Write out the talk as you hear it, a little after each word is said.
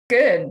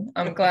Good.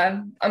 I'm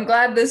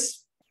glad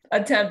this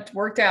attempt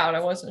worked out. I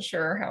wasn't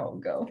sure how it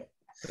would go.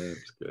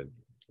 That's good.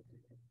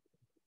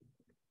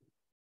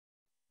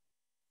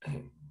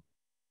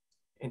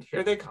 And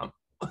here they come.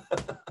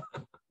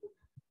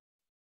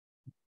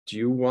 Do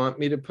you want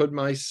me to put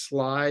my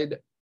slide,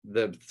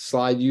 the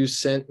slide you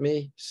sent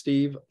me,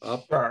 Steve,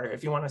 up? Sure.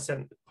 If you want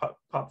to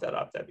pop that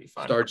up, that'd be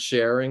fine. Start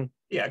sharing?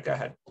 Yeah, go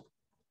ahead.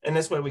 And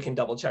this way we can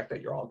double check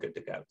that you're all good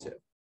to go too.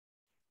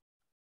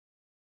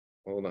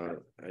 Hold on.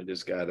 I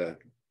just gotta.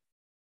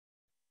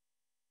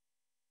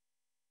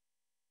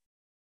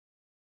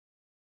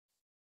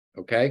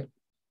 Okay.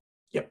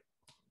 Yep.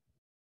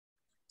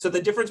 So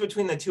the difference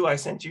between the two I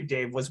sent you,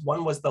 Dave, was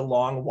one was the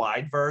long,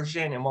 wide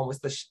version and one was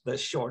the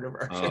shorter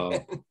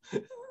version.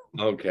 Oh,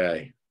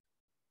 okay.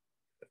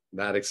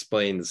 That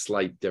explains the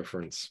slight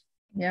difference.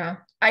 Yeah,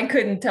 I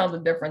couldn't tell the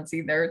difference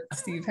either.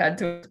 Steve had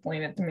to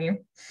explain it to me.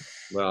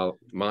 Well,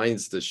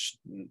 mine's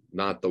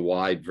not the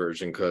wide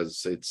version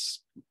because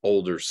it's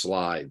older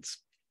slides,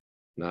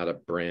 not a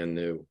brand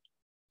new.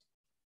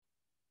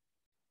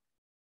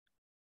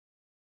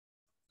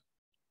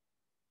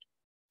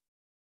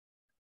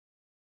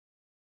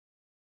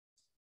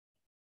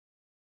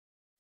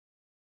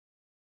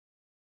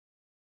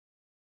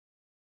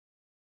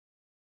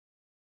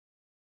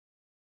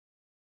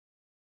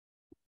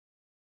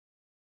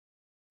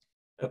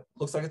 It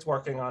looks like it's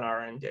working on our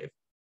end, Dave.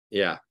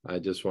 Yeah, I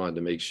just wanted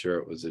to make sure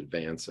it was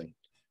advancing.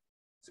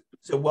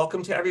 So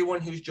welcome to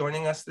everyone who's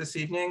joining us this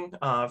evening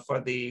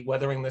for the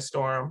Weathering the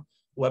Storm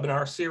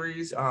webinar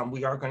series.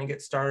 We are going to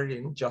get started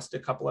in just a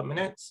couple of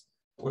minutes.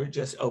 We're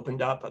just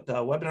opened up the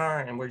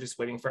webinar and we're just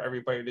waiting for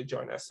everybody to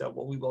join us. So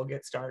we will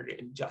get started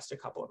in just a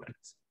couple of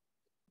minutes.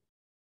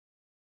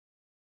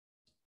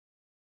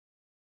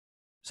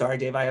 Sorry,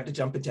 Dave, I have to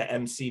jump into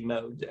MC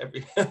mode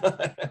every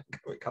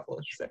couple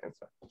of seconds.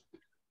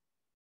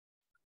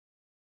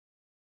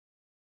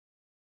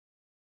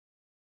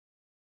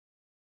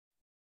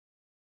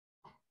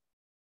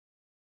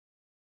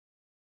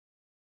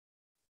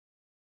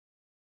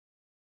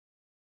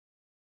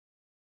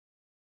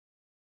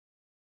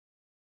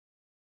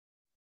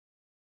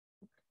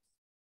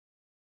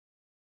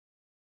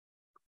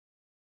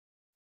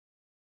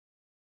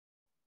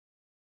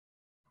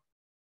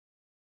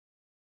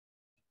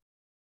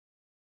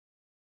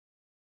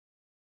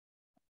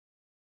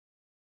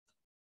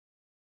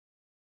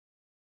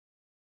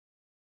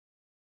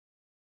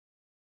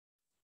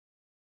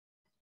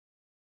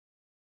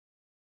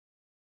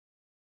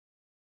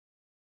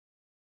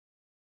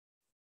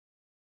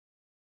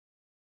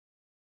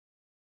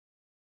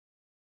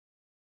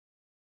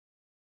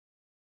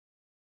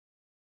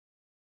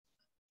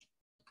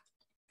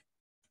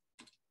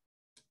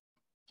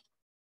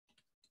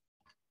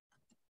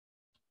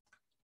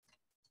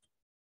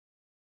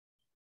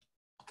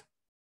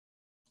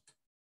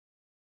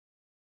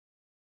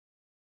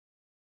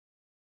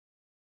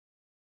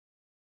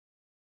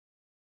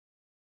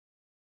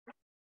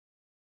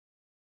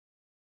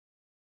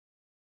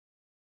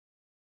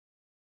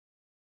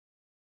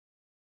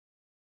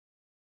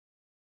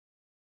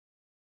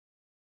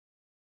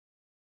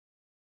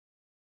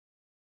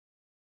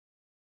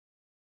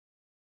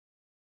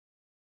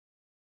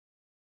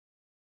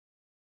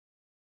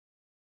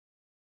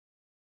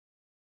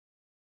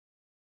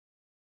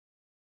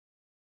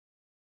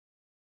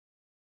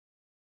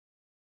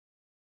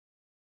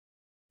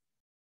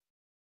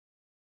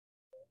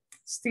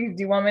 Steve,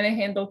 do you want me to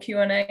handle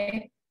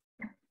Q&A?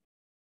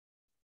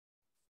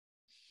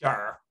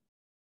 Sure.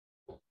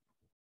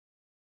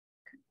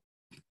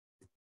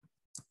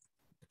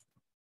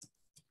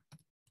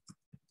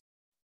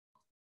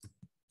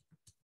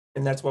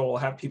 And that's where we'll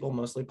have people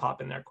mostly pop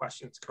in their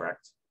questions,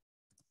 correct?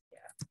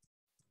 Yeah.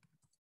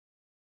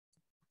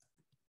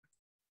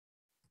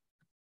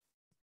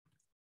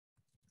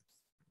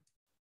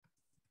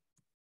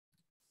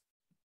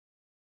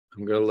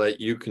 I'm going to let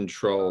you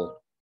control.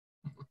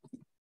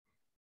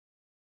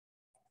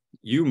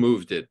 You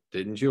moved it,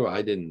 didn't you?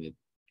 I didn't.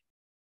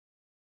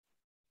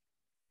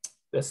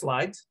 The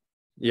slides?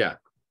 Yeah.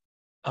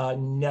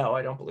 No,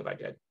 I don't believe I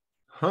did.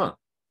 Huh.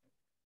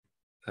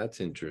 That's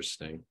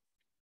interesting.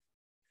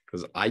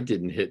 Because I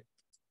didn't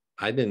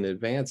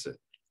advance it.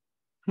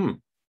 Had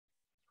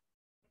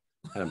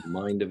a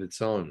mind of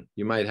its own.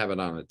 You might have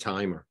it on a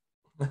timer.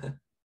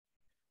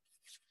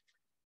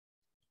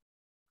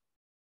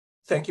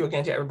 Thank you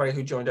again to everybody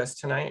who's joining us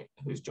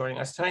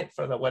tonight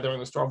for the Weathering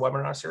the Storm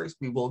webinar series.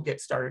 We will get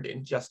started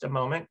in just a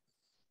moment.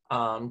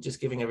 Just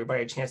giving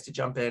everybody a chance to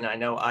jump in. I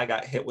know I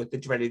got hit with the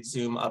dreaded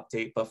Zoom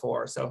update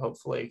before, so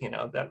hopefully,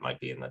 that might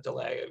be in the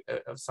delay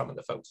of some of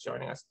the folks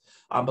joining us.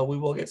 But we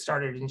will get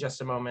started in just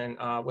a moment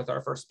with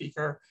our first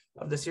speaker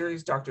of the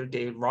series, Dr.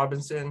 David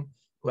Robinson,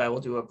 who I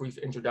will do a brief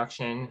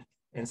introduction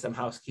and some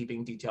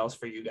housekeeping details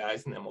for you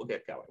guys, and then we'll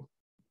get going.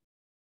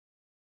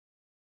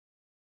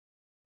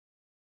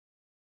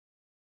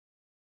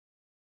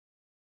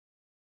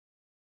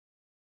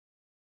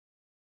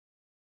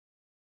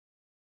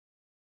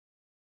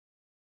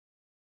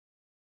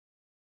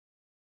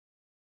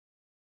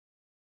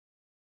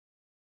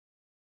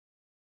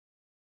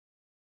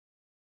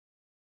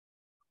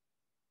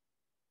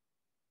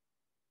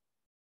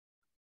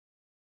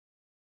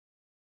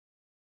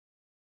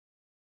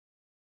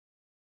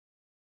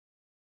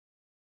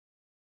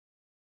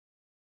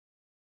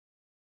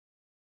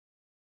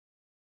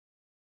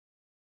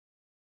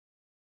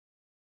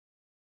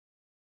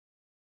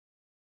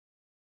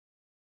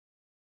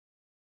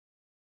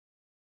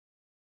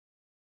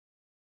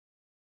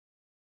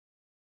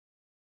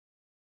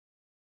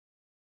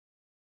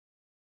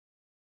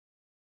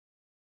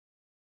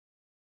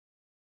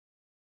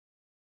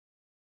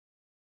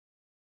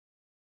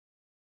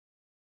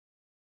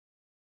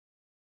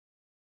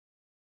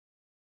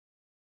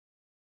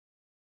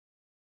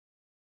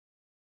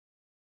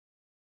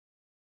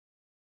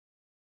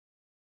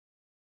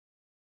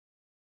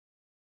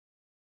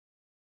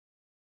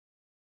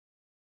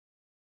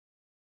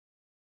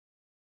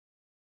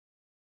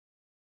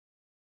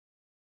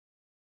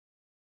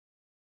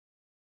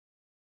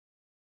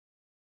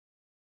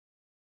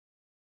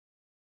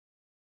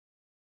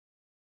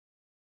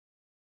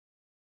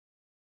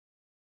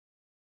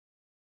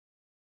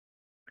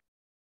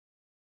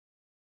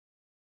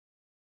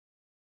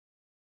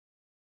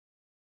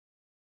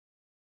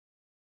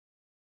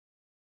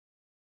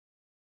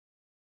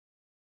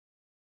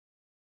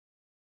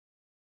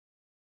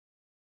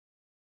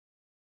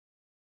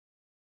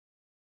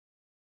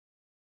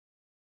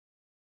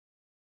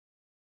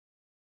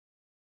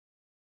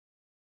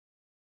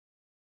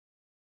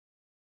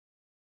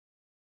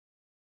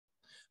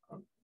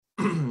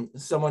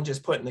 Someone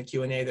just put in the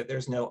Q&A that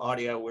there's no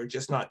audio. We're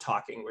just not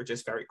talking. We're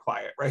just very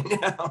quiet right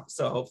now.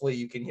 So hopefully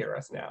you can hear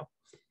us now.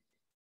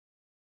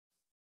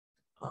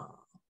 All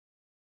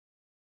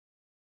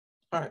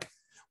right.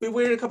 We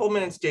waited a couple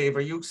minutes, Dave.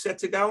 Are you set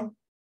to go?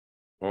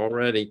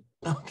 Already.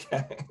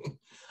 Okay.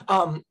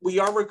 We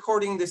are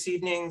recording this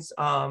evening's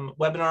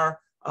webinar.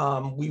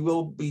 We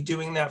will be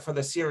doing that for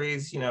the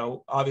series,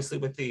 obviously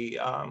with the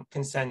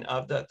consent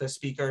of the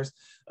speakers,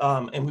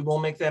 and we will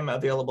make them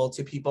available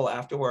to people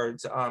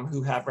afterwards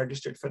who have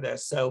registered for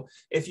this. So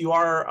if you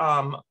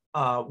are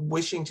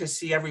wishing to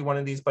see every one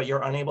of these, but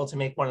you're unable to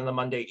make one of the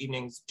Monday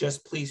evenings,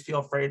 just please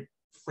feel free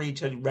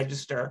to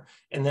register,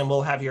 and then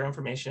we'll have your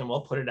information and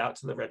we'll put it out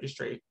to the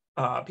registry,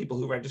 people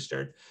who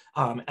registered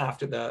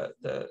after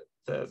the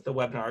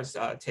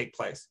webinars take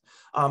place.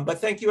 But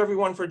thank you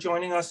everyone for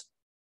joining us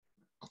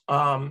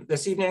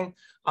this evening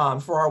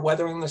for our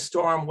Weathering the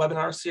Storm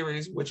webinar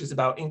series, which is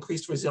about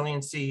increased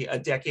resiliency a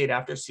decade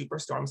after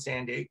Superstorm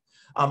Sandy.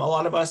 A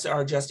lot of us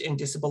are just in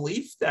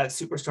disbelief that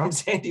Superstorm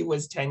Sandy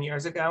was 10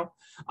 years ago,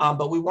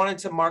 but we wanted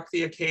to mark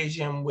the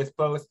occasion with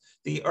both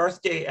the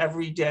Earth Day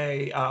Every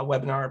Day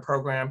webinar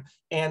program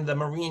and the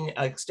Marine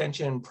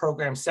Extension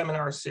Program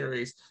seminar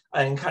series,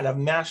 and kind of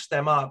mash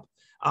them up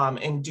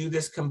and do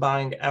this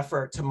combined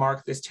effort to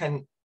mark this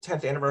 10th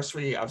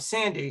anniversary of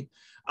Sandy,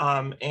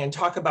 and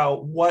talk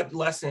about what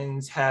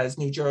lessons has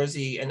New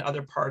Jersey and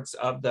other parts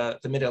of the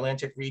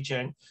Mid-Atlantic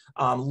region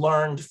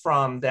learned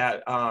from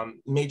that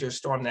major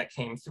storm that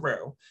came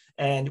through.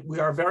 And we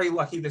are very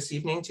lucky this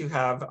evening to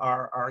have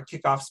our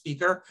kickoff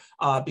speaker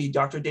be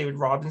Dr. David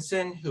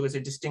Robinson, who is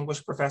a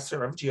distinguished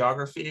professor of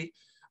geography,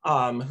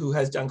 who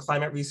has done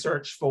climate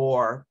research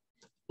for,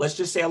 let's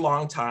just say, a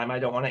long time. I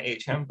don't want to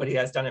age him, but he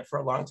has done it for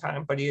a long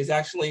time. But he is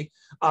actually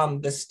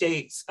the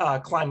state's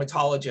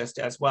climatologist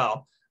as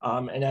well.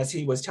 And as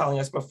he was telling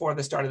us before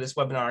the start of this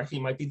webinar,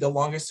 he might be the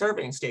longest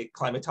serving state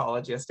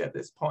climatologist at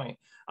this point.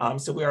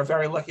 So we are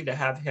very lucky to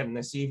have him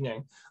this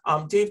evening.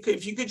 Dave,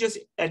 if you could just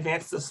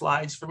advance the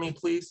slides for me,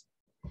 please.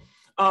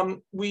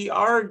 We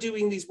are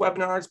doing these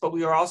webinars, but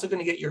we are also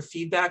going to get your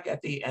feedback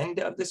at the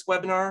end of this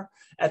webinar.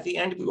 At the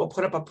end, we will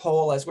put up a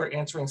poll as we're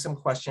answering some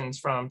questions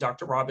from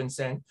Dr.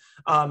 Robinson,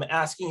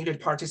 asking you to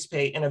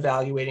participate in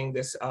evaluating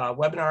this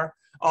webinar.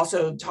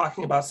 Also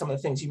talking about some of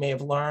the things you may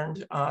have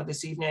learned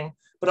this evening,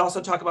 but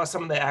also talk about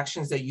some of the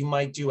actions that you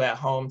might do at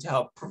home to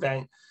help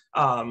prevent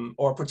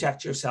or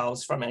protect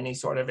yourselves from any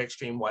sort of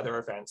extreme weather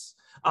events.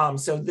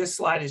 So this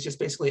slide is just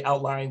basically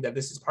outlining that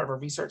this is part of a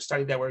research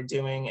study that we're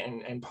doing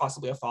and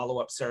possibly a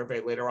follow-up survey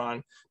later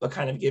on, but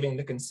kind of giving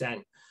the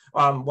consent.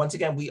 Once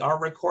again, we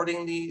are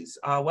recording these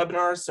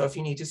webinars, so if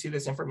you need to see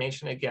this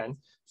information again,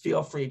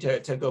 feel free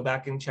to go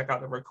back and check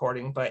out the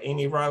recording. But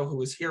Amy Rowe,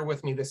 who is here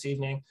with me this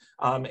evening,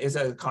 is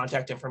a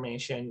contact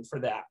information for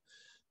that.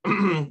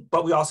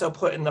 But we also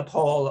put in the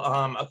poll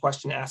a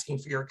question asking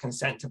for your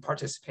consent to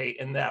participate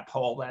in that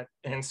poll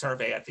and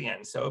survey at the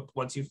end. So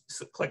once you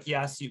click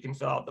yes, you can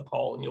fill out the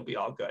poll and you'll be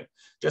all good.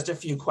 Just a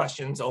few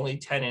questions, only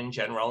 10 in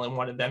general, and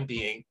one of them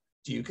being,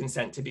 do you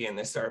consent to be in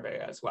this survey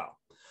as well?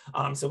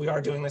 So we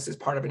are doing this as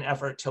part of an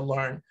effort to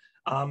learn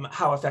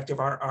how effective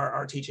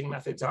our teaching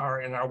methods are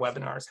and our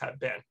webinars have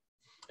been.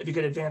 If you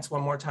could advance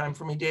one more time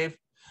for me, Dave.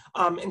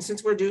 And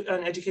since we're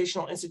an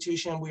educational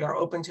institution, we are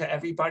open to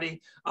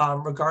everybody,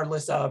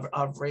 regardless of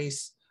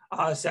race,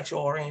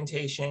 sexual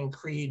orientation,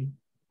 creed,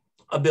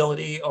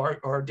 ability,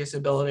 or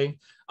disability.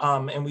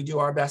 And we do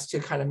our best to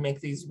kind of make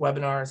these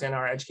webinars and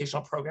our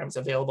educational programs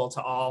available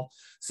to all.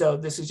 So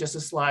this is just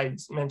a slide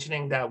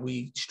mentioning that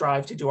we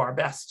strive to do our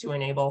best to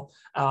enable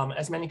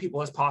as many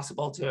people as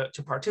possible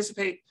to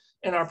participate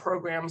in our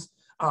programs.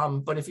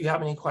 But if you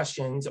have any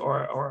questions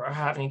or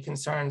have any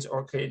concerns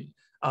or could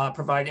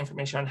provide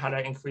information on how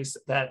to increase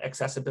that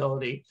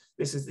accessibility,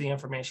 this is the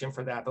information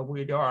for that. But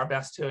we do our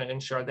best to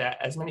ensure that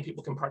as many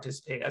people can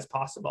participate as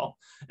possible.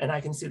 And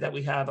I can see that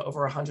we have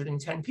over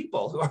 110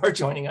 people who are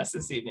joining us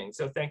this evening.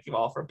 So thank you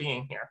all for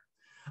being here.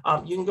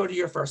 You can go to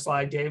your first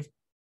slide, Dave.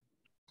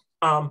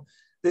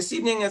 This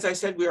evening, as I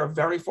said, we are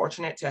very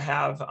fortunate to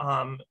have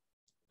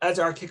as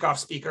our kickoff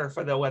speaker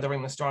for the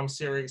Weathering the Storm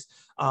series,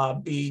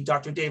 be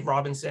Dr. Dave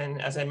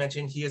Robinson. As I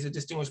mentioned, he is a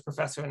distinguished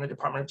professor in the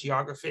Department of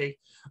Geography.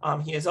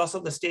 He is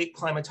also the state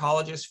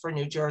climatologist for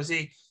New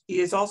Jersey. He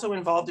is also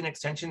involved in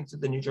extension to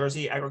the New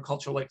Jersey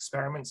Agricultural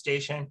Experiment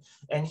Station,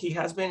 and he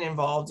has been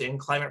involved in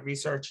climate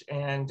research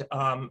and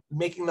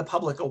making the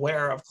public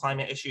aware of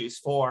climate issues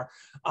for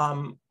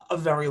a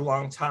very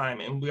long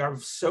time. And we are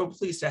so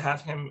pleased to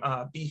have him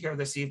be here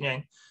this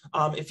evening.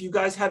 If you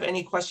guys have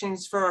any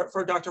questions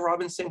for Dr.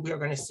 Robinson, we are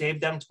going to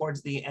save them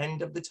towards the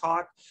end of the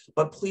talk,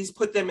 but please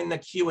put them in the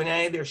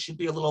Q&A. There should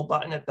be a little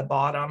button at the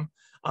bottom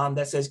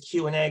that says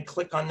Q&A.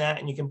 Click on that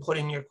and you can put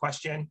in your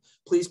question.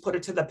 Please put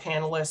it to the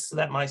panelists so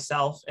that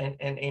myself and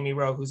Amy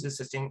Rowe, who's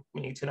assisting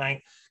me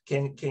tonight,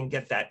 can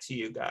get that to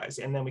you guys,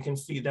 and then we can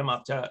feed them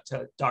up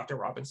to Dr.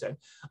 Robinson.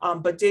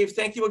 But Dave,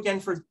 thank you again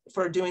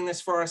for doing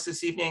this for us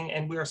this evening,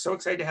 and we are so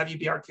excited to have you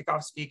be our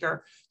kickoff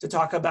speaker to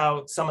talk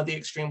about some of the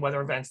extreme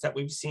weather events that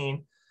we've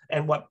seen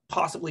and what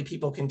possibly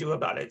people can do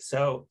about it.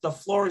 So the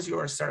floor is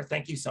yours, sir.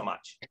 Thank you so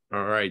much.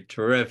 All right,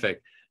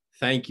 terrific.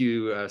 Thank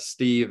you,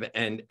 Steve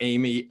and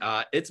Amy.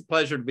 It's a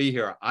pleasure to be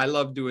here. I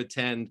love to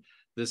attend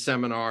the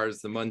seminars,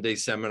 the Monday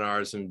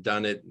seminars, and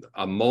done it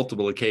on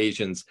multiple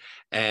occasions.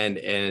 And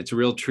it's a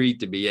real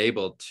treat to be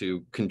able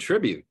to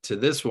contribute to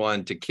this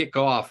one, to kick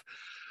off,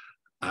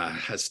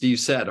 as Steve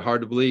said,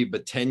 hard to believe,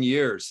 but 10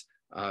 years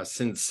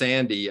since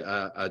Sandy,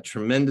 a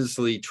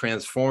tremendously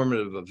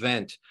transformative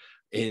event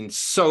in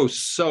so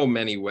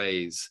many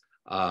ways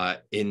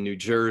in New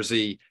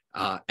Jersey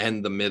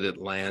and the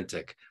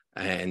Mid-Atlantic.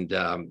 And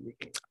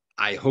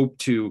I hope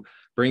to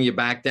bring you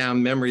back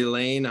down memory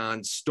lane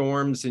on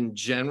storms in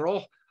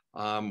general.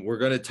 We're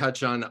going to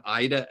touch on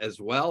Ida as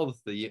well,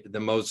 the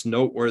most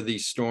noteworthy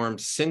storm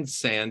since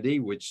Sandy,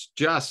 which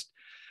just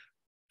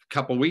a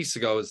couple of weeks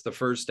ago is the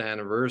first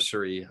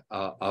anniversary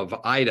of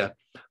Ida.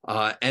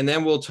 And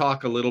then we'll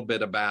talk a little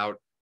bit about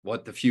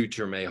what the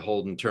future may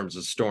hold in terms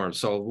of storms.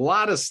 So a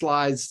lot of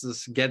slides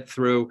to get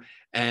through,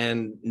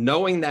 and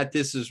knowing that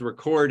this is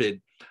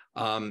recorded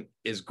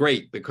is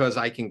great, because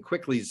I can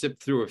quickly zip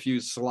through a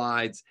few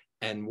slides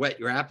and whet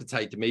your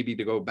appetite to maybe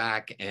to go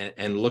back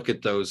and look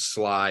at those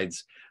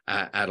slides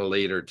at a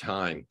later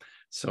time.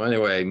 So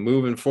anyway,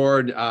 moving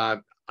forward,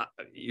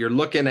 you're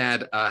looking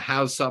at a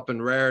house up in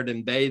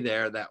Raritan Bay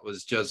there that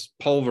was just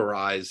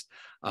pulverized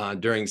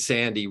during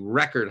Sandy.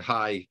 Record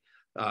high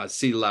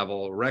sea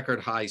level,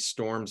 record high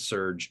storm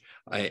surge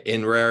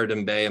in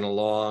Raritan Bay and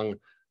along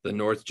the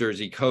North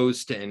Jersey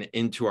coast and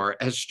into our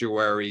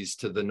estuaries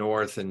to the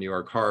north in New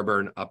York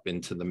Harbor and up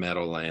into the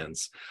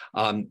Meadowlands.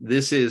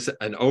 This is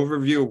an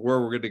overview of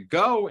where we're going to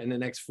go in the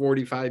next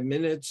 45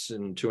 minutes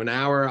and to an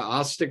hour.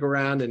 I'll stick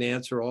around and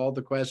answer all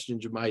the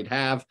questions you might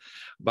have,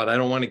 but I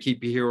don't want to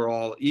keep you here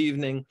all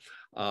evening.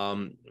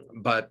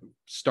 But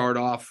start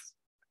off,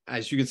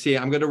 as you can see,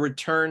 I'm going to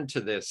return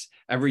to this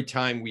every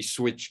time we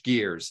switch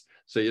gears,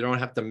 so you don't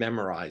have to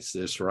memorize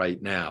this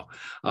right now.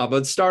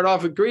 But start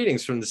off with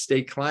greetings from the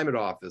State Climate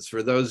Office.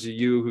 For those of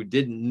you who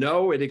didn't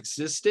know it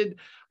existed,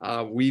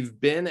 we've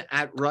been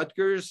at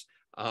Rutgers,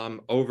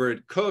 over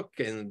at Cook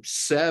and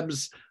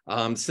SEBS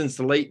since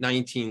the late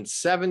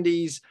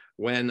 1970s,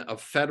 when a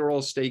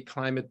federal state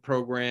climate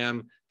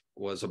program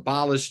was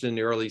abolished in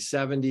the early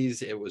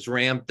 70s. It was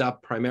ramped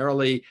up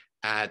primarily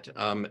at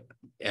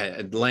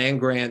land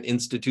grant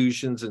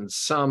institutions and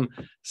some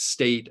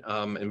state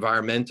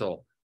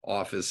environmental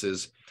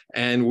offices.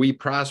 And we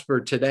prosper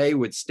today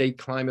with state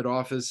climate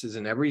offices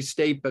in every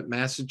state but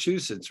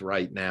Massachusetts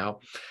right now.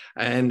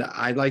 And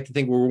I'd like to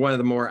think we're one of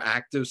the more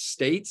active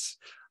states,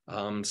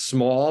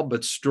 small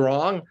but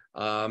strong,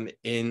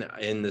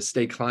 in the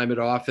state climate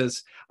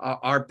office.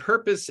 Our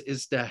purpose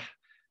is to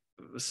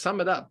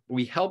sum it up.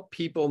 We help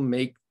people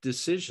make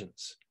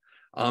decisions.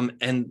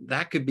 And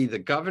that could be the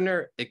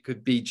governor, it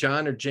could be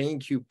John or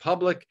Jane Q.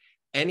 Public,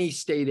 any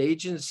state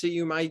agency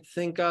you might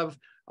think of,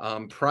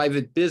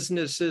 private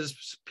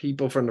businesses,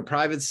 people from the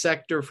private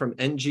sector, from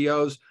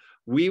NGOs.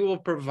 We will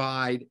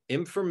provide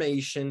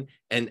information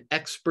and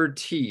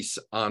expertise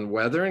on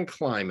weather and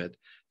climate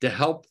to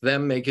help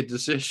them make a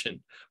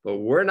decision. But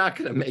we're not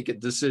going to make a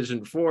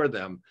decision for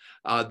them.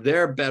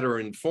 They're better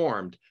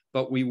informed,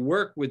 but we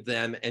work with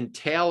them and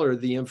tailor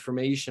the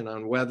information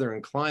on weather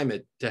and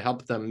climate to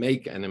help them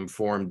make an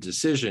informed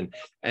decision.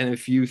 And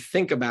if you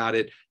think about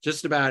it,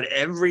 just about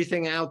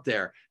everything out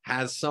there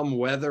has some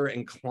weather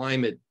and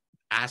climate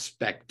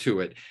aspect to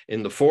it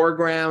in the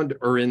foreground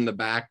or in the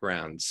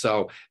background.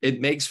 So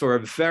it makes for a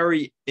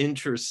very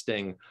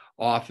interesting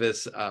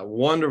office,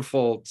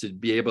 wonderful to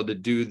be able to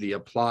do the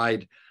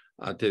applied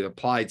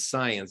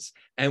science.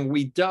 And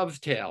we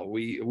dovetail,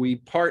 we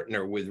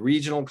partner with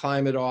regional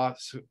climate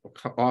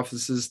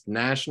offices,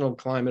 national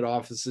climate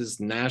offices,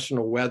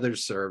 National Weather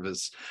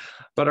Service.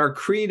 But our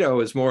credo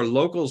is more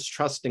locals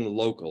trusting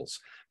locals,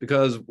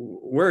 because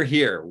we're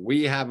here,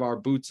 we have our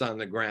boots on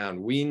the ground.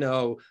 We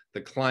know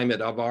the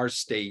climate of our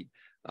state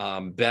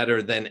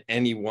better than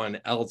anyone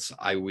else,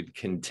 I would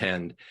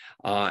contend.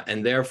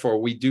 And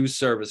therefore we do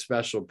serve a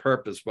special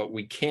purpose, but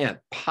we can't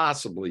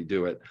possibly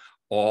do it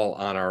all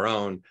on our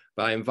own.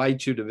 But I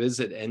invite you to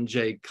visit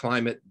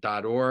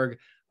njclimate.org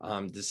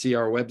to see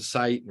our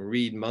website and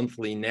read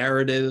monthly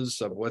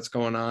narratives of what's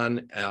going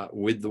on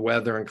with the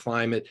weather and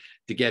climate,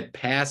 to get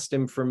past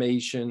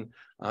information,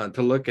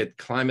 to look at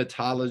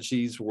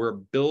climatologies we're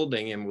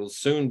building and will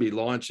soon be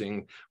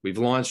launching. We've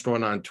launched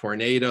one on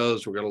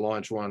tornadoes. We're going to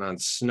launch one on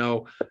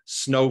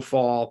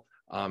snowfall,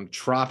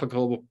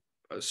 tropical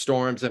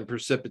storms and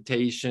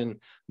precipitation,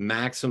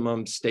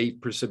 maximum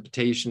state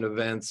precipitation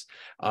events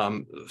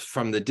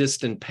from the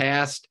distant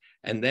past.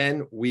 And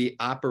then we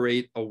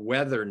operate a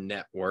weather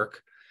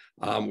network,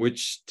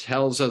 which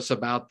tells us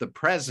about the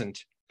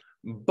present.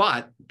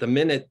 But the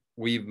minute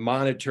we've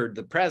monitored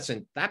the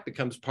present, that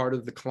becomes part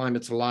of the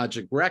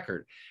climatologic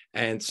record.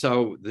 And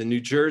so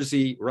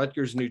the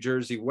Rutgers, New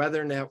Jersey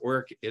Weather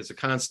Network is a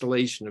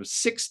constellation of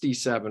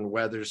 67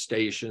 weather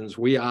stations.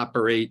 We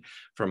operate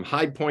from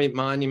High Point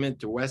Monument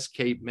to West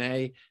Cape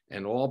May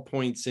and all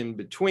points in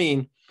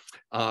between.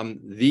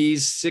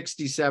 These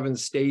 67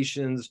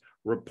 stations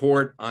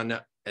report on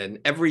an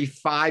every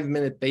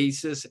 5-minute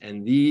basis,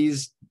 and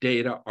these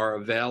data are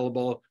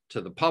available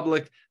to the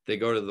public. They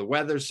go to the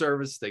Weather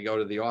Service, they go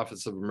to the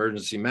Office of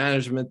Emergency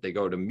Management, they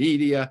go to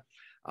media,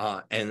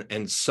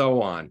 and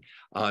so on,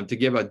 to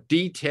give a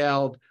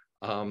detailed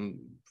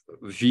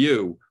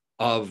view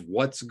of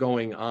what's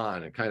going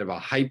on, a kind of a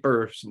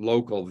hyper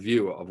local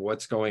view of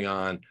what's going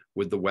on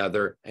with the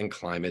weather and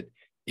climate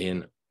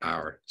in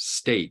our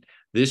state.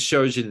 This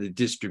shows you the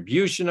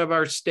distribution of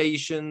our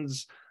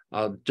stations.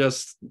 I'll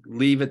just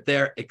leave it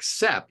there,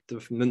 except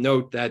to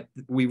note that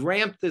we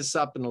ramped this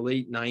up in the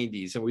late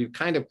 90s, and we've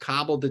kind of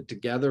cobbled it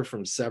together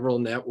from several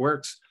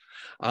networks.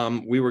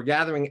 We were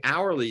gathering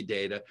hourly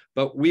data,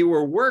 but we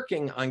were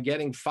working on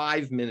getting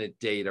 5-minute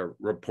data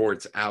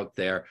reports out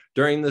there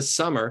during the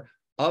summer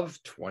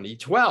of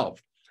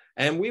 2012.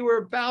 And we were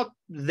about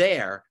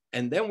there.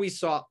 And then we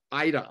saw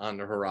Ida on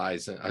the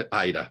horizon,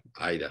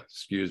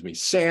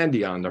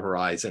 Sandy on the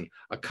horizon,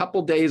 a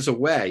couple days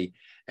away.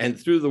 And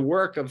through the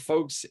work of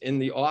folks in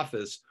the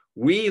office,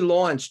 we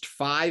launched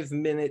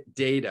 5-minute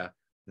data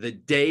the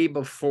day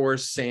before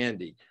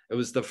Sandy. It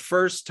was the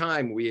first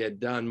time we had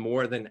done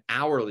more than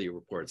hourly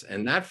reports.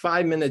 And that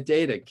 5-minute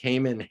data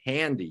came in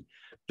handy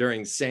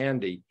during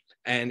Sandy.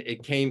 And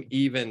it became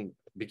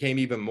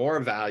even more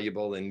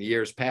valuable in the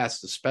years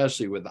past,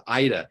 especially with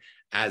Ida,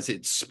 as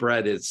it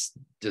spread its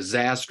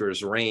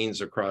disastrous rains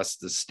across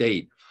the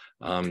state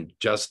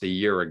just a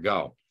year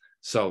ago.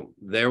 So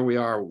there we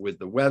are with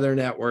the Weather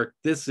Network.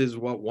 This is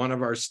what one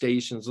of our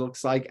stations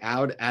looks like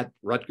out at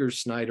Rutgers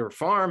Snyder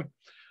Farm,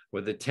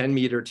 with a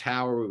 10-meter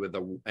tower with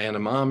an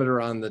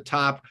anemometer on the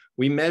top.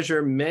 We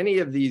measure many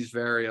of these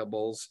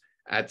variables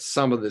at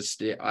some of the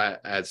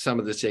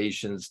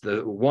stations.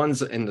 The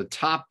ones in the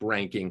top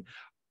ranking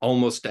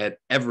almost at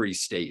every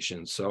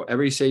station. So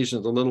every station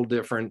is a little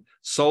different.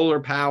 Solar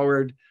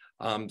powered,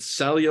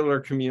 cellular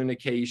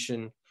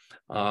communication.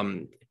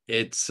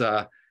 It's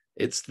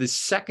the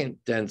second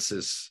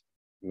densest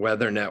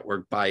weather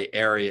network by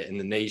area in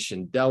the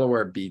nation.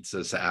 Delaware beats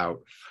us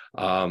out.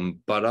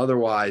 But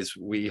otherwise,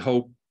 we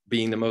hope,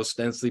 being the most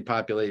densely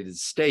populated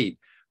state,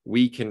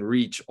 we can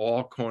reach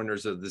all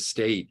corners of the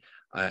state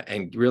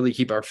and really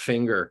keep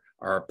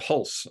our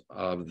pulse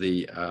of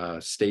the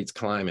state's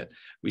climate.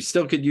 We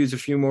still could use a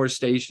few more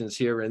stations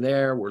here and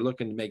there. We're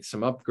looking to make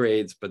some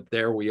upgrades, but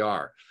there we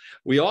are.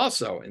 We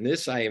also, in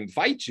this, I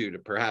invite you to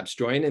perhaps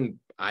join, and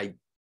I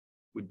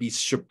would be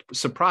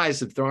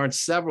surprised if there aren't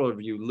several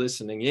of you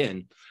listening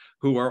in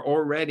who are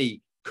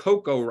already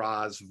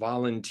COCORA's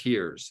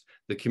volunteers.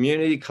 The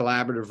Community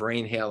Collaborative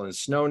Rain, Hail, and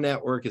Snow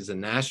Network is a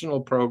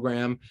national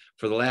program.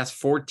 For the last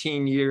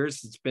 14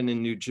 years, it's been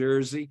in New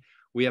Jersey.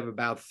 We have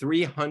about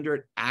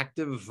 300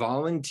 active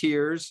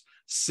volunteers,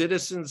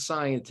 citizen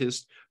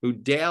scientists, who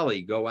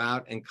daily go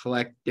out and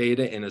collect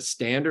data in a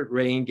standard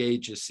rain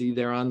gauge you see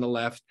there on the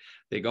left.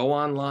 They go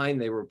online,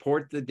 they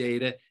report the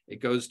data.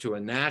 It goes to a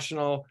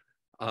national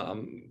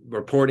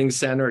reporting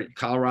center at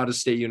Colorado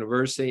State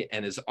University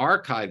and is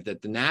archived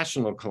at the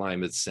National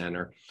Climate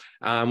Center.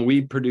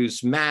 We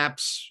produce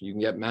maps. You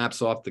can get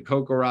maps off the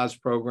COCORA's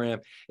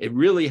program. It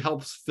really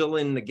helps fill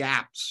in the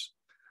gaps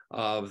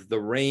of the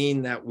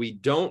rain that we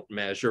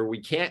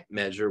can't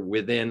measure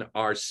within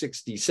our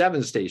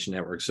 67 station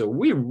network. So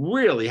we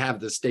really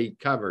have the state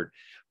covered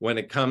when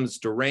it comes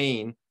to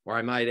rain, or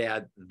I might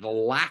add the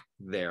lack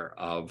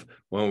thereof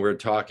when we're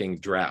talking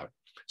drought.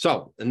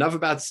 So enough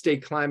about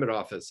State Climate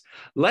Office.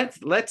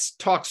 Let's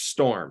talk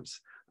storms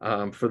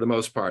for the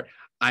most part.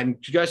 I'm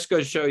just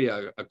going to show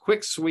you a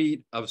quick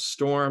suite of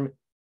storm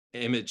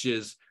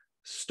images,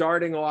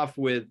 starting off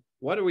with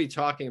what are we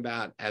talking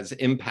about as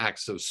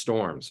impacts of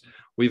storms?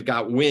 We've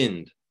got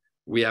wind,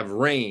 we have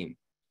rain,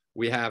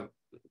 we have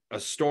a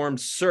storm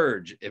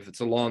surge if it's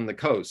along the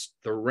coast.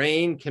 The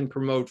rain can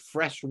promote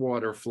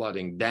freshwater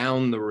flooding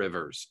down the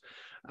rivers.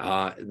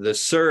 The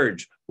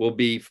surge will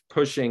be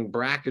pushing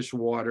brackish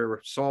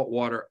water, salt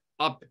water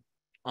up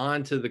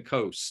onto the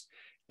coast,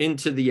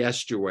 into the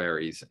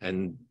estuaries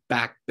and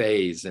back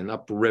bays and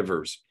up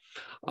rivers.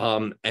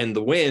 And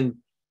the wind,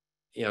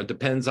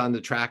 depends on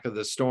the track of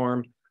the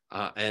storm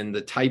and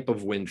the type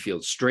of wind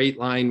field. Straight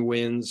line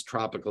winds,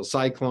 tropical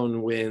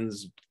cyclone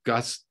winds,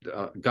 gust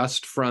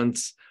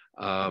fronts,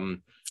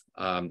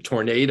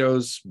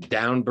 tornadoes,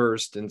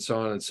 downburst, and so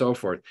on and so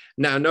forth.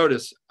 Now,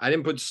 notice I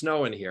didn't put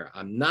snow in here.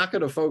 I'm not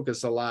going to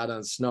focus a lot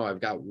on snow.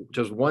 I've got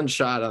just one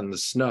shot on the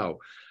snow,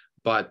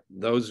 but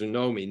those who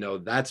know me know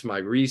that's my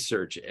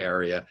research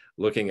area,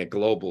 looking at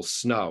global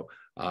snow.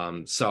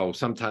 So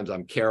sometimes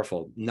I'm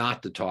careful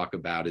not to talk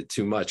about it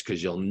too much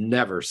because you'll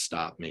never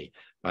stop me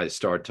if I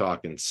start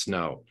talking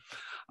snow.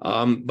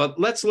 But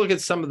let's look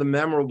at some of the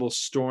memorable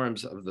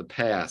storms of the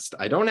past.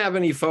 I don't have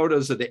any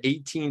photos of the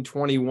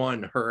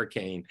 1821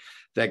 hurricane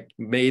that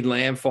made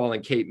landfall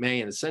in Cape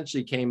May and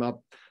essentially came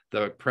up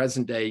the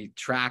present day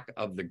track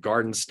of the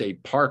Garden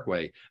State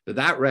Parkway, but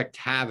that wreaked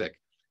havoc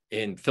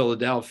in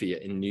Philadelphia,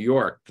 in New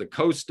York. The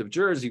coast of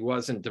Jersey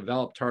wasn't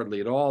developed hardly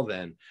at all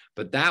then,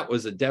 but that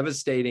was a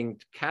devastating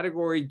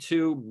Category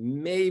 2,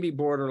 maybe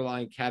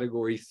borderline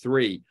Category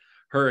 3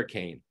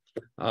 hurricane.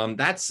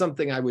 That's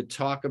something I would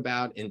talk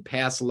about in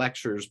past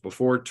lectures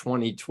before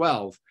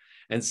 2012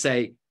 and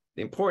say,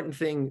 the important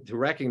thing to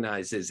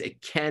recognize is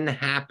it can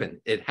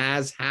happen. It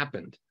has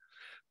happened.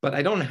 But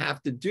I don't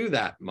have to do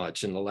that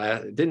much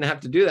didn't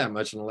have to do that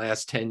much in the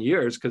last 10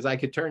 years because I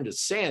could turn to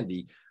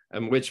Sandy,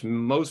 in which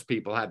most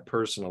people had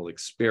personal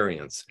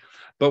experience.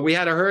 But we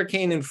had a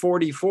hurricane in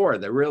 44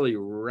 that really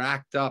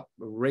raked up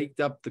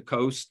the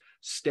coast,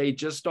 stayed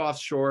just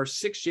offshore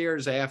 6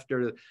 years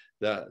after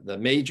the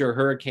major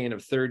hurricane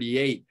of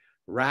 38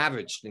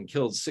 ravaged and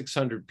killed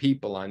 600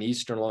 people on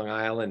eastern Long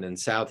Island and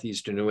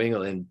southeastern New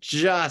England,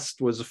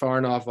 just was far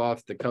enough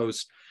off the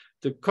coast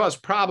to cause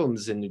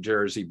problems in New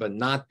Jersey, but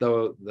not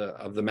of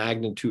the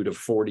magnitude of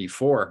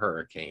 44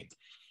 hurricane.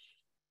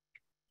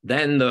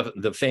 Then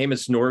the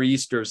famous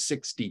nor'easter of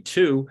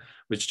 62,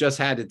 which just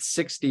had its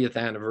 60th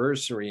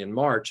anniversary in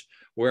March,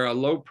 where a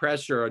low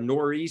pressure, a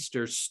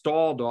nor'easter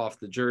stalled off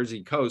the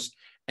Jersey coast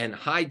and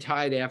high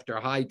tide after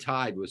high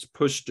tide was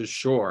pushed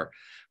ashore.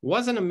 It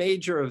wasn't a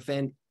major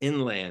event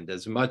inland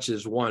as much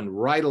as one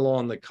right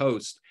along the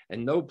coast,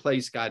 and no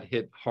place got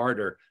hit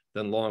harder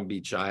than Long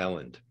Beach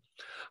Island.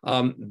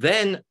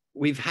 Then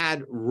we've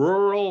had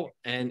rural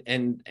and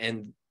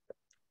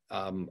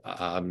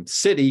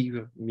city,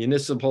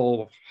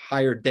 municipal,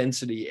 higher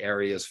density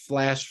areas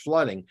flash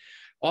flooding,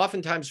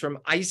 oftentimes from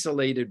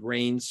isolated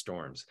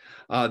rainstorms.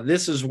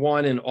 This is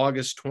one in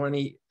August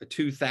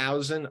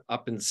 2000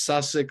 up in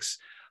Sussex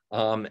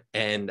and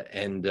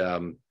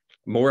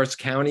Morris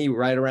County,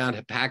 right around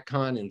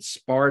Hepatcon in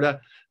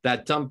Sparta,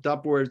 that dumped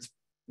upwards.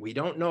 We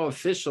don't know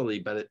officially,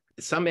 but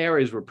some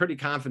areas were pretty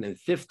confident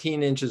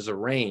 15 inches of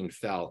rain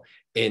fell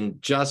in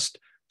just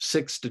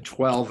 6 to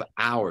 12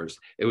 hours.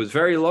 It was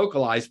very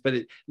localized, but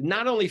it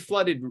not only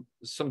flooded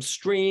some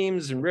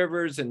streams and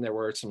rivers, and there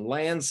were some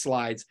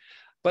landslides,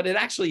 but it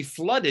actually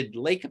flooded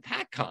Lake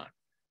Hepatcon.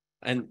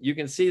 And you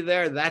can see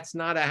there, that's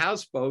not a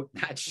houseboat.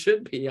 That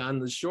should be on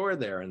the shore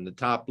there in the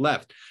top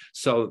left.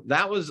 So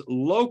that was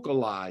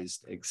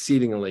localized,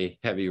 exceedingly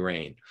heavy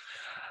rain.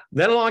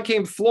 Then along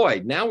came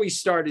Floyd. Now we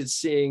started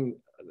seeing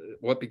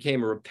what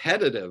became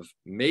repetitive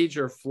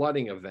major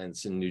flooding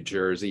events in New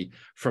Jersey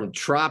from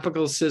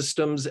tropical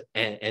systems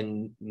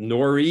and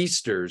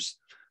nor'easters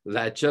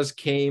that just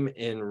came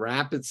in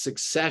rapid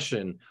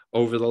succession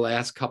over the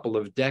last couple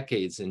of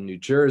decades in New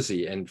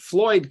Jersey. And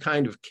Floyd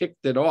kind of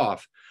kicked it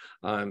off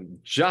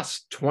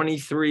just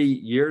 23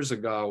 years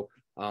ago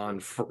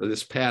on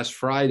this past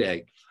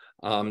Friday.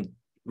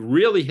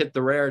 Really hit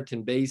the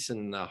Raritan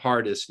Basin the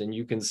hardest. And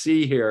you can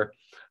see here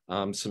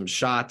some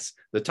shots.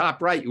 The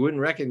top right, you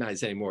wouldn't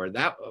recognize anymore.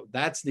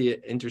 That's the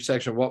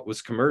intersection of what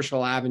was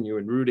Commercial Avenue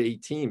and Route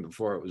 18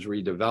 before it was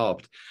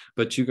redeveloped.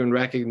 But you can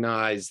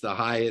recognize the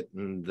Hyatt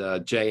and the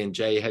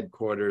J&J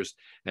headquarters.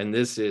 And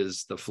this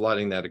is the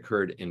flooding that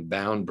occurred in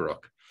Bound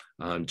Brook,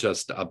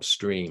 just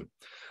upstream.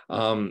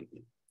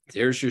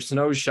 There's your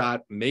snow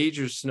shot,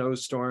 major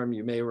snowstorm.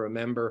 You may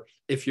remember,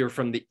 if you're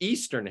from the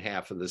eastern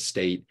half of the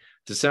state,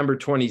 December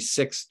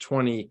 26,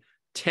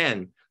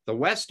 2010, the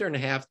western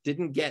half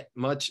didn't get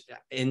much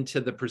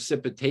into the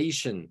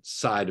precipitation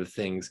side of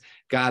things,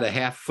 got a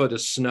half foot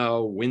of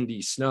snow,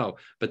 windy snow,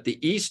 but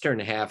the eastern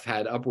half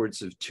had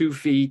upwards of 2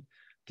 feet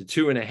to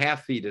 2.5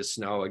 feet of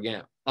snow,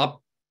 again,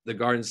 up the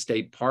Garden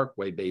State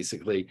Parkway,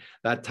 basically.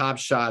 That top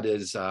shot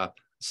is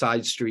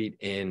side street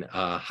in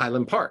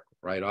Highland Park,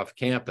 right off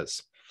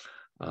campus.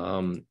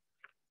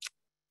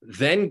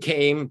 Then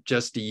came,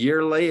 just a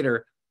year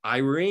later,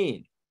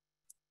 Irene.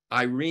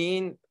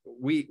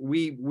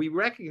 We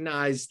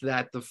recognized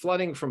that the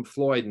flooding from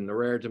Floyd in the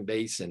Raritan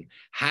Basin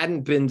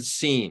hadn't been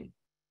seen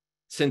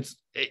since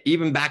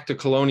even back to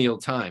colonial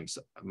times.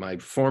 My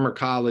former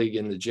colleague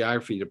in the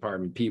geography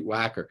department, Pete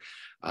Wacker,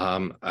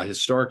 a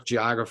historic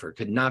geographer,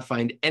 could not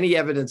find any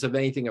evidence of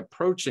anything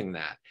approaching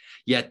that.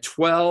 Yet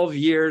 12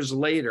 years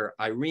later,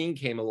 Irene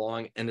came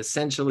along and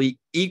essentially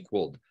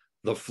equaled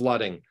the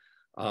flooding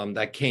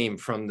that came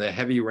from the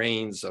heavy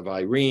rains of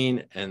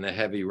Irene and the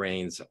heavy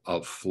rains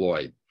of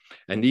Floyd.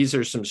 And these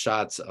are some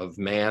shots of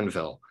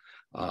Manville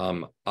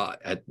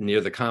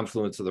near the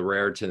confluence of the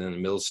Raritan and the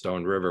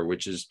Millstone River,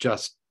 which is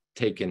just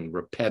taken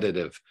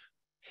repetitive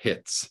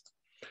hits.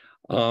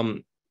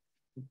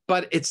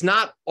 But it's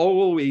not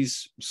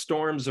always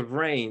storms of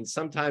rain.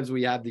 Sometimes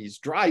we have these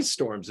dry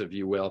storms, if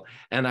you will.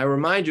 And I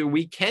remind you,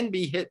 we can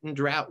be hit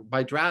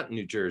by drought in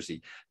New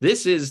Jersey.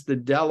 This is the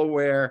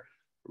Delaware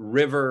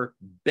River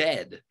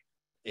bed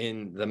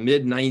in the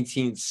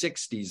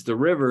mid-1960s. The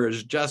river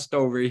is just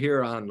over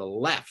here on the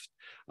left.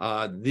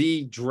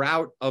 The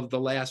drought of the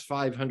last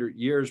 500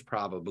 years,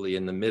 probably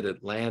in the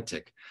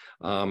mid-Atlantic,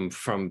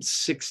 from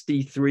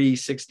 63,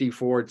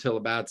 64 till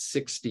about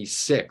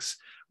 66.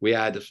 We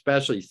had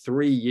especially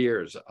 3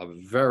 years of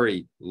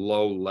very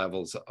low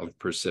levels of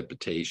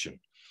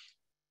precipitation.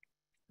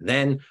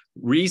 Then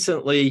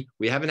recently,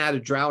 we haven't had a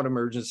drought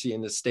emergency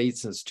in the state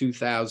since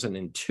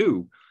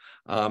 2002.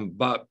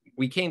 But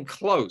we came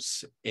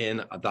close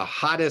in the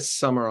hottest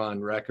summer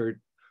on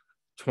record,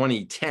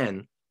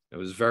 2010. It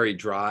was very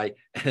dry.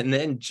 And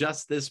then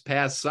just this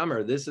past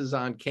summer, this is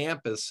on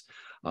campus,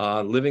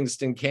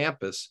 Livingston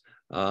campus,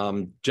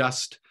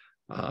 just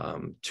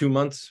 2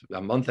 months,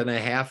 a month and a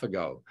half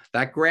ago.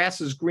 That grass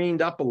has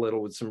greened up a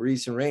little with some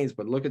recent rains,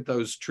 but look at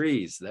those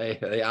trees.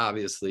 They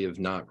obviously have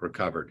not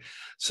recovered.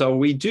 So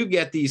we do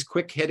get these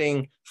quick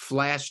hitting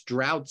flash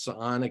droughts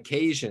on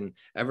occasion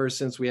ever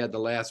since we had the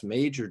last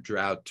major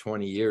drought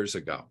 20 years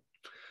ago.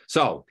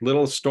 So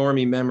little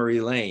stormy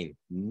memory lane.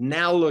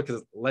 Now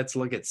let's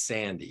look at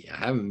Sandy. I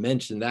haven't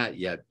mentioned that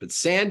yet, but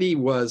Sandy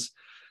was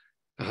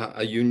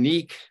a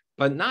unique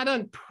but not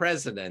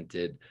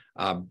unprecedented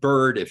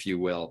bird, if you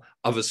will,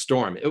 of a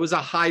storm. It was a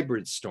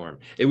hybrid storm.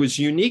 It was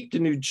unique to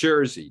New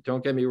Jersey,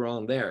 don't get me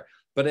wrong there,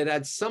 but it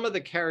had some of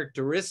the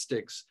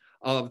characteristics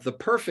of the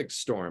perfect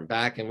storm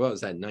back in, what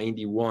was that,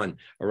 91,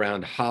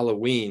 around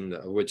Halloween,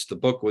 which the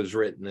book was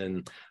written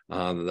and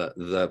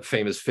the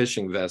famous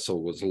fishing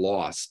vessel was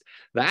lost.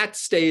 That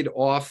stayed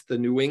off the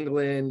New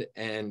England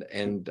and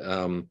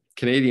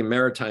Canadian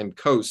maritime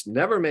coast,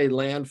 never made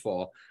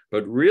landfall,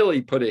 but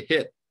really put a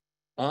hit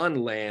on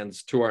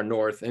lands to our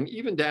north and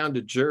even down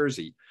to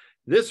Jersey.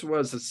 This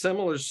was a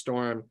similar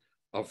storm,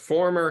 a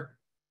former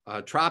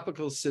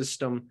tropical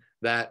system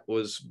that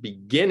was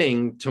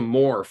beginning to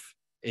morph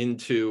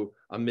into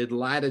a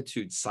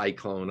mid-latitude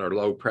cyclone or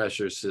low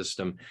pressure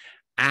system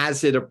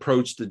as it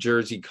approached the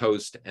Jersey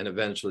coast and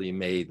eventually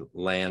made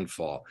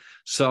landfall.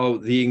 So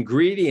the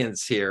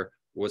ingredients here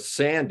was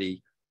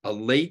Sandy, a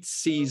late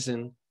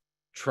season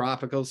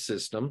tropical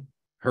system,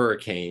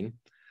 hurricane,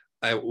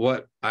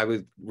 what I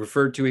would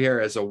refer to here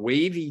as a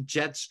wavy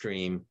jet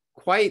stream,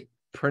 quite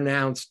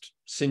pronounced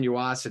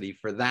sinuosity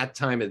for that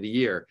time of the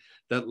year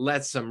that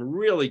let some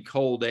really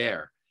cold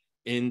air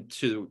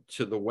into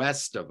the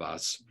west of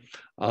us.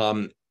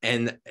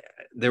 And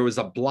there was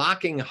a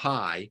blocking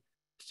high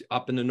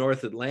up in the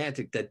North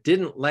Atlantic that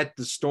didn't let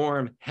the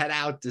storm head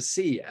out to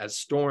sea, as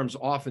storms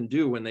often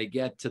do when they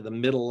get to the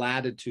middle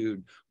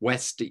latitude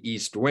west to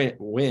east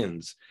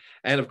winds.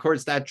 And of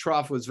course, that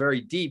trough was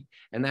very deep,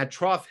 and that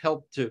trough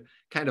helped to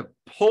kind of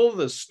pull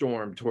the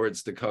storm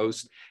towards the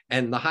coast.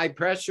 And the high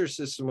pressure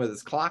system with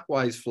its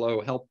clockwise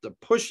flow helped to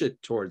push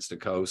it towards the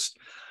coast,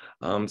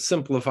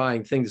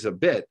 simplifying things a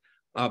bit.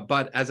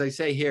 But as I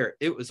say here,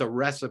 it was a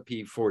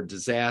recipe for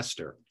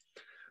disaster.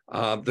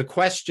 The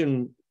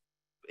question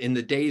in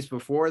the days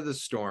before the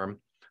storm,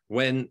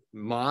 when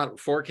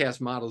forecast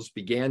models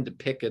began to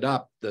pick it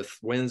up the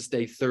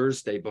Wednesday,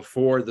 Thursday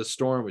before the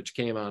storm, which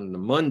came on the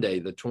Monday,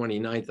 the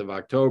 29th of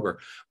October,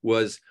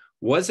 was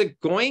it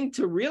going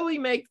to really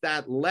make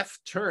that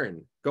left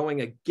turn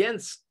going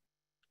against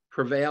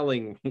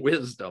prevailing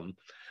wisdom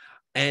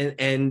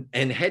and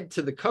head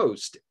to the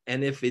coast?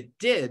 And if it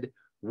did,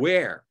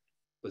 where?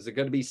 Was it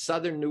going to be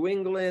southern New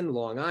England,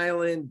 Long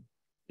Island,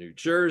 New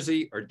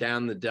Jersey, or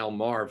down the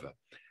Delmarva?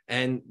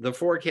 And the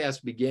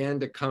forecast began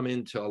to come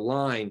into a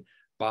line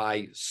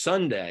by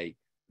Sunday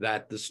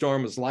that the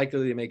storm was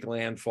likely to make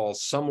landfall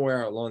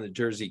somewhere along the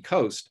Jersey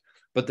coast.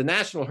 But the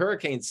National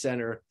Hurricane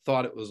Center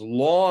thought it was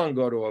long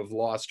ago to have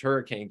lost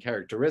hurricane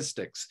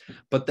characteristics,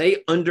 but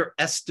they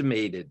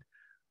underestimated,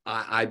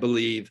 I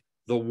believe,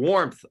 the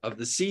warmth of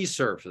the sea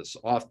surface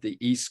off the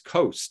East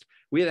Coast.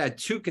 We had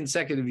 2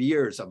 consecutive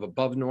years of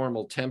above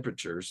normal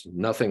temperatures,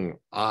 nothing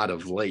odd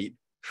of late,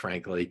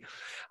 frankly.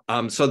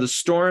 So the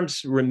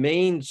storms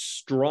remained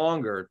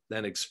stronger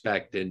than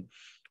expected.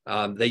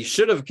 They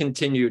should have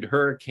continued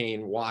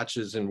hurricane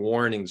watches and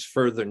warnings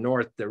further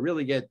north to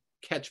really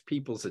catch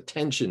people's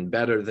attention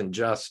better than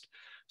just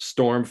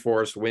storm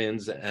force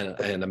winds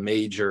and a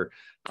major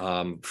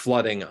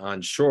flooding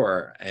on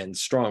shore and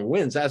strong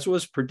winds, as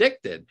was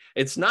predicted.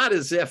 It's not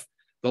as if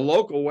the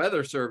local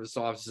weather service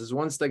offices,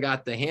 once they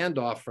got the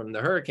handoff from the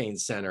Hurricane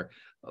Center,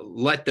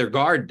 let their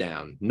guard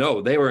down.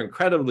 No, they were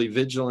incredibly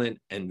vigilant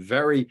and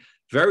very,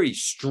 very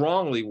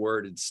strongly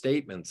worded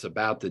statements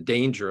about the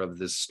danger of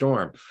this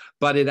storm.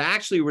 But it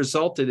actually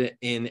resulted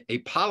in a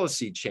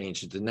policy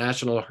change at the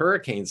National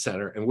Hurricane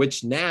Center, in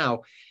which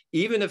now,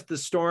 even if the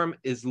storm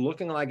is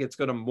looking like it's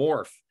going to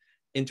morph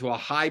into a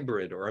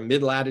hybrid or a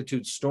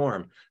mid-latitude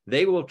storm,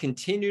 they will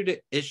continue to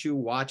issue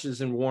watches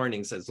and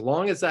warnings as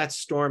long as that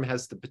storm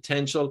has the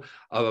potential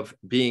of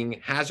being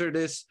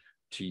hazardous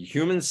to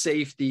human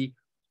safety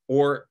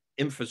or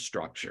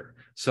infrastructure.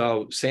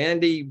 So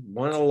Sandy,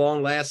 one of the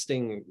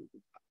long-lasting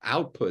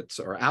outputs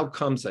or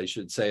outcomes, I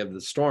should say, of the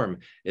storm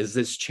is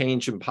this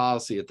change in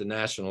policy at the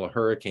National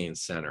Hurricane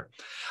Center.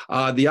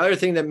 The other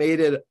thing that made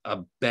it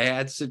a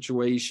bad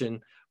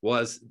situation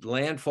was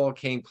landfall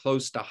came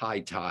close to high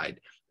tide.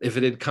 If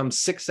it had come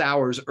 6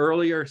 hours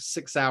earlier,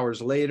 6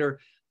 hours later,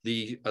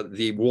 the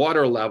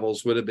water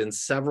levels would have been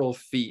several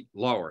feet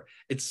lower.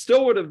 It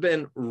still would have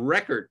been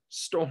record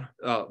storm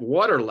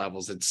water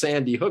levels at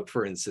Sandy Hook,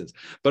 for instance,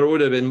 but it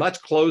would have been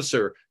much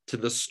closer to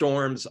the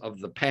storms of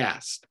the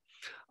past.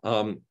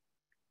 And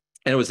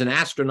it was an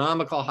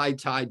astronomical high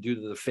tide due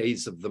to the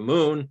phase of the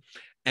moon.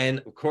 And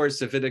of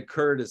course, if it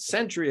occurred a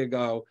century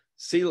ago,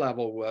 sea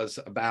level was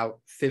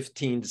about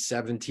 15 to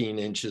 17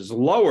 inches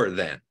lower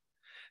then.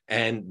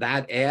 And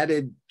that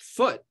added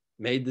foot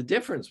made the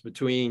difference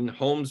between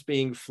homes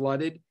being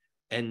flooded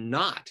and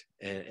not,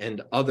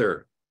 and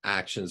other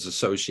actions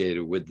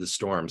associated with the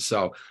storm.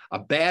 So a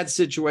bad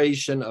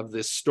situation of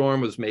this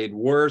storm was made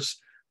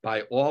worse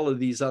by all of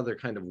these other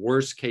kind of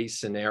worst case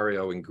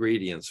scenario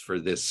ingredients for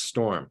this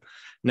storm.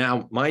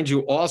 Now, mind you,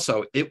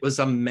 also, it was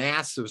a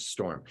massive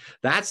storm.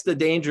 That's the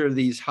danger of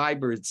these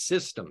hybrid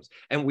systems.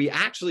 And we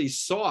actually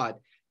saw it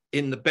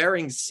in the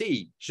Bering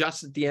Sea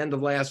just at the end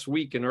of last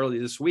week and early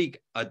this week.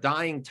 A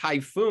dying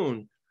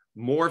typhoon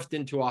morphed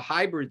into a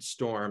hybrid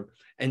storm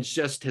and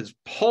just has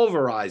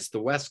pulverized the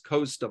west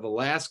coast of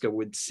Alaska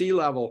with sea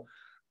level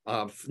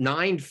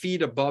 9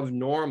 feet above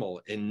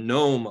normal in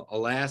Nome,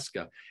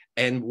 Alaska.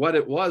 And what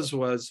it was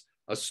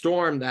a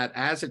storm that,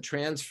 as it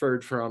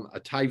transferred from a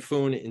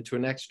typhoon into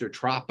an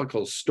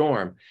extratropical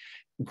storm,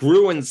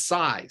 grew in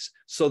size.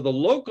 So the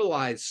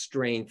localized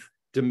strength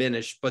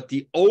diminished, but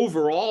the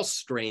overall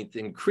strength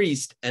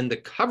increased and the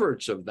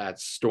coverage of that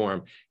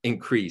storm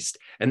increased.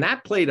 And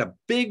that played a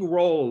big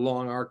role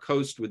along our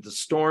coast with the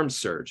storm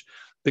surge,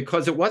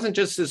 because it wasn't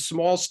just this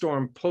small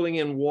storm pulling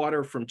in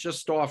water from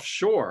just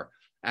offshore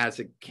as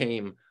it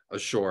came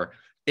ashore.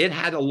 It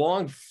had a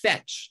long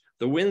fetch.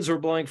 The winds were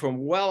blowing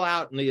from well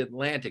out in the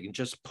Atlantic and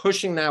just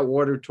pushing that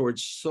water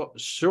towards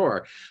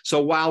shore.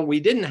 So while we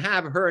didn't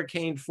have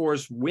hurricane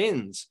force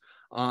winds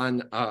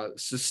on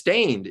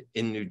sustained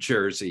in New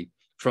Jersey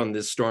from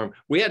this storm,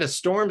 we had a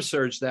storm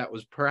surge that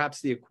was perhaps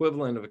the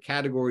equivalent of a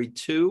Category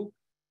 2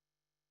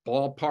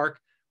 ballpark,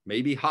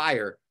 maybe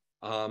higher,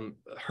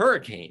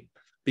 hurricane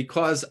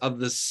because of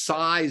the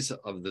size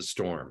of the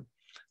storm.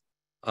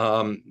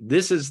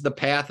 This is the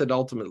path it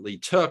ultimately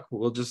took.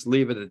 We'll just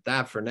leave it at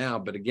that for now.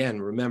 But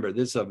again, remember,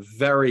 this is a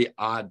very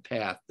odd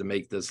path to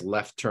make this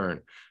left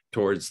turn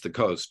towards the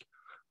coast.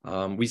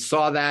 We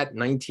saw that in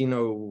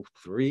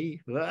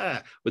 1903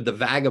 with the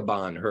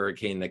Vagabond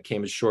hurricane that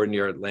came ashore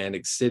near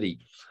Atlantic City.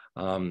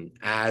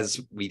 As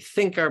we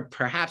think are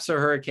perhaps a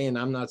hurricane,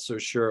 I'm not so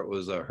sure it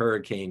was a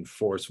hurricane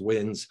force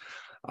winds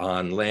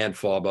on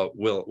landfall, but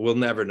we'll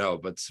never know.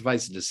 But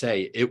suffice it to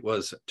say, it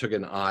took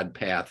an odd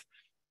path,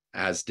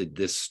 as did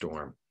this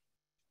storm.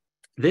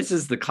 This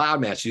is the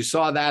cloud mass. You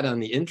saw that on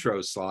the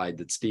intro slide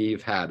that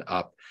Steve had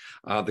up.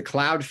 The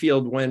cloud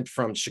field went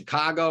from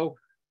Chicago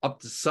up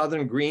to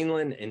southern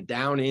Greenland and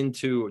down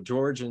into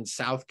Georgia and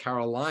South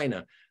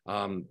Carolina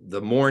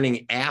the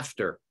morning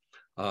after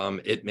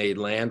it made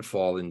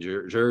landfall in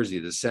Jersey.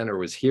 The center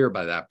was here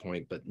by that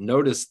point, but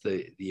notice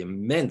the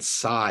immense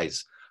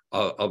size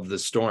of the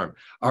storm.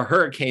 A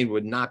hurricane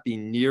would not be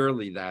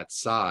nearly that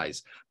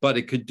size, but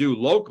it could do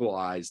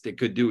localized. It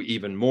could do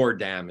even more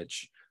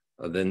damage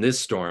than this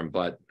storm.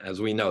 But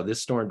as we know,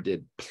 this storm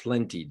did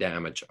plenty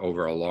damage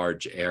over a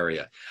large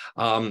area.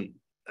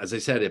 As I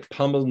said, it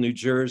pummeled New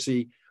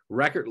Jersey,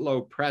 record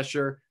low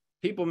pressure.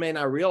 People may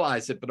not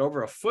realize it, but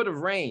over a foot of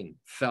rain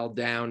fell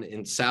down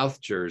in South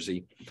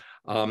Jersey.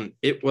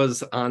 It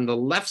was on the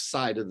left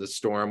side of the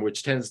storm,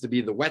 which tends to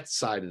be the wet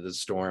side of the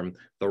storm.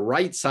 The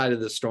right side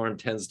of the storm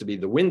tends to be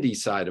the windy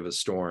side of a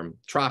storm,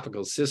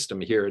 tropical system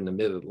here in the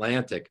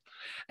mid-Atlantic.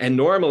 And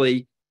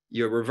normally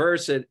you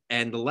reverse it,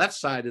 and the left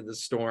side of the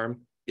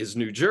storm is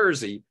New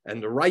Jersey,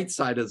 and the right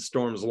side of the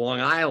storm is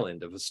Long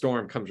Island. If a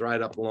storm comes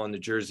right up along the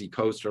Jersey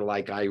coast, or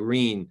like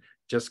Irene,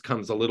 just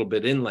comes a little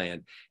bit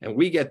inland. And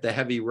we get the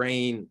heavy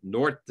rain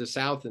north to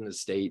south in the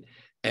state,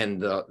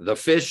 and the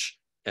fish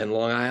and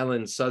Long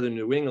Island, southern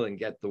New England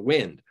get the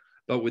wind.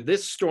 But with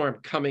this storm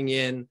coming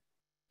in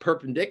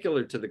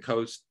perpendicular to the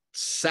coast,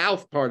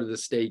 south part of the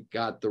state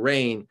got the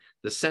rain,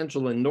 the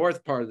central and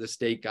north part of the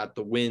state got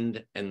the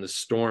wind and the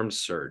storm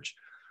surge.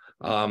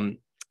 And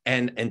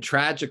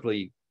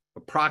tragically,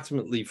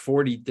 approximately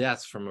 40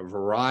 deaths from a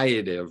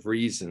variety of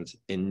reasons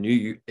in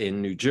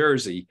New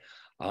Jersey.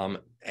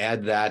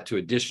 Add that to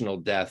additional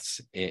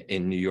deaths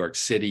in New York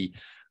City,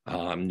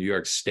 New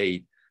York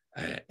State,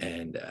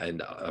 and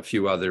a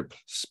few other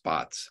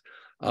spots.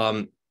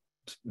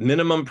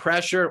 Minimum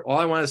pressure, all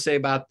I want to say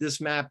about this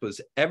map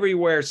was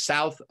everywhere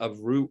south of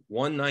Route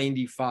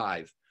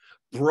 195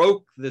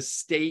 broke the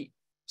state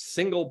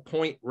single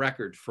point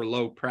record for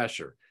low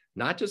pressure.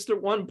 Not just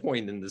at one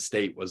point in the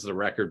state was the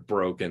record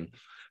broken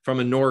from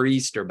a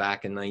nor'easter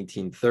back in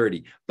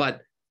 1930,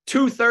 but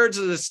 2/3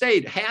 of the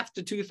state, half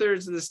to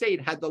 2/3 of the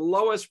state had the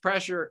lowest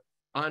pressure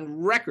on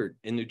record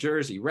in New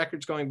Jersey,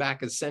 records going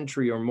back a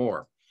century or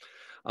more.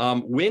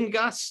 Wind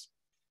gusts,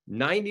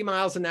 90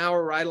 miles an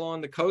hour right along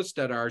the coast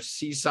at our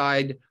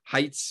Seaside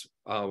Heights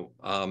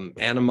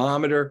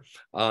anemometer.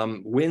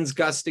 Winds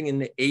gusting in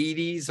the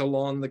 80s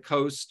along the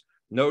coast.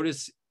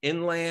 Notice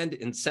inland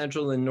in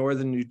central and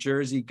northern New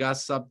Jersey,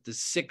 gusts up to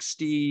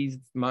 60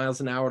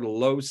 miles an hour to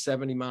low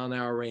 70 mile an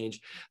hour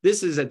range.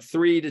 This is at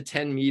 3 to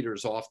 10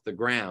 meters off the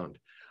ground.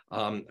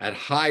 At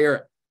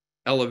higher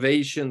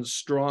elevations,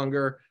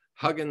 stronger,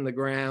 hugging the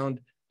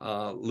ground,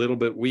 a little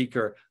bit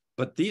weaker.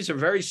 But these are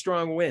very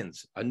strong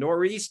winds. A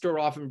nor'easter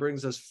often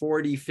brings us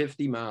 40,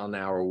 50 mile an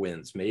hour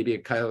winds, maybe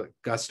a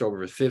gust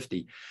over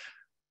 50.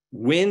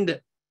 wind,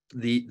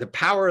 the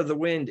power of the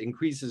wind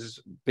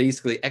increases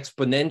basically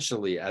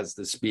exponentially as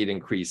the speed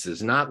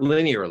increases, not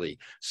linearly.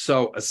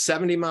 So a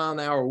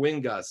 70-mile-an-hour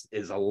wind gust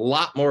is a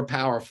lot more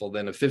powerful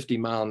than a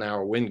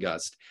 50-mile-an-hour wind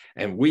gust.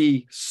 And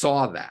we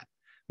saw that.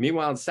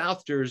 Meanwhile, in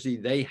South Jersey,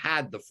 they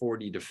had the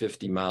 40 to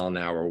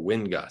 50-mile-an-hour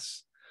wind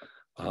gusts.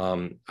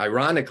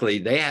 Ironically,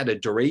 they had a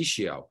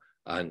derecho,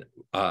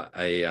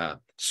 a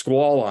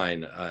squall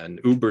line, an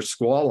Uber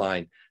squall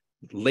line,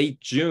 late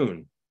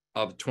June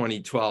of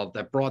 2012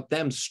 that brought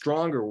them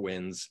stronger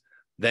winds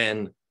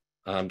than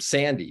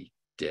Sandy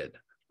did.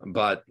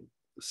 But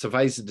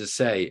suffice it to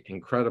say,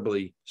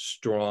 incredibly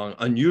strong,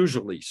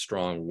 unusually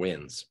strong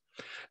winds.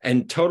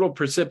 And total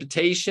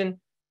precipitation,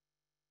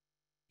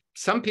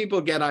 some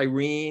people get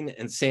Irene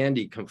and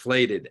Sandy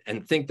conflated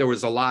and think there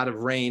was a lot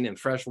of rain and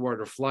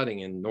freshwater flooding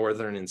in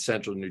northern and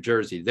central New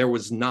Jersey. There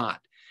was not.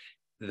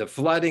 The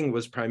flooding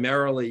was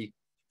primarily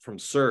from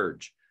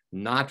surge,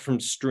 not from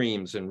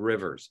streams and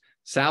rivers.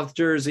 South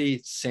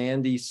Jersey,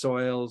 sandy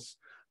soils,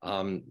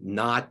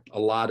 not a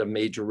lot of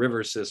major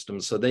river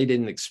systems, so they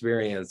didn't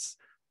experience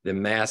the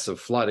massive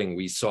flooding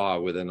we saw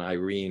with an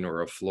Irene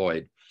or a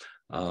Floyd.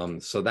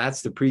 So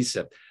that's the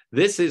precip.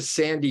 This is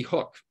Sandy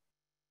Hook.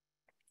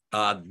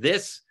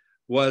 This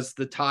was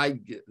the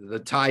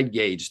tide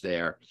gauge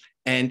there,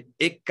 and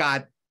it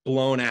got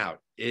blown out.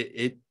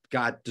 It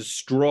got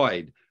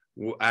destroyed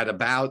at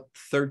about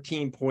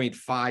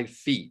 13.5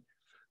 feet.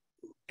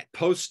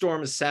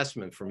 Post-storm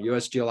assessment from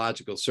U.S.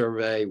 Geological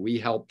Survey, we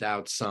helped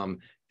out some,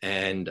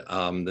 and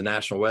the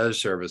National Weather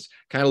Service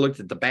kind of looked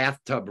at the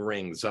bathtub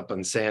rings up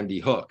on Sandy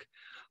Hook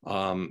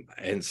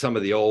and some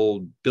of the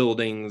old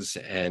buildings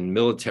and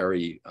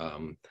military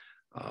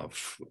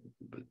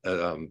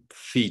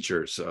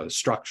features,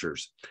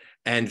 structures,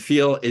 and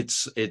feel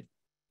it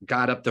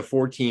got up to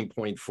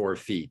 14.4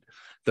 feet.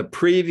 The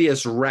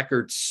previous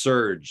record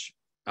surge,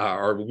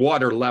 or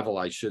water level,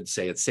 I should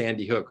say, at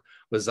Sandy Hook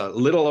was a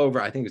little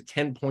over, I think it was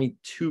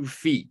 10.2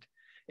 feet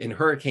in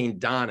Hurricane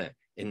Donna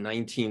in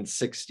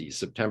 1960,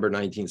 September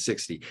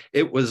 1960.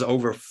 It was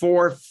over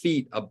 4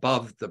 feet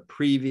above the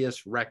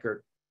previous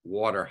record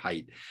water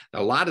height.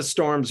 A lot of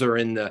storms are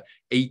in the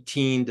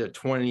 18 to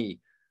 20,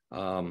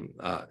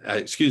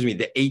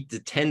 the 8 to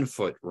 10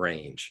 foot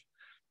range.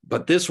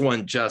 But this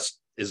one just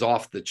is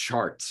off the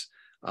charts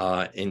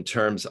in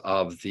terms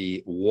of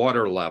the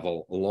water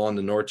level along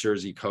the North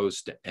Jersey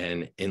coast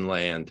and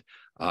inland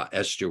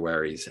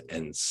estuaries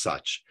and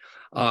such.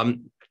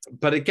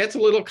 But it gets a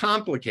little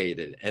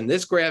complicated. And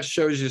this graph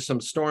shows you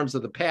some storms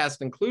of the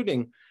past,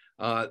 including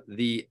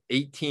the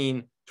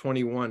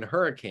 1821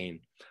 hurricane.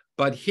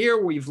 But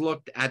here we've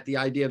looked at the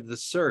idea of the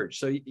surge.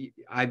 So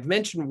I've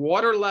mentioned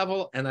water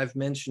level and I've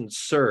mentioned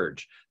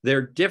surge.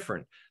 They're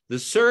different. The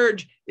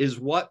surge is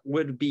what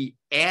would be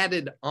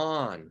added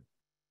on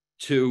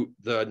to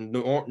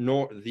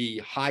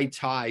the high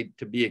tide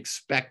to be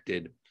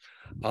expected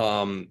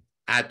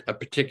at a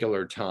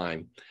particular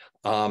time.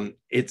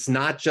 It's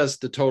not just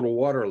the total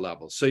water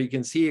level. So you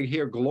can see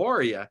here,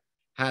 Gloria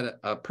had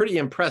a pretty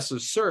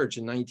impressive surge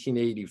in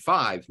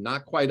 1985,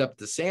 not quite up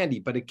to Sandy,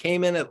 but it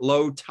came in at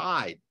low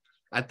tide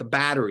at the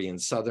Battery in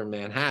southern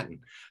Manhattan.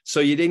 So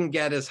you didn't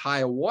get as high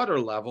a water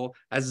level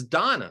as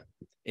Donna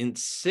in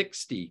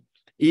 60,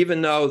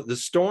 even though the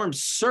storm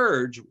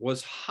surge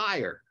was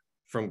higher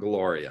from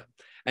Gloria.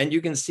 And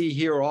you can see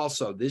here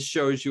also, this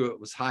shows you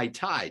it was high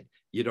tide.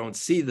 You don't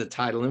see the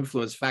tidal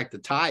influence. In fact, the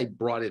tide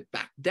brought it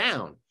back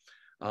down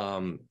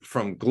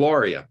from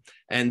Gloria.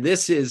 And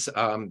this is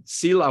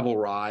sea level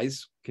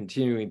rise,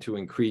 continuing to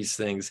increase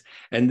things.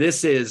 And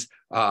this is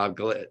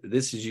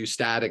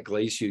eustatic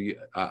glacial,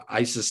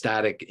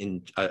 isostatic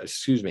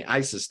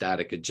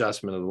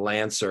adjustment of the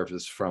land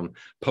surface from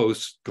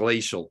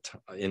post-glacial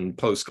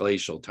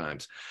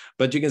times.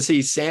 But you can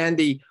see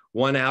Sandy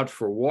won out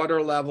for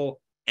water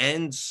level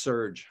and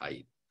surge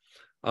height.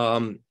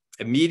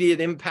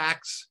 Immediate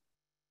impacts,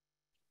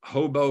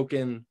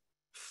 Hoboken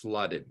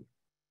flooded.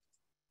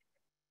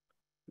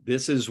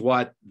 This is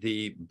what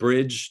the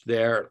bridge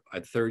there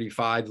at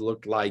 35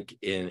 looked like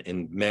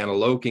in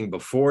Maniloking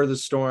before the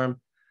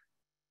storm.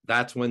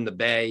 That's when the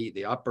bay,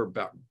 the upper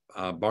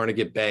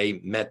Barnegat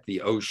Bay, met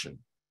the ocean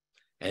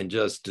and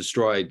just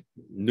destroyed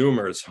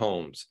numerous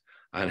homes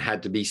and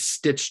had to be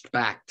stitched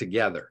back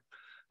together.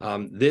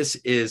 This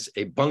is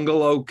a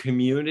bungalow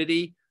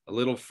community a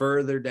little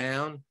further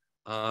down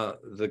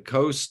the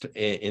coast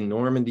in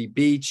Normandy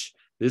Beach.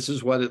 This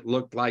is what it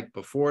looked like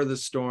before the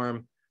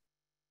storm.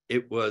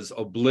 It was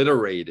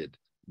obliterated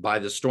by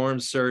the storm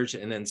surge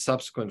and then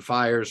subsequent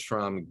fires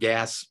from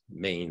gas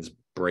mains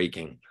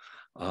breaking.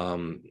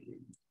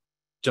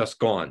 Just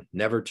gone,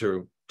 never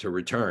to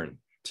return,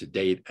 to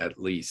date at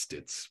least.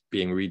 It's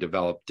being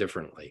redeveloped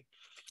differently.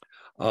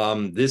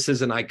 This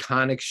is an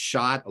iconic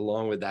shot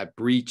along with that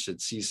breach at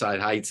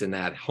Seaside Heights and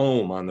that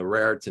home on the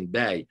Raritan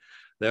Bay.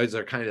 Those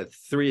are kind of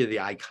three of the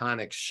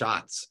iconic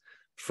shots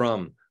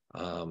from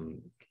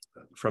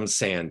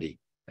Sandy.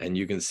 And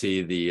you can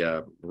see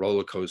the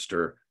roller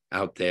coaster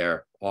out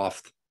there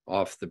off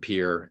the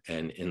pier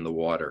and in the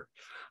water.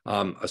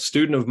 A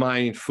student of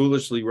mine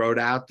foolishly rode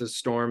out the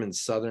storm in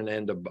southern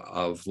end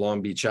of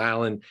Long Beach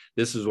Island.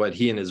 This is what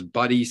he and his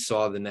buddy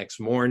saw the next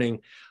morning.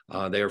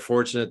 They were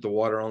fortunate the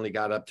water only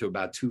got up to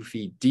about 2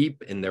 feet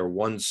deep in their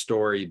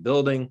one-story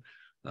building,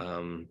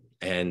 and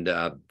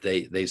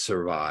they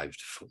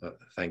survived,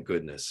 thank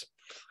goodness.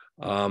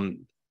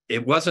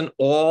 It wasn't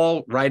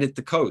all right at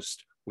the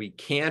coast. We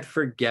can't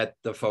forget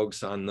the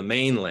folks on the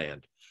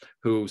mainland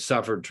who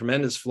suffered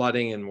tremendous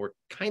flooding and were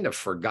kind of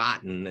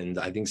forgotten, and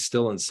I think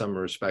still in some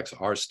respects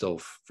are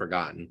still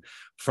forgotten,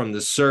 from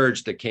the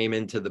surge that came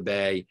into the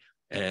bay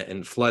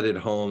and flooded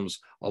homes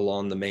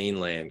along the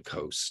mainland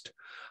coast.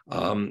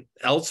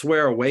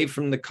 Elsewhere, away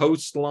from the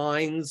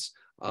coastlines,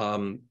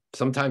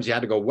 sometimes you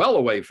had to go well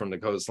away from the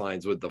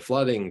coastlines with the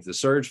flooding, the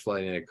surge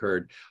flooding that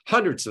occurred,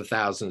 hundreds of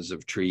thousands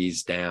of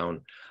trees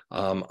down,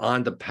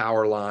 onto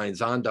power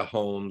lines, onto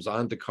homes,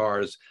 onto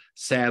cars,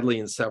 sadly,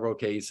 in several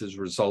cases,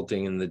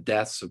 resulting in the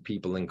deaths of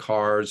people in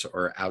cars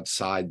or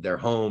outside their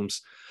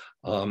homes.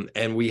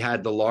 And we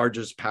had the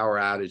largest power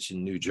outage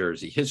in New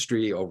Jersey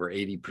history, over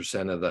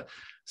 80% of the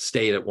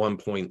state at one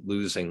point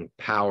losing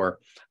power,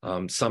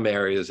 some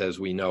areas, as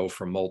we know,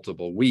 for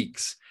multiple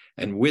weeks.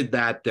 And with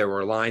that, there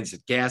were lines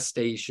at gas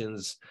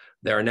stations.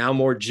 There are now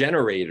more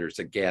generators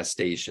at gas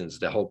stations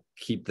to help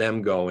keep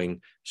them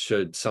going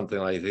should something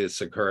like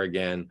this occur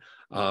again.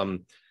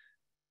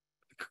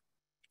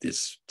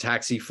 This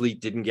taxi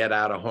fleet didn't get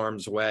out of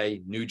harm's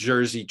way. New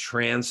Jersey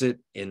Transit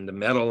in the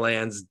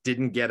Meadowlands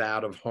didn't get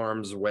out of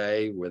harm's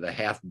way with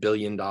 $500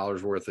 million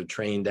worth of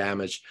train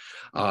damage.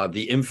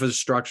 The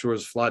infrastructure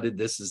was flooded.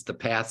 This is the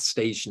PATH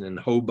station in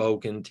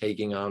Hoboken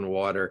taking on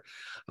water.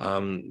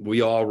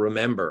 We all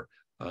remember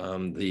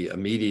the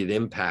immediate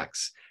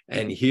impacts.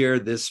 And here,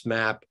 this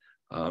map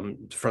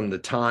from the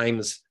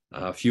Times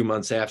a few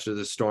months after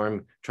the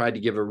storm tried to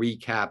give a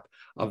recap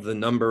of the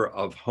number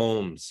of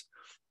homes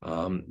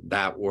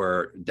that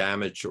were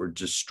damaged or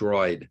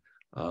destroyed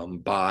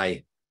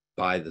by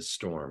the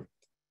storm.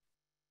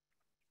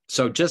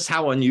 So just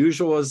how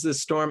unusual is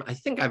this storm? I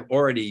think I've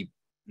already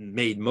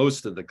made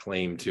most of the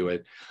claim to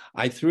it.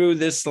 I threw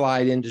this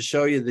slide in to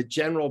show you the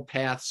general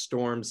path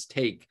storms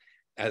take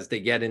as they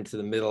get into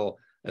the middle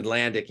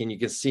Atlantic. And you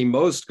can see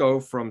most go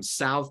from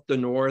south to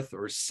north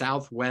or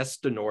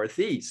southwest to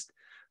northeast.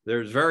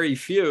 There's very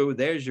few.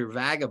 There's your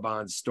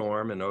vagabond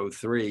storm in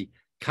 2003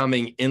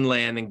 coming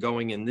inland and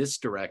going in this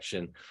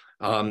direction.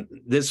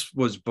 This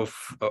was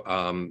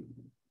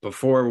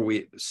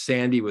before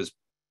Sandy was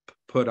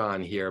put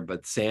on here,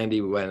 but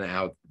Sandy went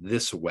out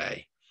this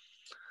way.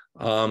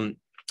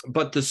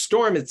 But the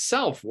storm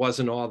itself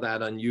wasn't all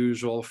that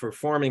unusual for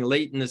forming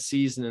late in the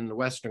season in the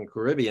Western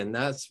Caribbean.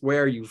 That's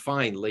where you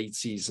find late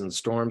season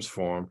storms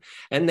form.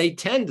 And they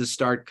tend to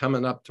start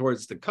coming up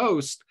towards the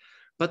coast,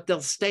 but they'll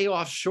stay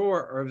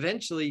offshore or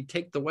eventually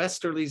take the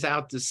westerlies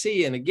out to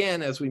sea. And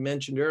again, as we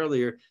mentioned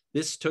earlier,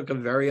 this took a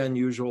very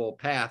unusual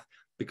path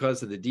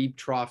because of the deep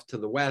trough to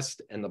the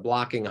west and the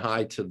blocking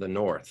high to the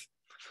north.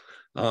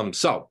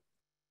 So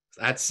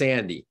that's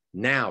Sandy.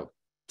 Now,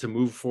 to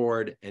move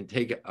forward and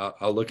take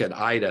a look at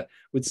Ida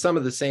with some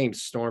of the same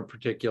storm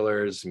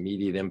particulars,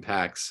 immediate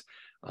impacts,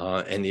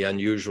 and the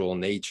unusual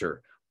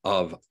nature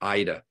of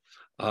Ida.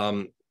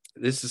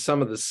 This is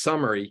some of the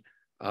summary.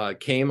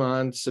 Came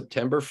on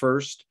September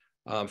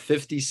 1st,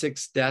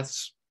 56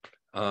 deaths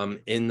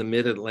in the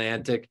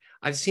mid-Atlantic.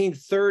 I've seen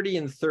 30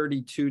 and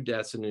 32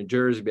 deaths in New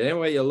Jersey, but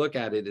anyway you look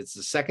at it, it's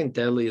the second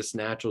deadliest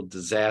natural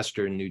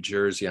disaster in New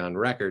Jersey on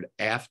record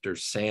after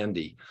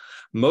Sandy.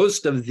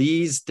 Most of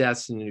these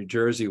deaths in New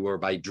Jersey were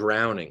by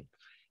drowning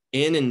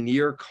in and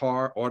near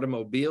car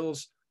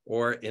automobiles,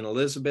 or in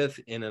Elizabeth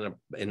in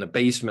a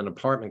basement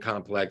apartment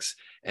complex,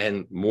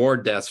 and more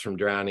deaths from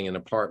drowning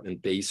in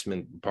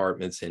basement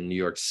apartments in New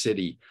York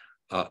City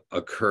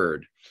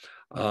occurred.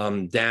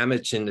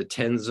 Damage in the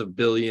tens of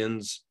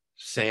billions.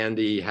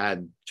 Sandy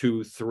had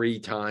 2, 3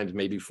 times,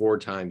 maybe 4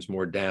 times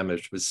more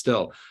damage, but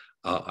still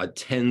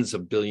tens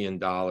of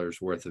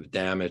 $billions worth of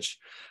damage.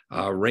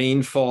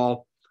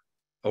 Rainfall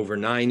over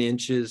 9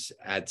 inches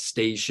at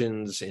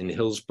stations in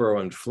Hillsborough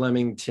and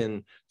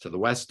Flemington to the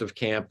west of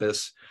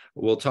campus.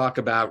 We'll talk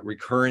about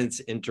recurrence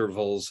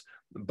intervals,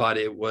 but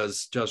it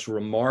was just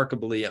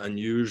remarkably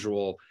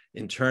unusual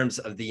in terms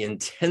of the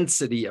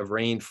intensity of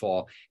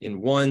rainfall in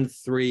 1,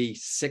 3,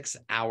 6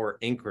 hour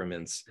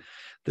increments.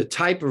 The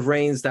type of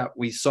rains that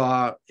we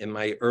saw in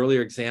my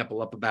earlier example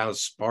up about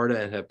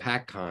Sparta and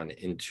Hepatcon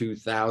in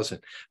 2000,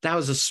 that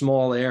was a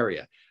small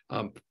area.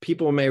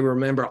 People may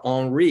remember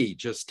Henri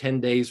just 10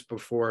 days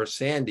before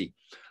Sandy,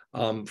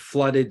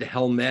 flooded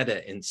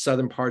Helmetta in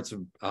southern parts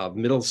of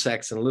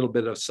Middlesex and a little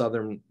bit of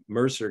southern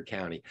Mercer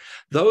County.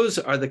 Those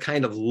are the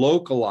kind of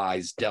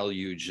localized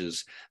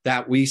deluges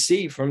that we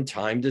see from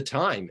time to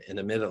time in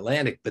the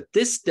mid-Atlantic. But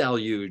this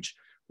deluge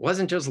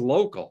wasn't just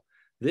local.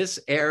 This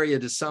area,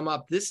 to sum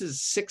up, this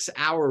is 6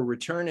 hour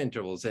return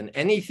intervals, and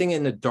anything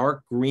in the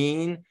dark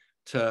green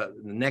to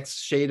the next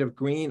shade of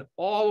green,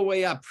 all the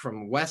way up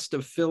from west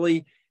of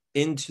Philly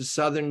into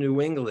southern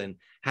New England,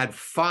 had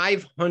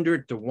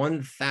 500 to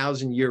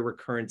 1,000 year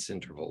recurrence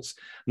intervals.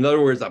 In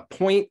other words, a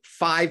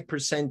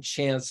 0.5%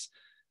 chance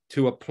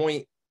to a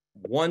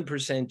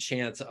 0.1%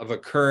 chance of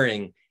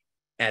occurring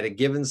at a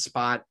given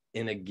spot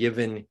in a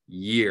given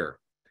year.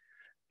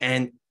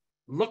 And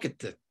look at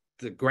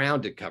the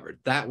ground it covered.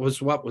 That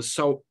was what was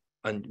so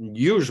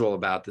unusual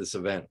about this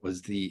event,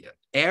 was the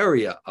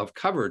area of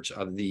coverage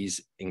of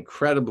these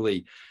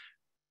incredibly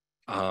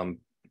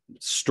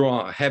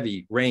strong,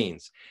 heavy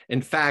rains.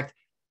 In fact,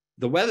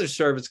 the Weather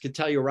Service could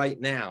tell you right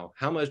now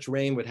how much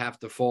rain would have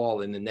to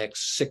fall in the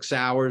next 6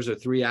 hours or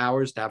 3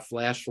 hours to have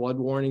flash flood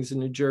warnings in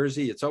New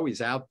Jersey. It's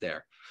always out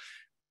there.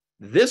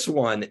 This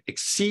one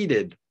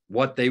exceeded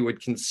what they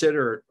would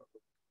consider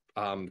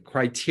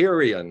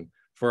criterion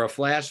for a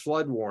flash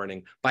flood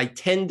warning by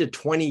 10 to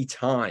 20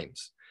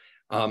 times.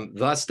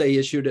 Thus, they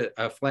issued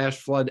a flash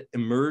flood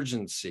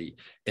emergency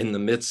in the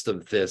midst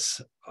of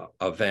this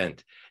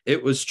event.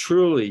 It was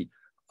truly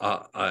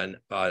an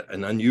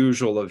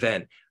unusual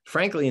event.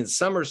 Frankly, in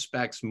some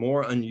respects,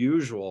 more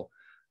unusual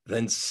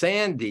than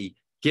Sandy,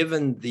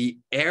 given the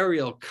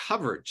aerial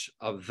coverage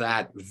of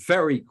that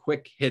very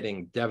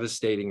quick-hitting,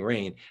 devastating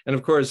rain. And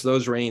of course,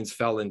 those rains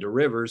fell into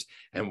rivers.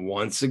 And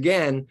once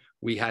again,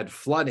 we had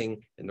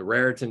flooding in the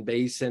Raritan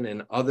Basin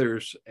and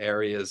other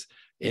areas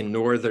in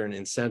northern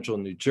and central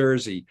New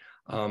Jersey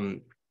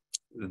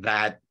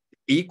that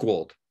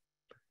equaled,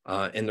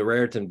 in the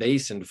Raritan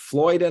Basin,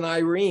 Floyd and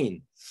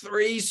Irene,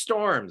 3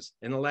 storms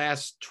in the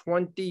last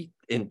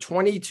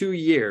 22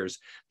 years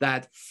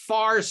that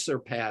far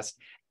surpassed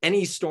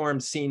any storm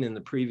seen in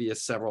the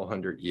previous several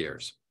hundred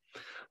years.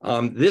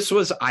 This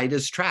was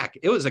Ida's track.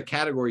 It was a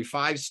Category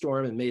 5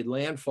 storm and made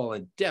landfall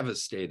and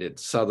devastated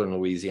southern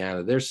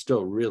Louisiana. They're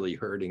still really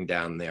hurting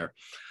down there,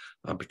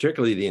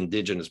 particularly the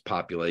indigenous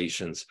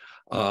populations.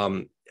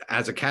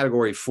 As a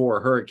Category 4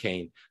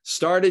 hurricane,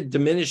 started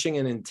diminishing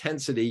in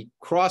intensity,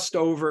 crossed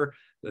over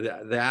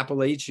the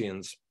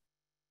Appalachians,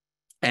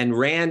 and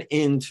ran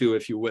into,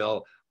 if you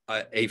will,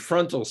 a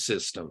frontal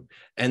system.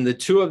 And the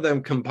two of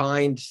them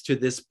combined to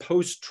this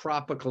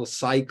post-tropical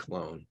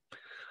cyclone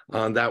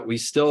that we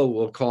still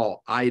will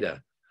call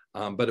Ida,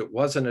 but it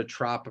wasn't a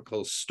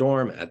tropical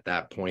storm at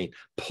that point,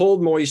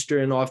 pulled moisture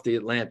in off the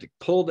Atlantic,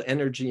 pulled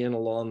energy in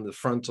along the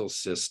frontal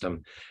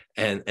system,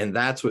 and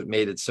that's what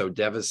made it so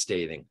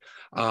devastating.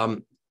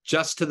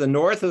 Just to the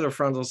north of the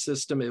frontal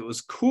system, it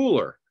was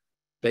cooler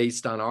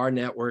based on our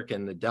network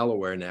and the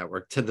Delaware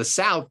network. To the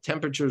south,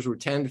 temperatures were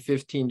 10 to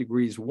 15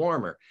 degrees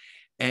warmer.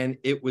 And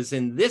it was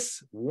in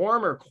this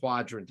warmer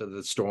quadrant of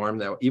the storm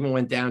that even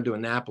went down to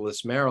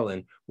Annapolis,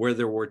 Maryland, where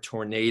there were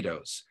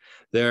tornadoes.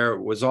 There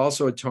was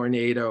also a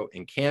tornado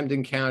in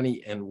Camden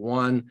County and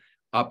one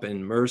up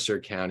in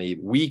Mercer County,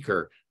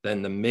 weaker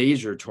than the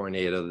major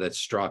tornado that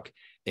struck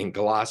in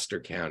Gloucester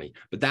County.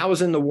 But that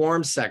was in the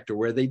warm sector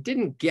where they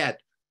didn't get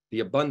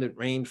the abundant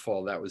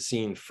rainfall that was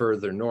seen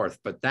further north.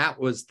 But that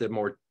was the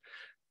more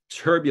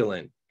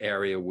turbulent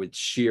area with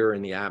shear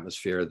in the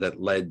atmosphere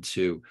that led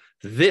to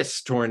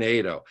this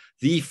tornado.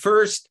 The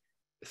first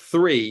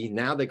 3,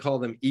 now they call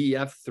them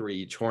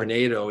EF3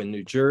 tornado in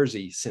New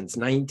Jersey since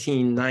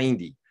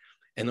 1990,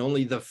 and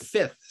only the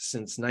 5th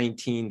since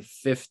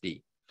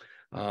 1950,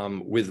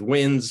 with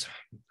winds,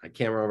 I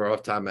can't remember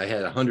off the top of my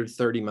head,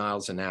 130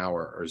 miles an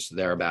hour or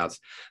thereabouts,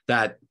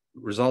 that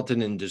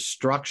resulted in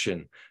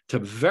destruction to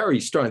very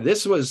strong.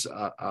 This was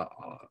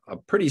a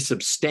pretty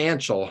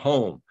substantial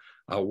home,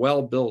 a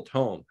well-built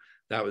home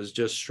that was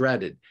just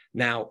shredded.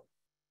 Now,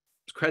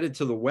 credit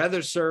to the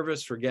Weather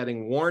Service for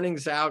getting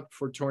warnings out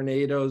for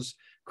tornadoes,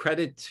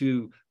 credit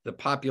to the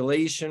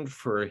population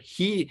for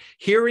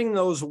hearing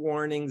those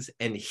warnings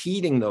and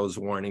heeding those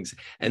warnings.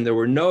 And there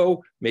were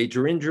no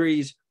major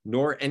injuries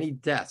nor any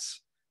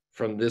deaths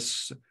from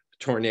this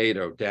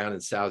tornado down in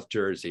South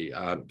Jersey.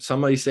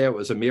 Somebody say it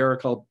was a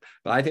miracle,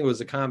 but I think it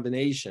was a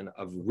combination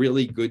of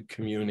really good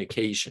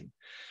communication.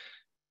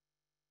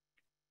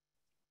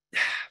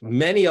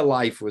 Many a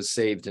life was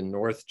saved in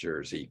North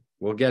Jersey.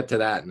 We'll get to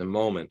that in a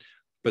moment.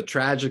 But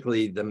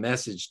tragically, the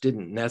message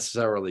didn't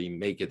necessarily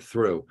make it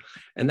through.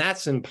 And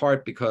that's in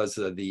part because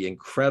of the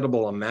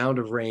incredible amount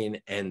of rain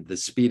and the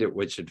speed at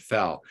which it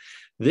fell.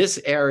 This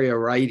area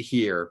right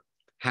here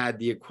had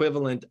the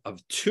equivalent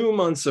of 2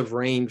 months of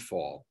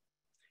rainfall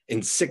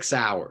in 6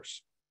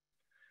 hours.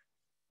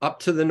 Up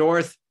to the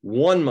north,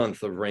 1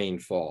 month of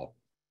rainfall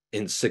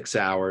in 6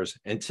 hours.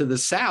 And to the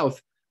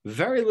south,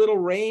 very little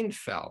rain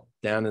fell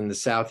down in the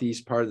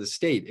southeast part of the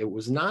state. It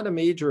was not a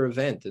major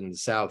event in the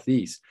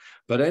southeast,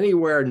 but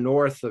anywhere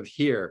north of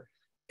here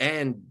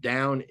and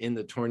down in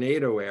the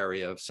tornado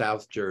area of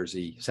South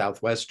Jersey,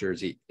 Southwest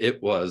Jersey,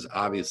 it was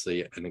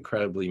obviously an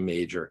incredibly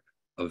major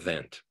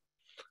event.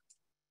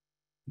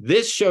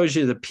 This shows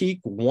you the peak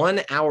 1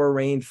 hour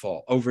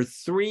rainfall, over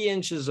 3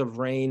 inches of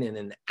rain in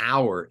an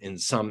hour in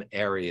some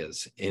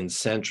areas in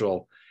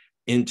central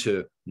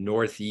into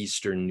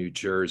northeastern New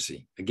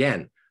Jersey.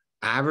 Again,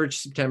 average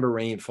September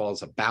rainfall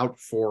is about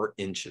 4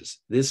 inches.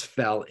 This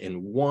fell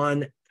in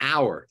 1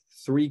 hour,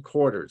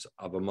 3/4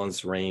 of a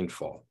month's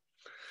rainfall.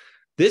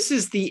 This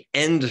is the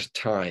end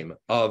time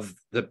of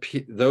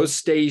those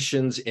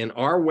stations in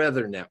our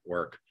weather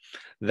network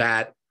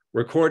that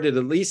recorded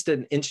at least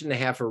 1.5 inches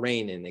of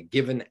rain in a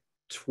given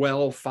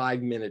 12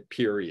 5-minute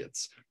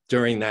periods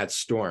during that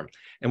storm.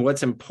 And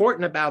what's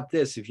important about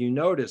this, if you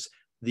notice,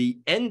 the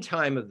end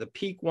time of the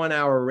peak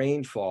 1-hour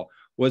rainfall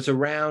was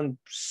around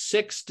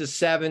 6 to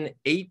 7,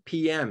 8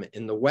 p.m.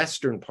 in the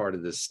western part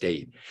of the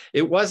state.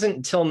 It wasn't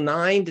until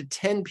 9 to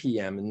 10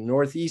 p.m. in the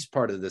northeast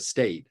part of the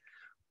state.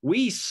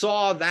 We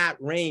saw that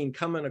rain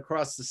coming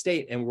across the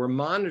state, and we're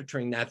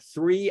monitoring that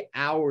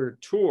 3-hour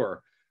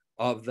tour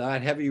of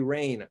that heavy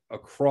rain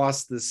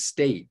across the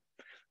state.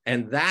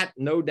 And that,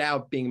 no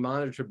doubt, being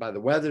monitored by the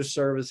Weather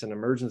Service and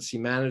emergency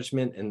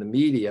management and the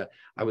media,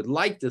 I would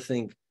like to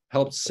think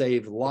helped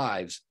save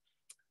lives,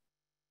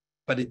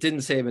 but it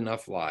didn't save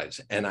enough lives.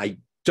 And I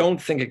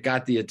don't think it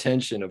got the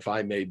attention, if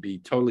I may be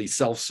totally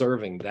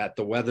self-serving, that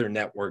the weather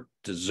network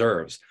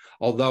deserves.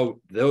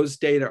 Although those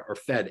data are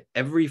fed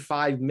every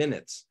 5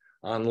 minutes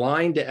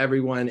online to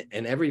everyone,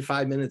 and every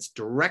 5 minutes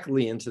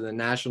directly into the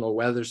National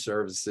Weather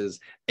Service's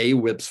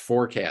AWIPS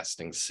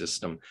forecasting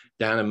system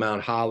down in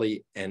Mount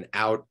Holly and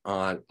out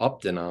on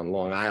Upton on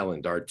Long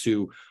Island, our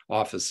 2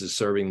 offices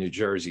serving New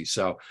Jersey.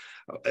 So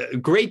a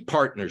great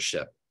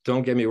partnership.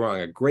 Don't get me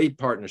wrong, a great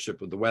partnership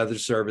with the Weather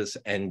Service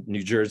and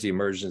New Jersey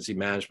emergency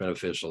management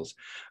officials,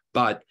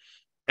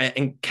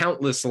 and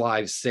countless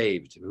lives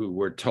saved who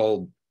were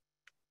told,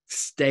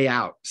 stay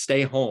out,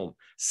 stay home,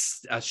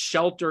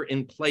 shelter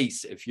in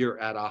place if you're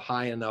at a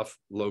high enough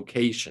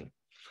location.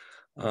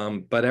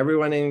 But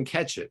everyone didn't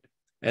catch it.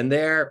 And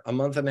they're 1.5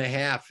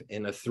 months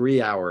in a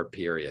 3-hour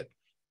period.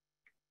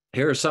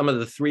 Here are some of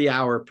the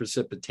 3-hour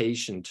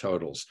precipitation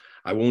totals.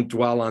 I won't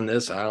dwell on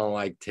this. I don't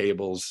like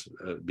tables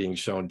being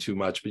shown too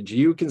much, but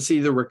you can see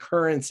the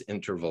recurrence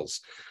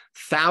intervals,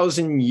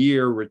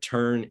 1,000-year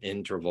return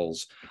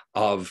intervals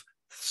of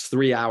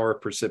 3-hour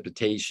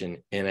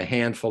precipitation in a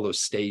handful of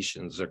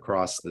stations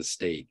across the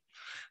state.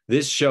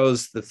 This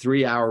shows the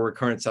 3-hour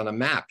recurrence on a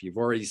map. You've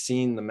already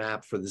seen the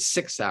map for the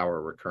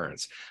 6-hour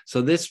recurrence.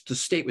 So the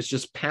state was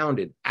just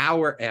pounded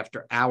hour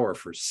after hour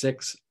for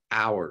 6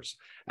 hours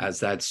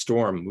as that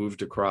storm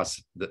moved across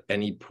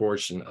any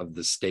portion of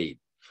the state.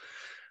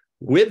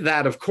 With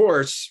that, of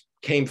course,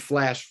 came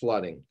flash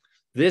flooding.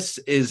 This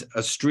is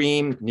a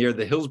stream near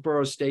the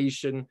Hillsborough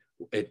station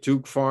at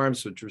Duke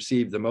Farms, which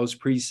received the most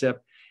precip.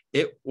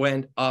 It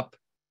went up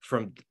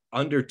from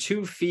under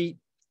 2 feet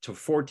to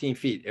 14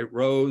 feet. It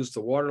rose, the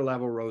water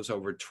level rose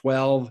over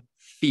 12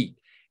 feet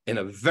in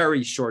a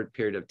very short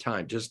period of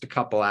time, just a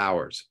couple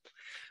hours.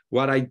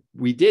 What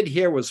we did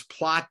here was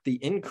plot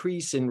the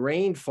increase in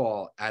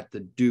rainfall at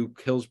the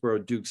Hillsborough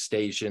Duke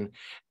station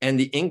and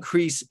the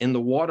increase in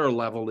the water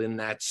level in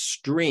that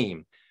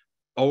stream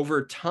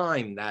over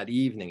time that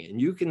evening. And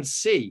you can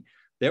see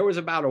there was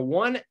about a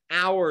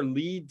 1-hour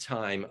lead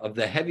time of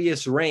the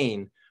heaviest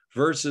rain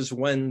versus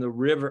when the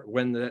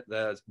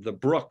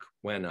brook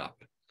went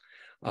up,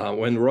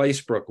 when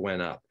Royce Brook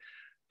went up.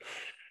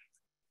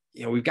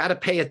 You know, we've got to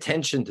pay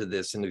attention to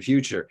this in the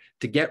future,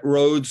 to get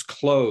roads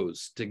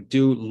closed, to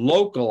do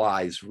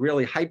localized,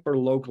 really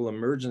hyper-local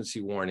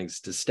emergency warnings,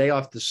 to stay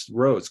off the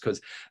roads,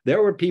 because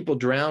there were people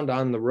drowned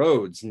on the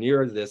roads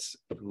near this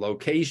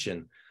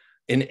location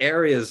in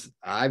areas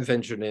I've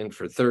ventured in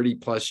for 30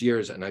 plus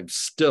years, and I'm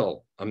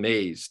still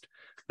amazed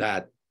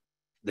that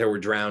there were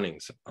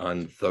drownings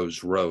on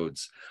those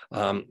roads.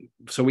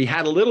 So we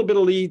had a little bit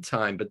of lead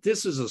time, but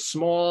this is a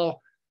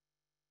small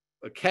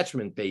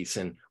catchment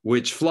basin,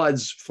 which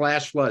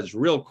flash floods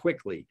real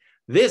quickly.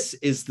 This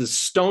is the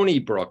Stony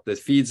Brook that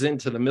feeds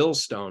into the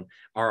Millstone,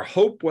 our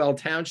Hopewell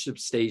Township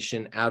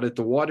station out at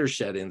the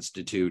Watershed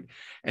Institute.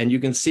 And you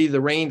can see the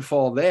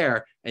rainfall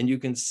there, and you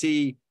can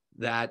see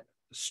that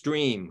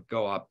stream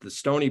go up, the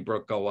Stony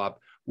Brook go up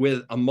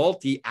with a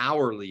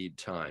multi-hour lead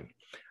time.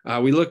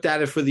 We looked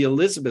at it for the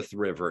Elizabeth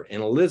River.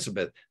 In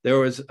Elizabeth, there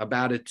was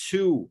about a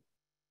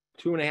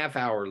 2.5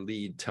 hour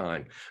lead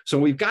time. So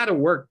we've got to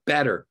work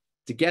better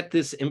to get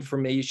this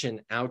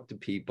information out to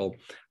people,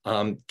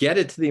 get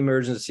it to the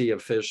emergency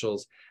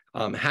officials,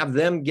 have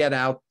them get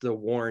out the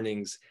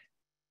warnings.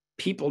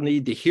 People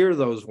need to hear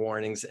those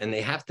warnings, and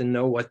they have to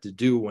know what to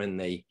do when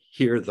they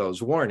hear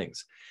those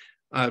warnings.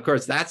 Of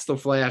course, that's the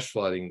flash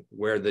flooding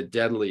where the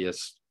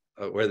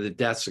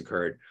deaths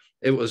occurred.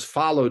 It was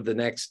followed the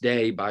next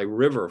day by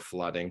river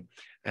flooding,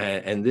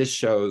 and this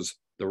shows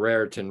the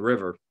Raritan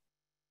River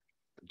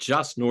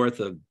just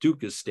north of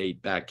Duke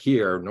Estate back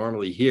here,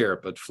 normally here,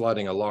 but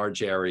flooding a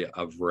large area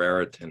of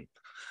Raritan.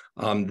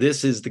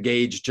 This is the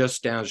gauge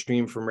just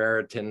downstream from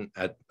Raritan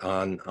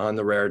on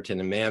the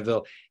Raritan in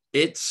Manville.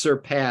 It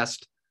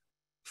surpassed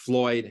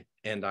Floyd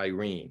and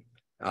Irene.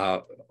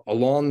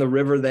 Along the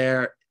river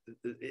there,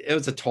 it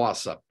was a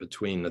toss-up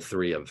between the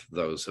three of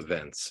those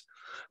events.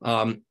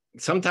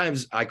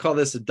 Sometimes I call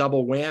this a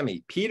double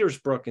whammy.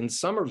 Petersbrook and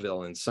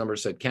Somerville in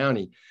Somerset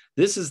County,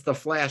 this is the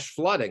flash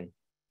flooding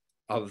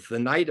of the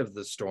night of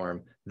the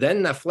storm.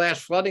 Then the flash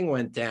flooding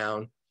went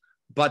down,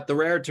 but the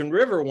Raritan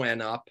River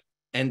went up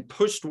and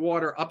pushed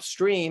water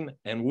upstream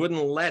and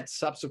wouldn't let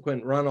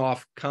subsequent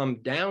runoff come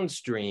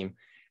downstream,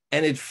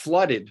 and it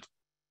flooded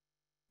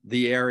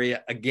the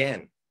area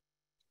again.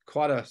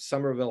 Caught a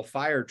Somerville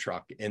fire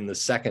truck in the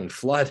second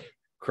flood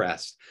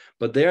crest.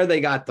 But there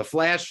they got the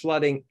flash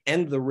flooding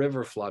and the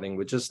river flooding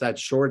with just that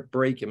short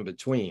break in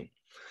between.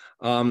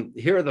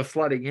 Here are the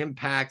flooding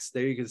impacts.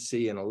 There you can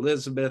see in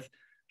Elizabeth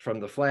from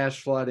the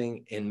flash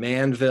flooding, in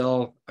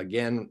Manville,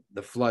 again,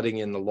 the flooding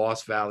in the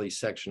Lost Valley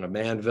section of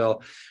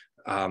Manville.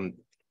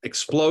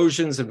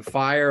 Explosions and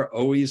fire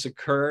always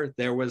occur.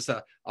 There was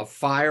a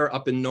fire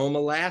up in Nome,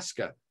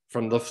 Alaska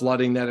from the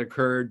flooding that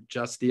occurred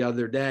just the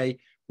other day.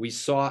 We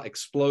saw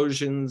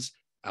explosions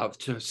of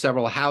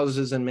several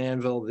houses in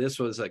Manville. This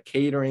was a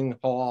catering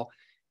hall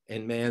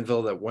in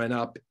Manville that went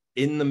up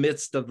in the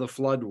midst of the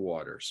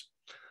floodwaters.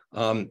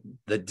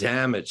 The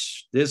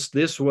damage,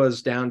 this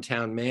was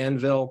downtown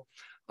Manville,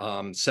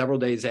 several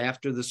days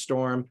after the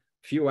storm,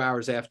 a few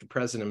hours after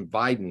President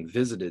Biden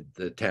visited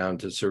the town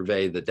to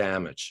survey the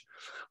damage.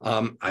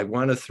 I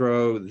want to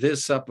throw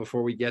this up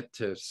before we get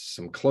to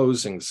some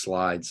closing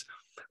slides.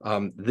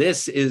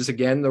 This is,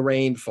 again, the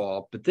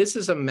rainfall, but this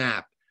is a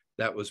map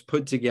that was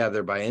put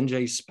together by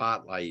NJ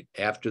Spotlight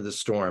after the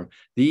storm.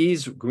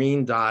 These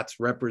green dots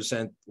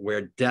represent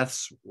where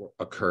deaths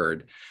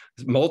occurred,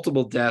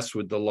 multiple deaths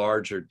with the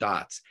larger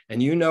dots.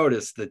 And you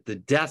notice that the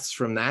deaths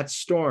from that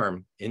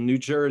storm in New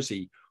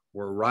Jersey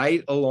were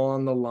right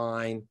along the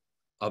line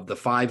of the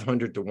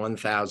 500 to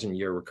 1,000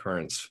 year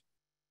recurrence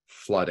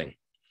flooding.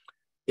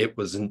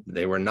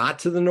 They were not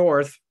to the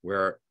north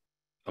where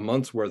a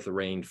month's worth of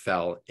rain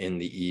fell in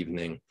the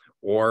evening,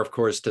 or of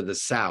course to the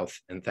south,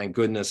 and thank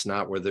goodness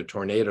not where the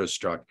tornado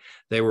struck.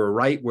 They were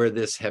right where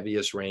this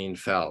heaviest rain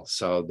fell.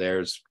 So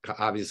there's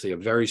obviously a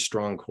very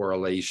strong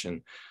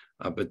correlation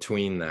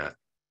between that.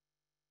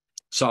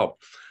 So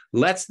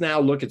let's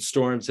now look at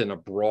storms in a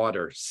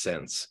broader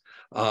sense.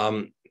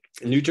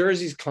 New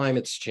Jersey's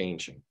climate's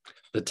changing.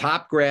 The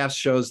top graph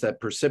shows that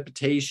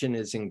precipitation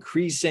is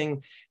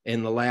increasing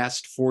in the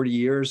last 40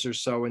 years or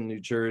so in New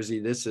Jersey.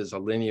 This is a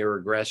linear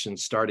regression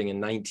starting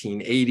in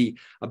 1980,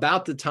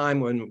 about the time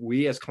when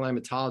we as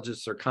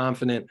climatologists are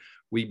confident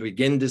we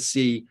begin to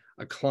see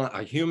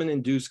a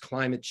human-induced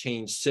climate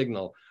change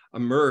signal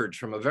emerge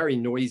from a very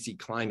noisy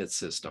climate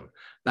system.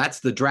 That's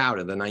the drought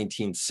of the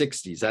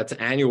 1960s. That's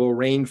annual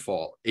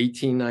rainfall,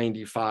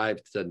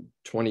 1895 to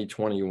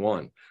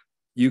 2021.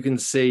 You can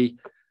see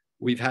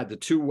we've had the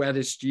two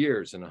wettest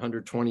years in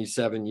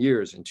 127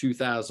 years in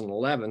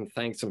 2011,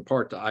 thanks in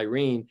part to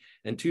Irene,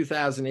 and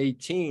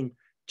 2018,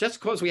 just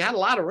because we had a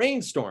lot of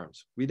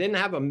rainstorms. We didn't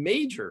have a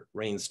major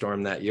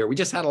rainstorm that year. We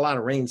just had a lot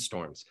of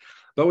rainstorms,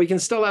 but we can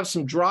still have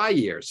some dry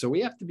years. So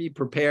we have to be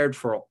prepared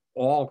for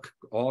all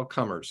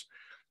comers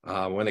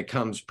when it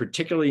comes,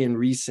 particularly in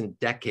recent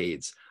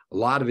decades, a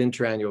lot of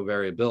interannual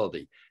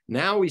variability.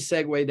 Now we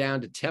segue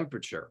down to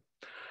temperature.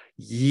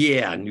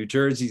 Yeah, New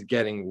Jersey's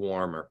getting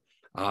warmer.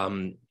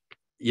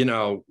 You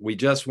know, we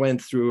just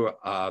went through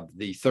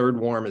the third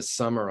warmest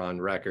summer on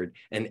record,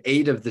 and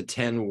 8 of the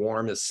 10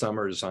 warmest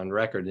summers on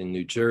record in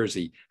New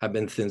Jersey have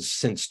been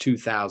since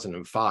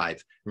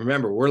 2005.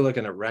 Remember, we're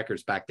looking at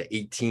records back to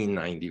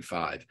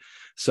 1895.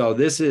 So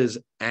this is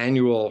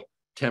annual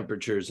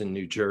temperatures in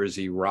New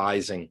Jersey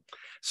rising.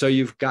 So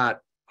you've got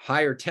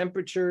higher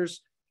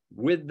temperatures,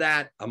 with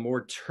that, a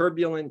more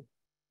turbulent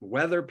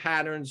weather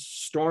patterns,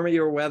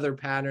 stormier weather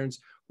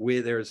patterns,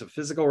 where there's a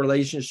physical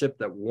relationship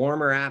that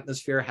warmer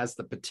atmosphere has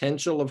the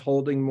potential of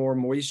holding more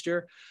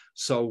moisture.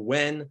 So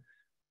when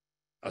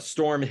a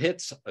storm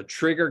hits, a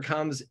trigger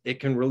comes, it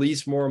can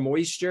release more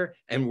moisture.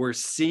 And we're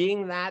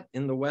seeing that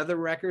in the weather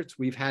records.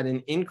 We've had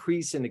an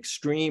increase in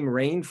extreme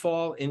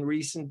rainfall in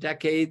recent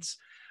decades,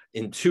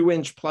 in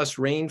 2-inch plus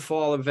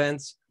rainfall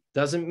events.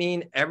 Doesn't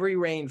mean every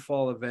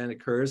rainfall event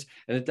occurs,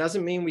 and it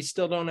doesn't mean we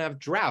still don't have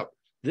drought.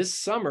 This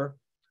summer,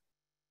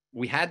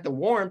 we had the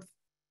warmth,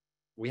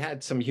 we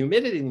had some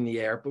humidity in the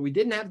air, but we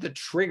didn't have the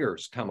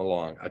triggers come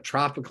along, a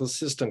tropical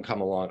system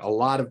come along, a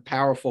lot of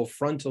powerful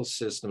frontal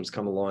systems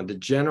come along to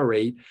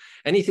generate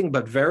anything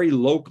but very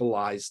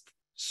localized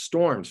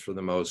storms for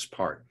the most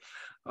part.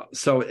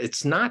 So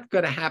it's not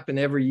going to happen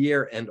every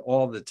year and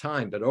all the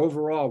time, but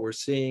overall we're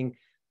seeing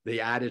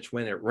the adage,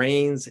 when it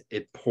rains,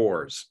 it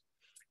pours.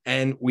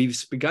 And we've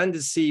begun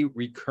to see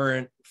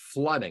recurrent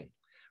flooding,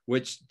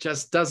 which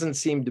just doesn't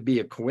seem to be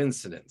a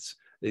coincidence.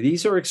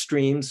 These are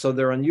extremes, so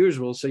they're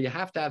unusual. So you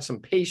have to have some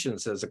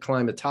patience as a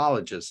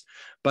climatologist.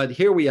 But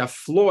here we have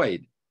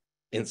Floyd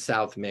in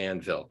South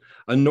Manville,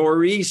 a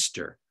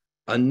nor'easter,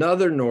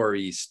 another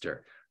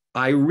nor'easter,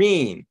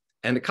 Irene,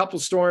 and a couple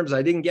storms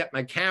I didn't get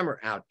my camera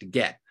out to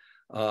get.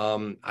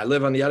 I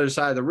live on the other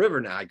side of the river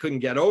now. I couldn't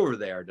get over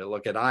there to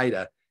look at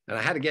Ida, and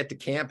I had to get to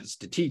campus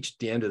to teach at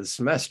the end of the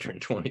semester in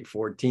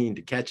 2014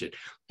 to catch it.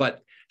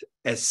 But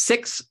as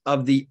 6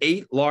 of the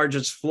 8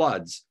 largest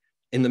floods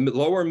in the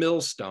lower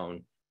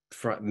Millstone,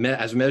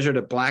 as measured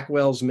at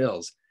Blackwell's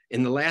Mills,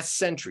 in the last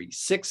century,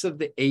 6 of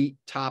the 8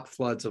 top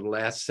floods of the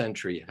last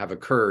century have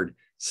occurred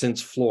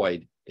since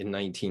Floyd in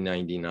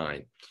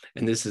 1999.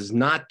 And this is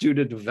not due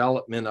to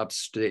development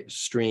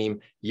upstream.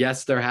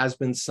 Yes, there has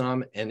been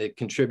some, and it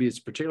contributes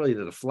particularly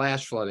to the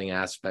flash flooding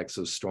aspects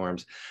of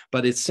storms,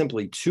 but it's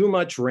simply too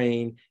much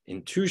rain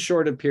in too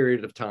short a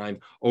period of time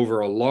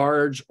over a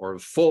large or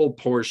full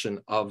portion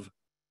of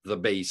the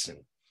basin.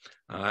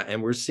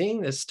 And we're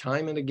seeing this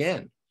time and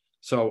again.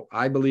 So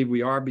I believe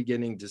we are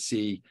beginning to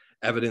see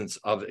evidence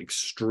of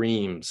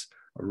extremes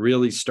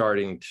really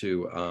starting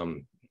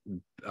to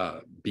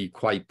be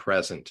quite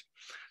present.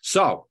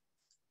 So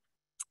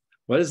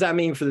what does that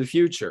mean for the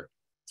future?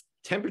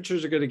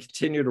 Temperatures are going to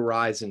continue to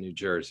rise in New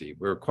Jersey.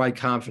 We're quite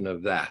confident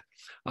of that.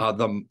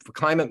 The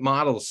climate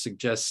models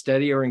suggest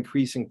steady or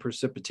increasing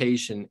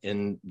precipitation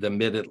in the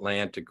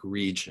mid-Atlantic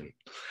region.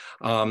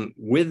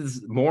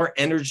 With more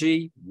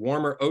energy,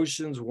 warmer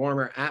oceans,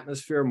 warmer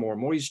atmosphere, more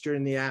moisture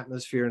in the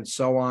atmosphere, and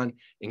so on,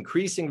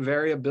 increasing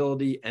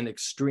variability and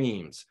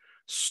extremes.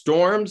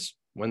 Storms,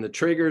 when the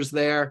trigger's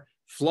there,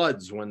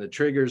 floods, when the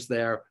trigger's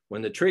there.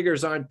 When the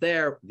triggers aren't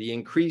there, the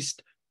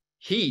increased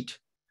heat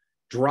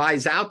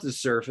dries out the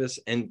surface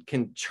and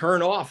can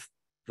turn off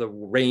the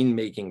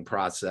rain-making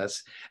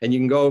process. And you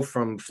can go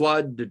from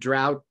flood to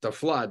drought to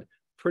flood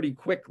pretty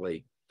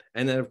quickly.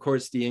 And then, of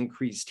course, the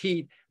increased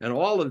heat and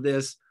all of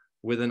this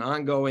with an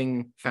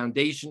ongoing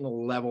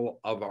foundational level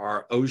of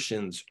our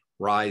oceans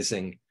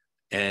rising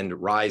and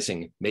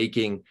rising,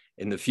 making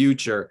in the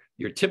future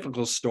your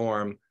typical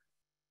storm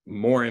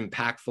more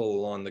impactful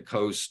along the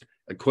coast,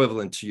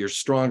 equivalent to your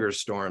stronger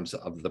storms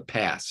of the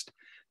past.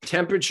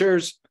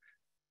 Temperatures,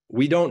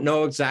 we don't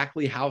know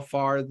exactly how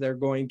far they're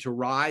going to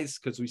rise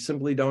because we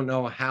simply don't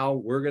know how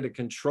we're going to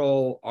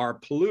control our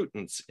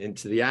pollutants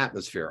into the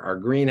atmosphere, our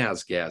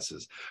greenhouse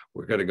gases.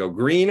 We're going to go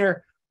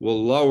greener,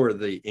 we'll lower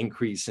the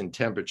increase in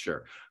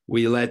temperature.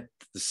 We let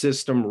the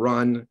system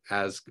run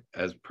as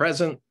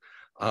present.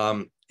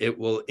 It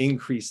will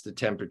increase the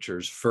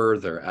temperatures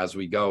further as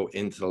we go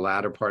into the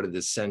latter part of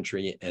this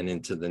century and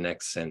into the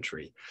next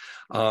century.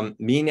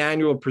 Mean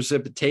annual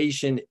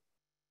precipitation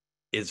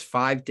is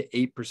 5 to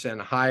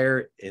 8%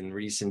 higher in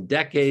recent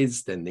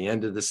decades than the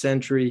end of the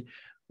century.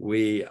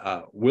 We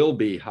will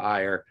be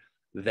higher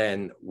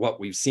than what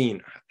we've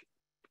seen.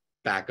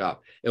 Back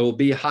up. It will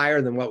be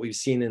higher than what we've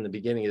seen in the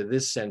beginning of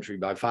this century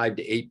by 5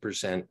 to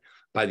 8%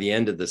 by the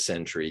end of the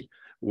century,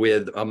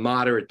 with a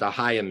moderate to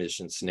high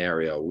emission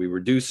scenario. We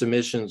reduce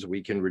emissions,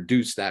 we can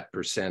reduce that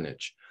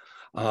percentage.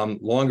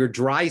 Longer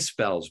dry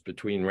spells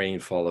between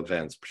rainfall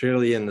events,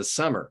 particularly in the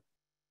summer.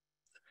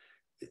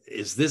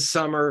 Is this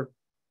summer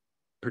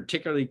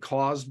particularly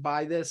caused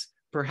by this?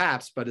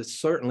 Perhaps, but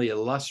it's certainly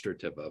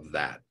illustrative of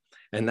that.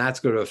 And that's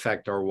going to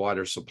affect our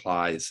water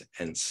supplies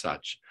and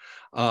such.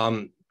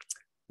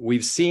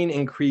 We've seen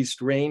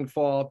increased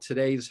rainfall.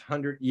 Today's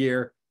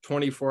 100-year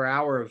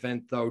 24-hour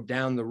event, though,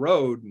 down the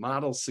road,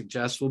 models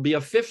suggest will be a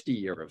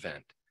 50-year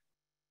event.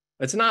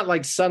 It's not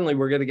like suddenly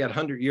we're going to get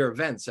 100-year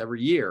events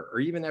every year or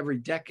even every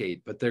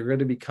decade, but they're going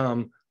to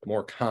become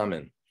more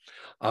common.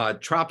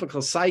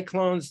 Tropical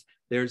cyclones,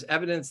 there's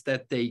evidence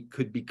that they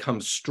could become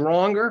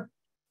stronger.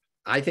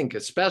 I think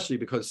especially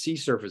because sea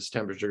surface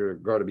temperatures are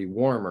going to be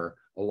warmer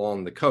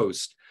along the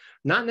coast.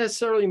 Not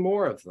necessarily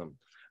more of them,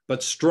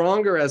 but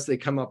stronger as they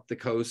come up the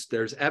coast.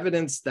 There's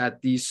evidence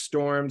that these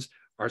storms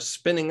are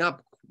spinning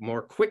up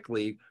more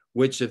quickly,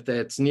 which if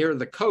that's near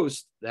the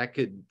coast, that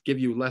could give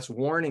you less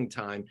warning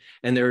time.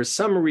 And there are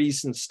some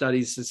recent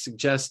studies that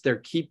suggest they're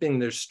keeping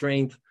their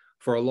strength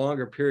for a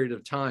longer period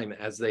of time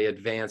as they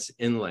advance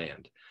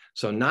inland.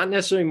 So not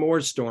necessarily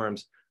more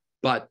storms,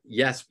 but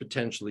yes,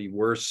 potentially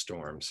worse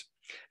storms.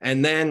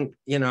 And then,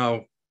 you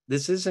know,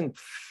 this isn't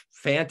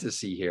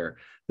fantasy here.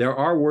 There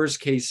are worst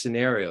case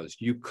scenarios.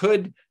 You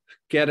could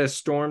get a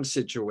storm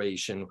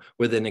situation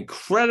with an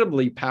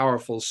incredibly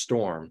powerful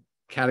storm,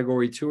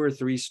 category 2 or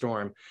 3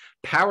 storm,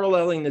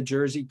 paralleling the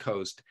Jersey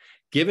coast,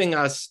 giving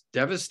us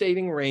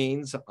devastating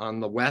rains on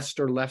the west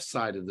or left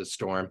side of the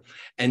storm,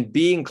 and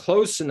being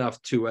close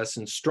enough to us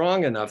and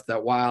strong enough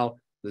that while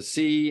the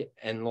sea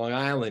and Long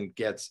Island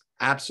gets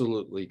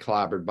absolutely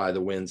clobbered by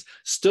the winds,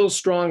 still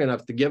strong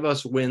enough to give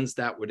us winds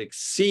that would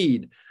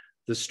exceed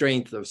the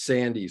strength of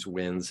Sandy's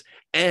winds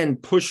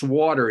and push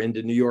water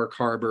into New York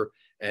Harbor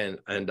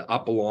and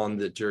up along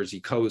the Jersey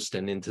coast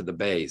and into the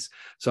bays.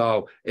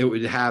 So it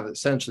would have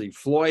essentially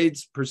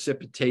Floyd's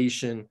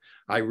precipitation,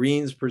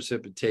 Irene's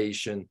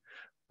precipitation.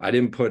 I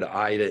didn't put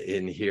Ida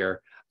in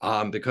here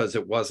because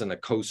it wasn't a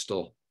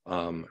coastal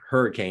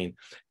hurricane,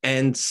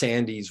 and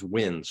Sandy's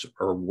winds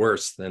are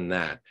worse than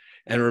that.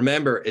 And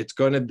remember, it's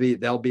going to be,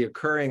 they'll be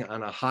occurring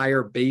on a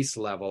higher base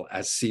level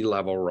as sea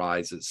level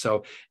rises.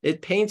 So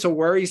it paints a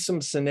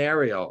worrisome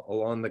scenario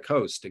along the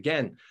coast.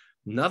 Again,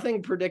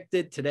 nothing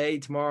predicted today,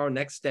 tomorrow,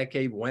 next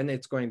decade when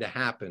it's going to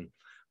happen.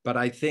 But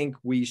I think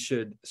we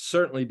should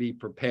certainly be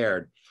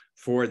prepared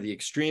for the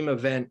extreme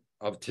event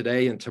of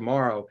today and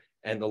tomorrow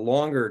and the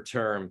longer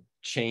term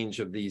change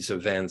of these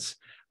events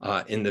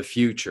in the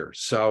future.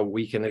 So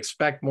we can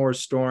expect more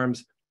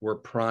storms. We're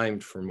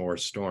primed for more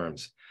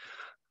storms.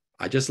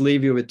 I just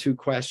leave you with 2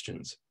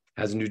 questions.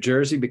 Has New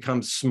Jersey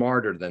become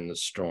smarter than the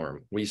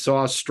storm? We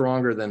saw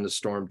stronger than the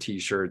storm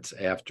t-shirts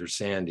after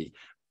Sandy,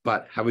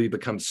 but have we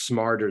become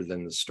smarter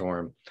than the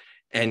storm?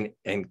 And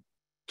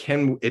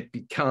can it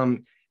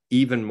become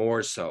even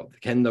more so?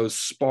 Can those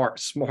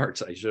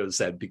smarts, I should have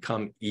said,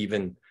 become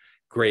even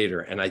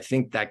greater? And I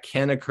think that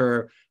can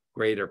occur.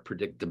 Greater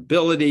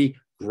predictability,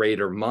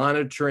 greater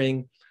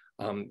monitoring,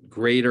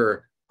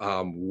 greater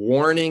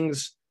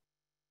warnings,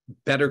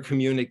 better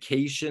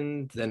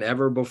communication than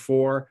ever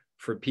before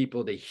for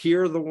people to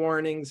hear the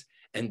warnings,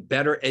 and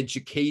better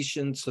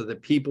education so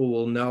that people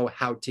will know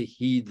how to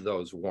heed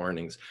those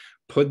warnings.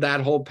 Put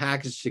that whole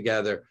package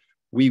together,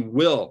 we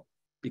will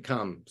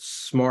become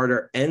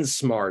smarter and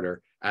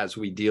smarter as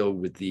we deal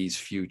with these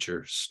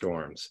future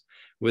storms.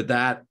 With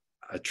that,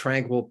 a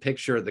tranquil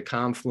picture of the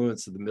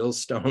confluence of the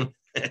Millstone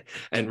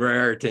and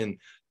Raritan,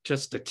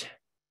 just to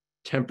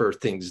temper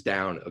things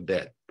down a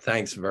bit.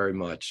 Thanks very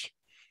much.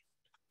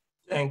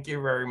 Thank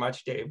you very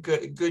much, Dave.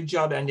 Good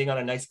job ending on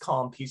a nice,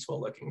 calm, peaceful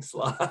looking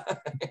slide.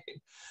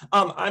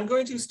 I'm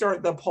going to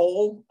start the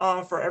poll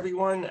for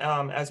everyone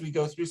as we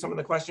go through some of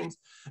the questions.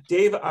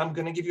 Dave, I'm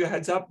going to give you a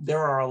heads up. There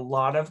are a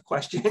lot of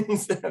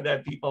questions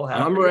that people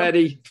have. I'm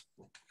ready.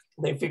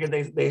 They figured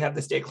they have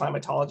the state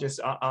climatologist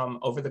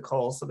over the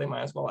coals, so they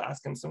might as well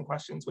ask him some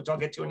questions, which I'll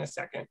get to in a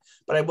second.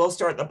 But I will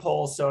start the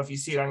poll, so if you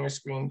see it on your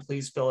screen,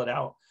 please fill it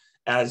out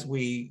as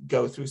we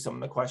go through some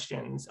of the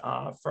questions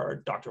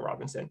for Dr.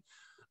 Robinson.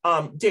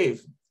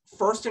 Dave,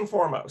 first and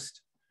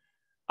foremost,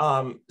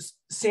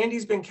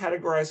 Sandy's been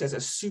categorized as a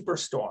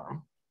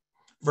superstorm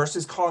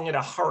versus calling it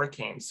a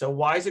hurricane. So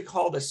why is it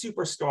called a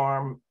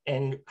superstorm,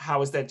 and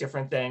how is that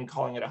different than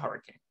calling it a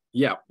hurricane?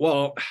 Yeah,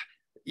 well,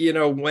 you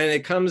know, when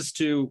it comes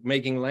to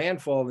making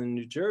landfall in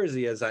New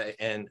Jersey,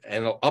 and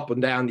up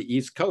and down the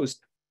East Coast,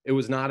 it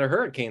was not a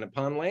hurricane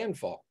upon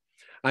landfall.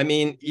 I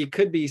mean, you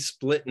could be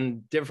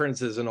splitting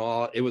differences and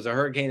all. It was a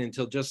hurricane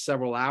until just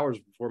several hours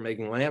before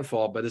making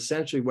landfall. But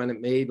essentially, when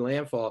it made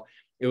landfall,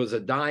 it was a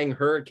dying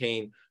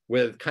hurricane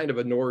with kind of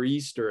a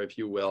nor'easter, if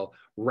you will,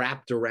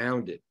 wrapped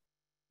around it.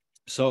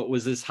 So it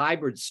was this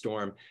hybrid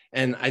storm.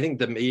 And I think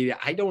the media,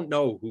 I don't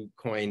know who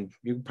coined,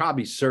 you can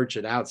probably search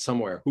it out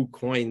somewhere, who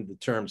coined the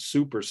term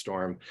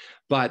superstorm,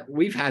 but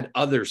we've had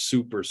other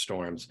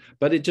superstorms,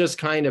 but it just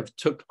kind of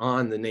took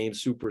on the name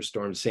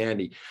Superstorm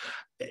Sandy.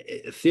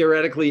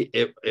 Theoretically,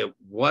 it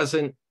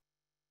wasn't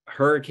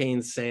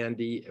Hurricane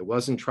Sandy. It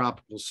wasn't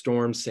Tropical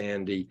Storm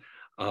Sandy.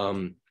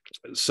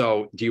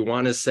 So do you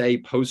want to say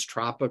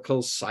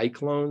post-tropical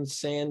cyclone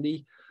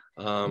Sandy?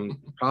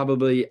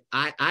 Probably.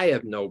 I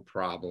have no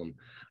problem.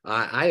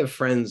 I have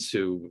friends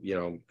who, you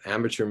know,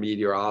 amateur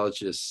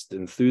meteorologists,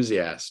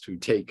 enthusiasts who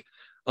take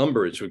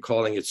umbrage with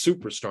calling it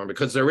superstorm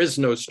because there is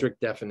no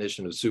strict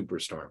definition of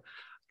superstorm.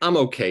 I'm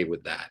okay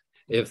with that.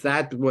 If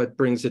that's what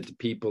brings it to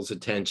people's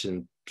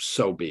attention,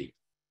 so be.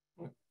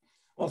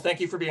 Well, thank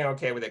you for being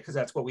okay with it, because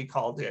that's what we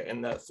called it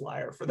in the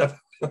flyer for the.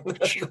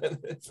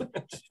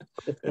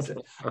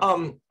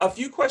 A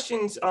few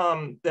questions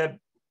that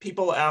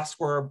people asked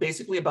were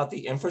basically about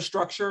the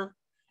infrastructure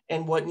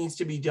and what needs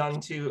to be done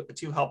to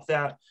help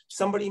that.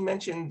 Somebody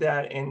mentioned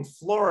that in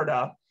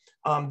Florida,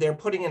 they're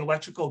putting in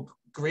electrical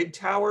grid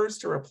towers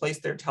to replace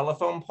their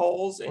telephone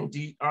poles. And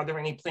are there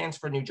any plans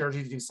for New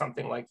Jersey to do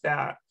something like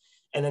that?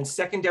 And then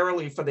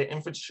secondarily, for the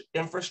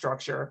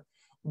infrastructure,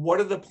 what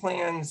are the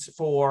plans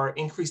for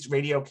increased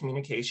radio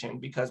communication?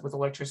 Because with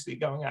electricity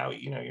going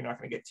out, you know, you're not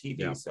going to get TV.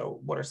 Yeah.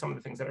 So what are some of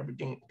the things that are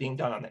being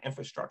done on the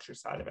infrastructure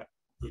side of it?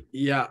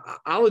 Yeah,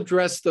 I'll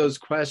address those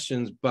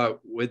questions, but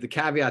with the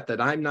caveat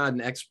that I'm not an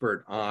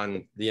expert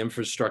on the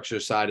infrastructure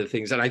side of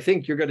things. And I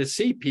think you're going to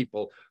see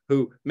people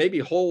who maybe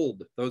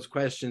hold those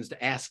questions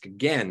to ask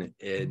again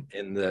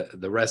in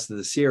the rest of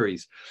the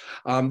series.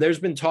 There's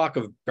been talk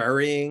of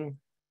burying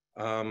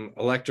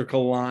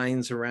electrical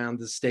lines around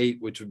the state,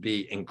 which would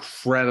be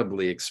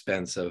incredibly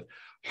expensive,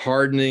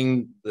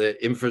 hardening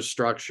the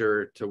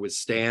infrastructure to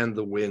withstand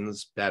the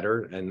winds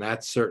better. And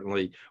that's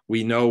certainly,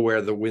 we know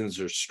where the winds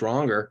are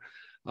stronger,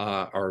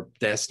 are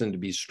destined to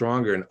be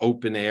stronger in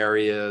open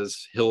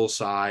areas,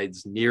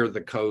 hillsides, near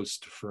the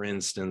coast, for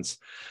instance.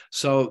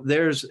 So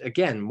there's,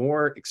 again,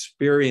 more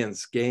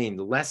experience gained,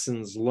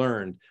 lessons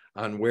learned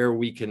on where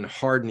we can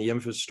harden the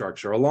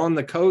infrastructure. Along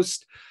the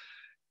coast,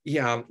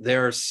 yeah,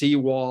 there are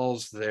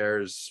seawalls,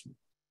 there's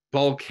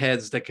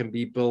bulkheads that can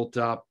be built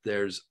up,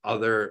 there's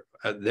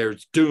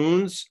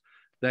dunes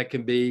that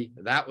can be,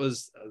 that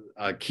was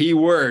a key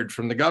word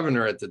from the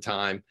governor at the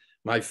time.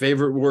 My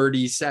favorite word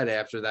he said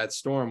after that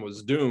storm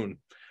was dune.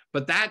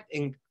 But that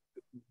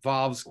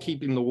involves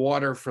keeping the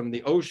water from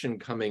the ocean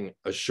coming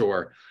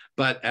ashore.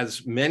 But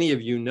as many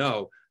of you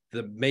know,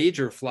 the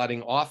major flooding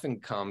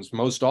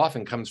most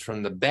often comes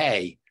from the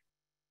bay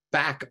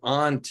back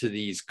onto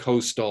these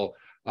coastal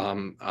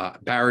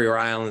barrier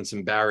islands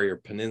and barrier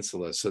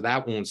peninsulas. So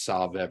that won't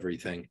solve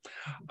everything.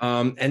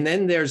 And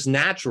then there's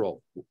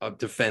natural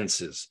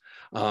defenses,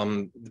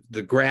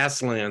 the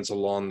grasslands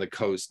along the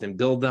coast, and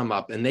build them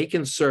up. And they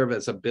can serve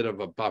as a bit of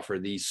a buffer,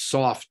 these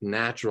soft,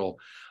 natural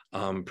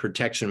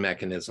protection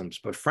mechanisms.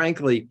 But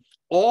frankly,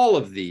 all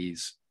of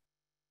these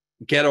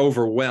get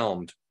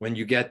overwhelmed when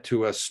you get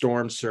to a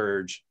storm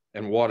surge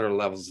and water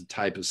levels the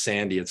type of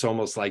Sandy. It's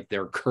almost like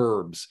they're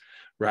curbs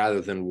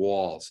rather than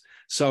walls.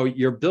 So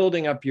you're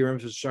building up your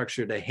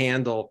infrastructure to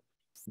handle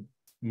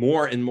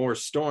more and more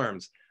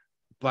storms,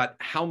 but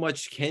how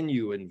much can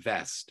you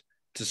invest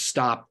to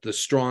stop the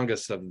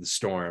strongest of the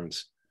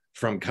storms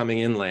from coming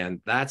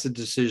inland? That's a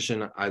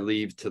decision I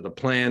leave to the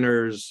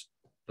planners,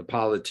 the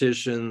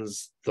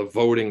politicians, the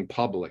voting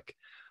public,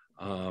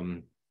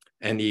 and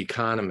the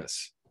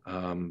economists.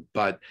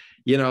 But,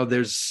 you know,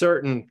 there's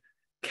certain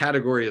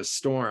category of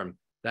storm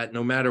that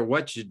no matter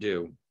what you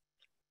do,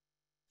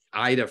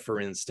 Ida, for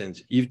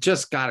instance, you've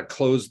just got to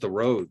close the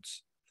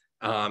roads.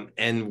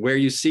 And where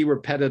you see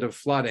repetitive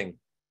flooding,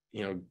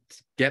 you know,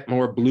 get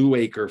more Blue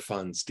Acre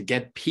funds to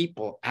get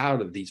people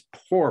out of these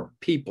poor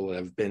people that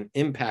have been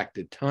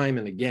impacted time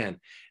and again.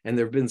 And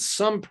there have been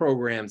some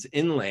programs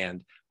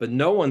inland, but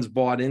no one's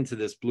bought into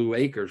this Blue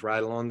Acres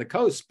right along the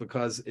coast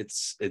because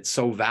it's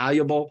so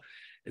valuable.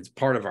 It's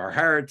part of our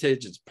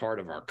heritage. It's part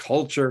of our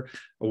culture,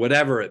 or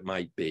whatever it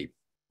might be.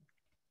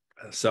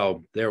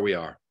 So there we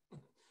are.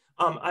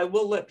 I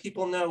will let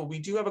people know, we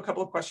do have a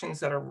couple of questions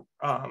that are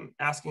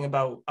asking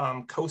about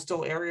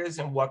coastal areas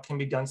and what can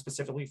be done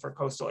specifically for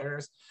coastal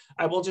areas.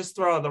 I will just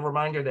throw out the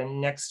reminder that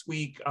next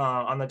week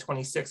on the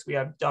 26th, we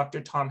have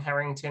Dr. Tom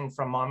Harrington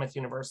from Monmouth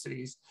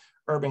University's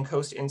Urban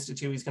Coast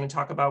Institute. He's going to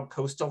talk about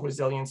coastal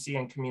resiliency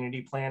and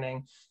community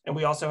planning. And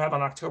we also have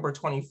on October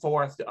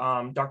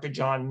 24th, Dr.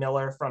 John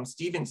Miller from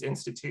Stevens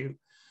Institute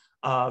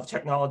of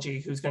Technology,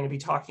 who's going to be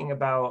talking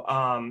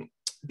about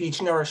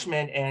beach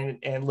nourishment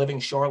and living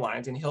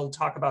shorelines. And he'll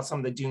talk about some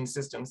of the dune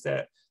systems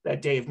that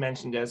Dave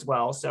mentioned as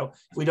well. So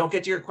if we don't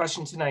get to your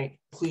question tonight,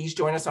 please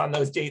join us on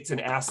those dates and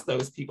ask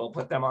those people,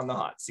 put them on the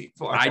hot seat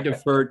for. I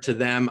deferred to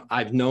them.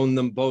 I've known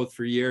them both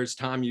for years.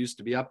 Tom used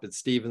to be up at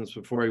Stevens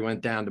before he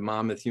went down to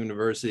Monmouth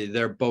University.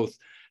 They're both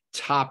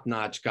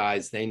top-notch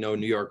guys. They know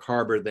New York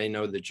Harbor. They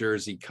know the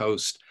Jersey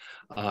coast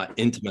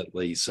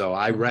intimately. So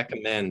I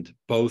recommend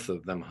both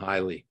of them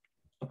highly.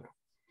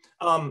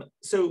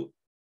 So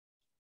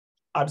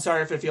I'm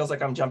sorry if it feels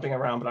like I'm jumping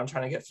around, but I'm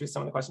trying to get through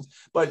some of the questions.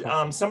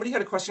 But somebody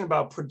had a question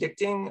about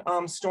predicting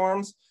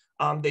storms.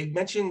 They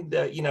mentioned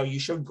that, you know, you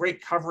showed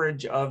great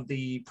coverage of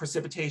the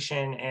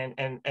precipitation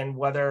and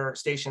weather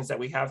stations that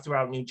we have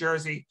throughout New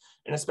Jersey,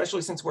 and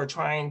especially since we're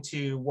trying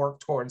to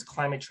work towards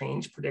climate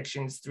change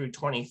predictions through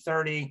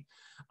 2030.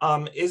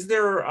 Is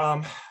there,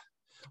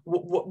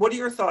 what are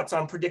your thoughts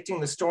on predicting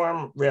the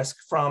storm risk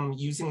from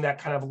using that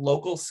kind of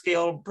local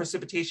scale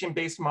precipitation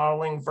based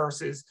modeling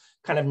versus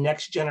kind of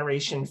next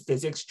generation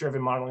physics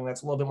driven modeling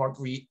that's a little bit more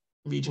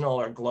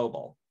regional or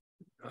global?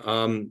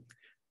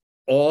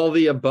 All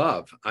the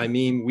above. I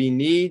mean, we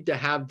need to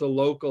have the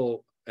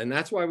local, and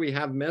that's why we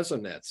have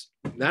mesonets.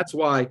 That's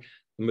why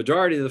the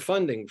majority of the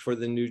funding for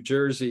the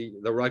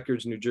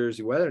Rutgers, New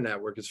Jersey Weather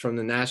Network is from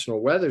the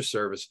National Weather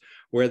Service,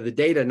 where the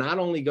data not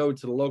only go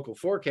to the local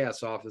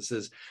forecast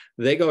offices,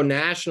 they go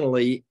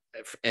nationally,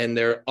 and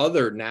there are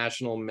other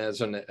national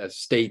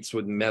states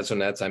with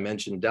mesonets. I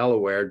mentioned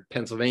Delaware.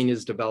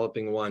 Pennsylvania's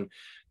developing one.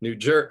 New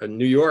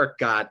York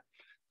got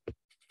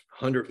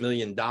 $100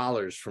 million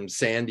from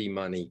Sandy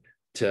money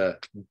to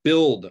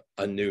build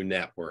a new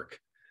network.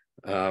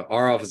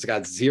 Our office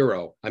got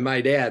zero. I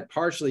might add,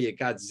 partially it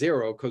got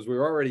zero because we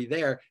were already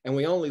there, and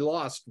we only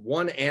lost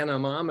one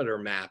anemometer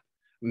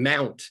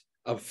mount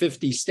of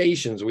 50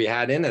 stations we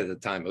had in at the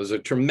time. It was a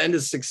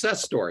tremendous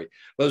success story.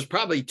 It was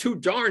probably too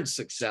darn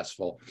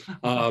successful.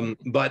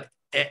 But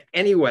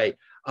anyway,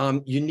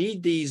 you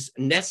need these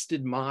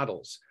nested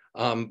models.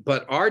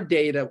 But our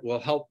data will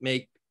help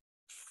make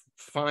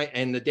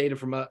and the data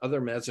from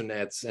other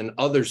mesonets and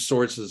other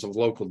sources of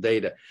local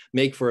data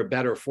make for a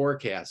better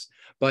forecast.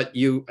 But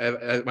you,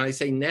 when I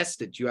say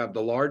nested, you have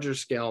the larger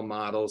scale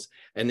models,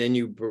 and then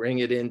you bring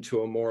it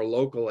into a more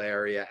local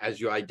area as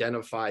you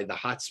identify the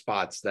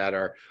hotspots that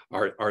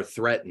are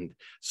threatened.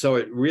 So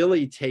it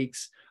really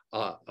takes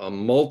a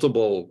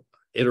multiple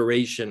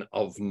iteration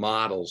of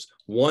models.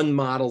 One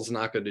model's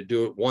not going to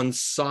do it. One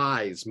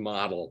size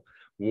model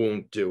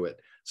won't do it.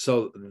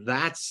 So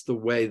that's the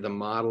way the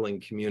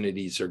modeling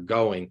communities are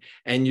going.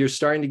 And you're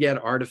starting to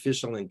get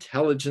artificial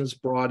intelligence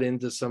brought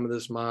into some of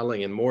this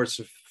modeling, and more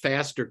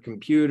faster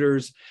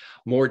computers,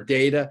 more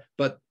data.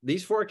 But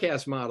these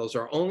forecast models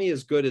are only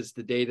as good as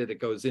the data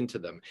that goes into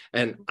them.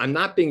 And I'm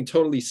not being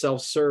totally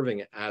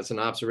self-serving as an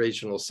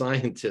observational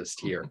scientist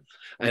here.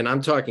 And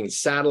I'm talking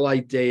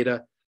satellite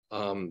data,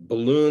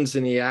 balloons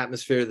in the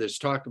atmosphere. There's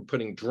talk of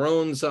putting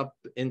drones up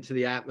into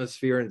the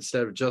atmosphere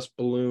instead of just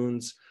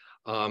balloons.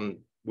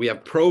 We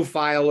have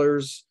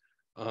profilers,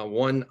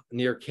 one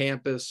near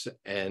campus,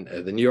 and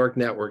the New York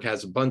network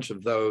has a bunch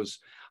of those,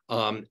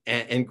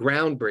 and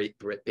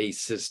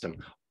ground-based system.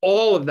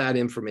 All of that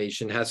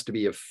information has to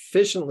be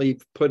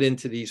efficiently put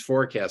into these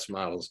forecast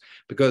models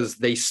because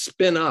they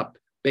spin up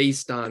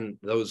based on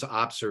those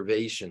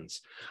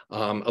observations.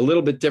 A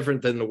little bit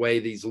different than the way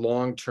these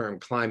long-term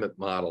climate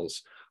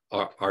models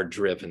are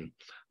driven.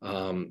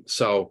 Again,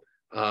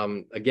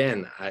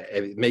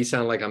 it may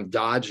sound like I'm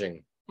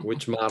dodging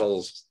which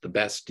model's the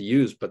best to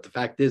use. But the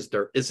fact is,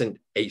 there isn't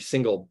a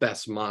single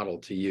best model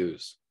to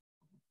use.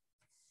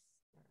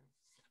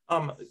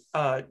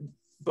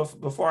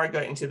 Before I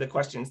get into the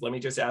questions, let me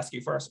just ask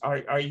you first,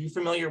 are you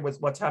familiar with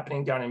what's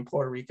happening down in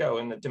Puerto Rico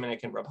and the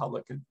Dominican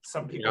Republic?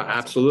 Some people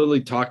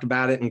absolutely talked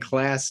about it in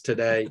class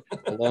today,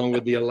 along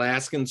with the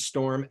Alaskan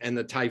storm and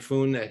the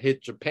typhoon that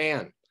hit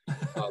Japan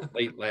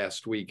late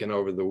last week and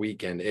over the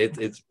weekend.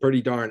 It's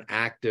pretty darn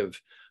active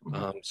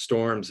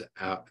storms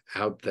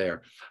out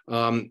there.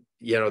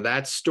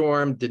 That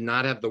storm did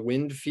not have the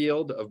wind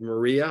field of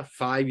Maria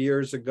 5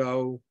 years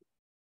ago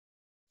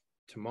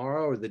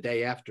tomorrow or the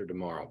day after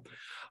tomorrow.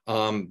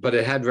 But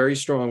it had very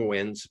strong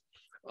winds,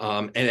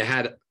 and it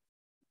had,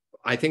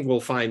 I think we'll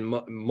find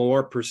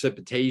more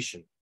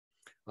precipitation.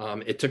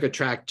 It took a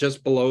track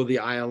just below the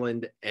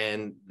island,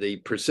 and the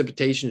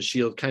precipitation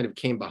shield kind of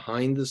came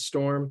behind the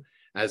storm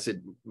as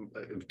it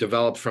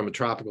developed from a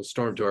tropical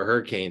storm to a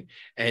hurricane.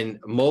 And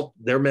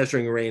they're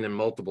measuring rain in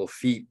multiple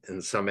feet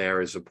in some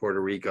areas of Puerto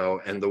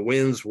Rico, and the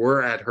winds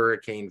were at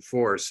hurricane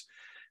force.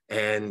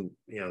 And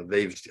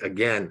they've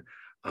again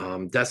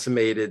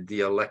decimated the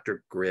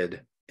electric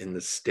grid in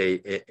the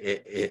state,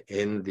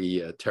 in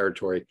the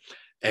territory,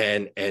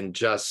 and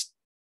just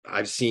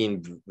I've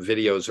seen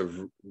videos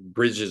of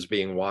bridges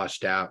being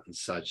washed out and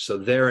such. So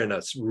they're in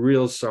a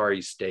real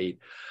sorry state.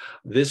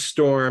 This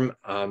storm,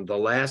 the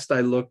last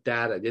I looked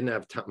at, I didn't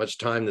have much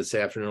time this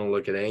afternoon to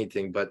look at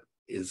anything, but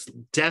is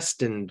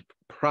destined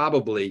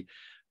probably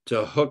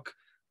to hook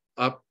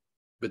up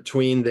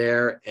between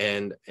there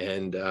and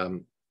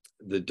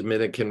the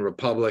Dominican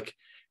Republic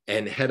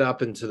and head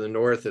up into the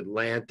North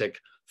Atlantic,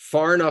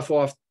 far enough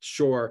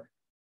offshore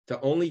to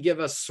only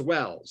give us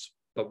swells.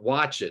 But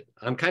watch it.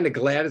 I'm kind of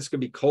glad it's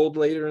going to be cold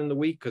later in the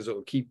week because it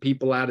will keep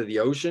people out of the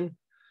ocean,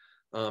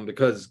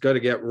 because it's going to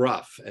get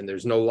rough and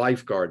there's no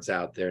lifeguards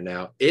out there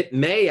now. It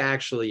may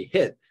actually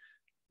hit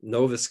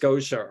Nova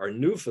Scotia or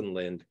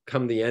Newfoundland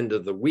come the end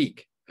of the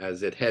week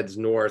as it heads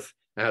north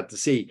out to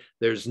sea.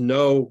 There's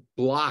no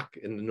block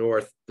in the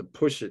north to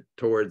push it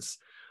towards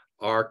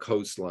our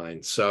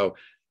coastline. So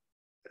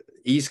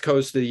east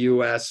coast of the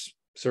U.S.,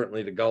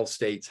 certainly the Gulf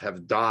states,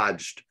 have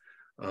dodged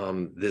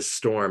this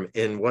storm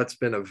in what's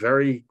been a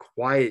very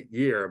quiet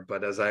year.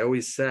 But as I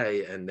always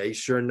say, and they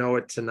sure know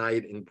it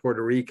tonight in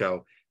Puerto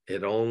Rico,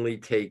 it only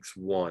takes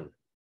one.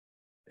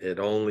 It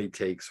only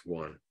takes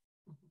one.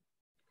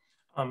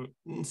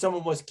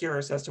 Someone was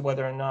curious as to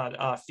whether or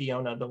not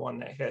Fiona, the one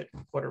that hit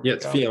Puerto Rico. Yeah,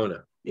 it's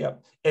Fiona. Yeah,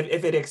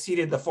 if it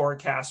exceeded the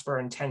forecast for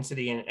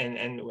intensity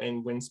and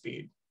wind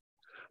speed.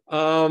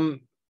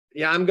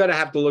 Yeah, I'm going to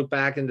have to look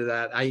back into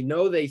that. I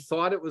know they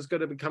thought it was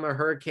going to become a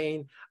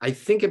hurricane. I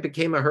think it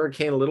became a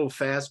hurricane a little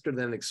faster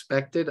than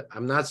expected.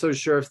 I'm not so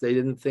sure if they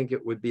didn't think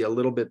it would be a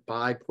little bit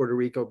by Puerto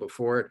Rico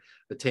before it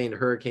attained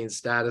hurricane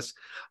status.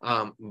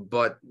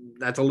 But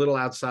that's a little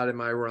outside of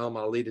my realm.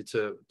 I'll leave it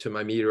to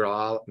my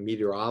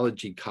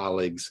meteorology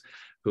colleagues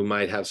who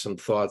might have some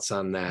thoughts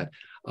on that.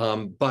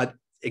 But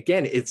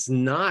again, it's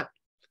not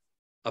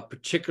a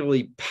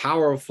particularly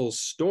powerful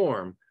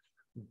storm.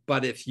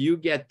 But if you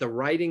get the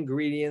right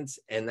ingredients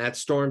and that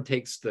storm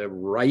takes the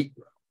right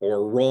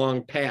or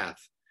wrong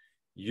path,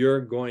 you're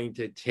going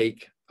to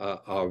take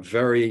a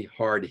very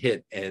hard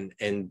hit.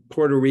 And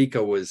Puerto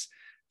Rico was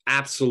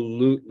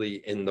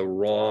absolutely in the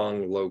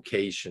wrong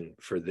location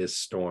for this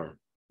storm.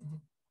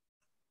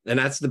 And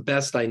that's the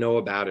best I know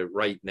about it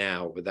right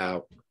now,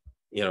 without,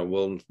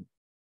 we'll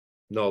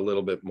know a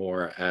little bit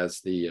more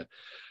as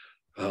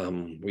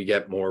we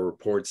get more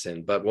reports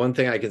in. But one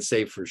thing I can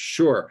say for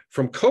sure,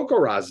 from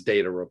COCORA's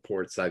data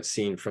reports I've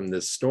seen from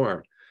this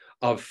storm,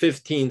 of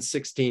 15,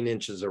 16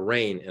 inches of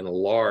rain in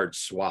large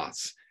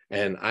swaths.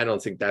 And I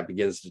don't think that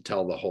begins to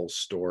tell the whole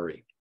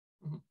story.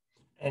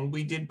 And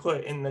we did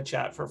put in the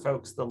chat for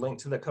folks the link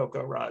to the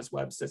COCORA's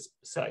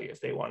website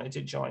if they wanted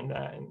to join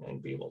that and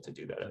be able to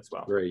do that as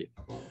well. Great.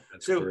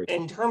 Great.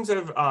 In terms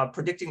of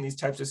predicting these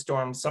types of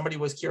storms, somebody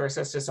was curious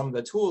as to some of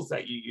the tools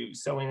that you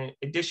use. So in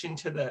addition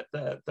to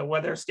the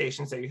weather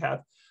stations that you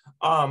have,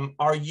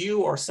 are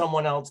you or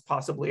someone else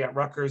possibly at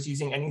Rutgers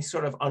using any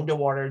sort of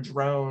underwater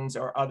drones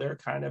or other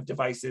kind of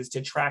devices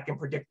to track and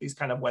predict these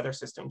kind of weather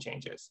system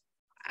changes?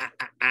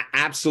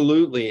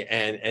 Absolutely.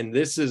 And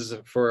this is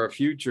for a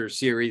future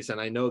series.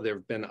 And I know there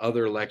have been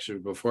other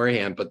lectures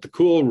beforehand, but the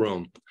Cool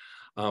Room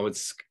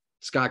with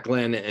Scott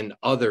Glenn and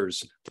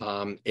others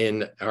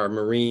in our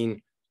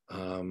marine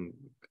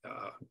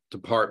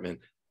department,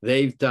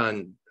 they've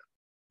done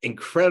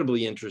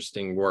incredibly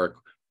interesting work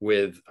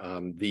with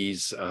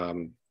these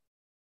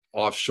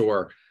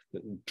offshore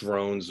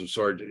drones of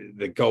sort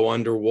that go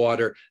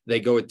underwater.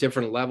 They go at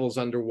different levels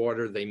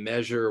underwater. They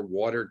measure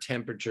water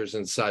temperatures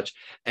and such.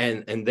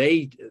 And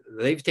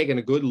they've taken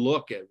a good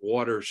look at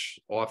water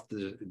off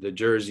the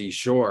Jersey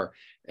shore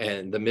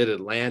and the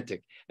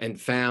mid-Atlantic and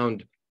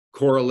found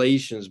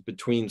correlations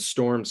between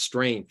storm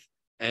strength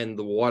and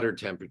the water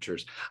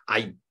temperatures.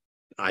 I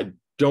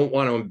don't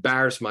want to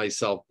embarrass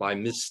myself by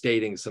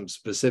misstating some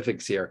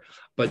specifics here,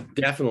 but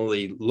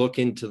definitely look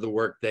into the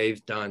work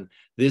they've done.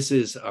 This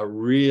is a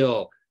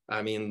real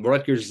I mean,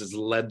 Rutgers has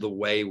led the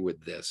way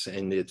with this,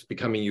 and it's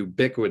becoming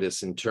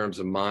ubiquitous in terms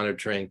of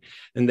monitoring.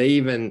 And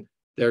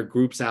there are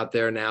groups out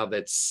there now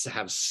that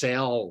have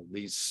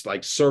these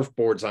like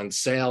surfboards on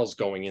sails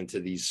going into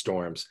these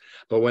storms.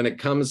 But when it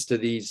comes to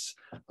these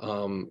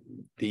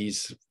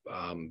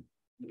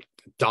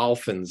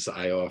dolphins,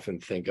 I often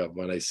think of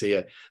when I see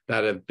it,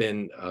 that have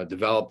been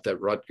developed at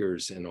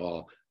Rutgers and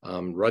all.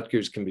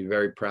 Rutgers can be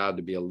very proud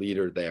to be a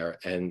leader there,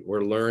 and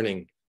we're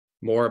learning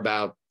more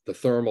about the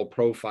thermal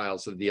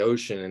profiles of the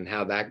ocean and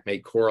how that may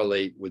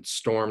correlate with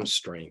storm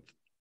strength.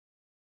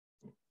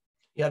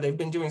 Yeah, they've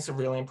been doing some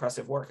really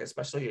impressive work,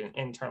 especially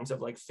in terms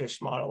of like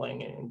fish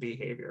modeling and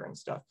behavior and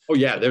stuff. Oh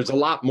yeah, there's a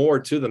lot more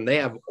to them. They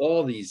have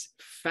all these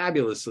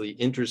fabulously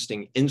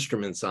interesting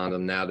instruments on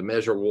them now to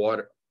measure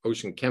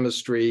ocean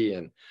chemistry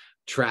and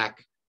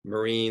track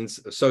marines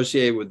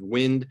associated with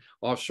wind,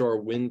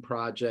 offshore wind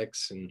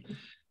projects,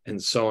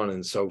 and so on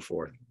and so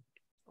forth.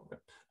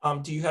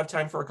 Do you have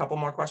time for a couple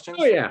more questions?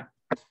 Oh yeah.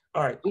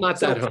 All right. I'm not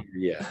that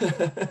hungry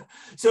yet.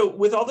 So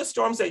with all the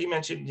storms that you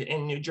mentioned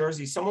in New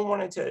Jersey, someone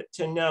wanted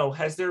to know,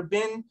 has there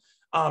been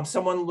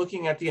someone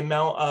looking at the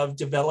amount of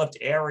developed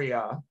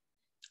area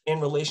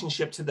in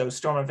relationship to those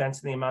storm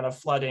events and the amount of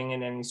flooding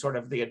and any sort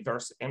of the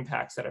adverse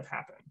impacts that have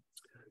happened?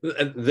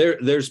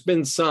 There's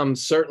been some.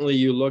 Certainly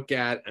you look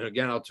at, and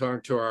again, I'll turn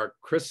to our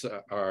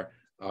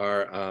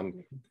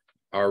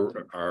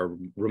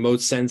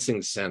remote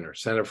sensing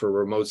Center for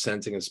Remote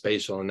Sensing and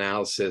Spatial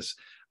Analysis,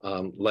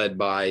 led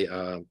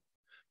by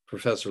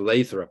Professor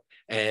Lathrop,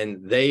 and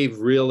they've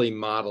really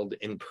modeled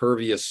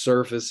impervious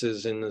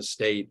surfaces in the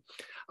state.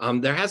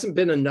 There hasn't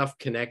been enough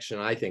connection,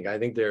 I think. I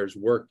think there's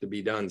work to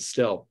be done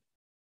still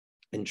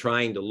in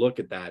trying to look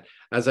at that.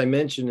 As I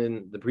mentioned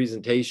in the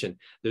presentation,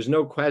 there's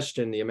no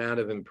question the amount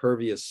of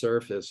impervious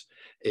surface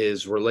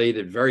is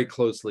related very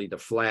closely to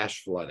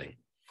flash flooding.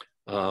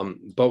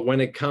 But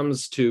when it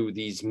comes to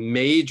these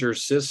major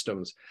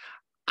systems,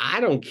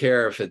 I don't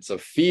care if it's a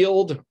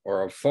field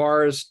or a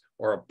forest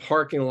or a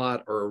parking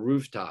lot or a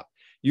rooftop.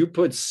 You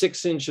put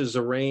 6 inches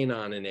of rain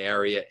on an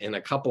area in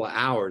a couple of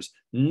hours,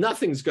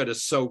 nothing's going to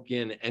soak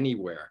in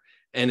anywhere,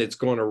 and it's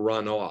going to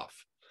run off.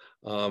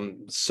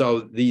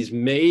 So these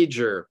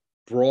major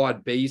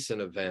broad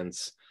basin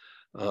events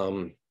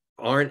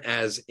aren't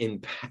as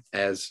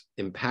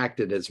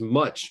impacted as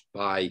much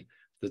by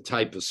the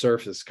type of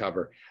surface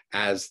cover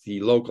as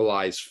the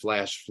localized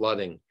flash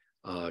flooding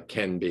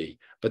can be.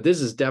 But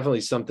this is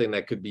definitely something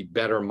that could be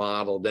better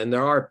modeled. And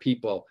there are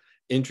people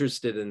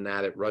interested in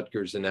that at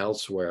Rutgers and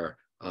elsewhere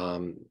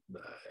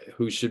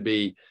who should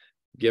be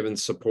given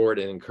support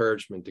and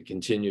encouragement to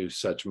continue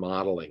such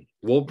modeling.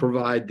 We'll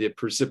provide the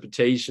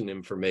precipitation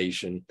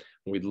information.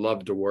 We'd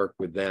love to work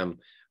with them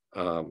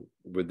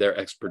with their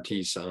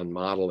expertise on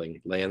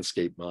modeling,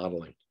 landscape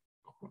modeling.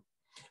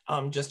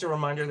 Just a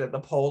reminder that the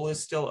poll is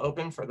still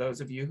open for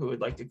those of you who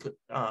would like to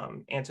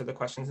answer the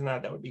questions in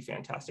that. That would be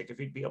fantastic if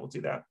you'd be able to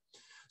do that.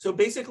 So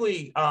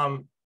basically,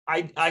 I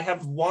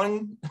have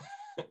one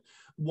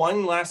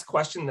last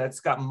question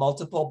that's got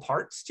multiple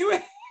parts to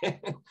it.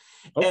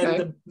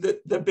 Okay. And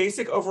the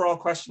basic overall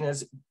question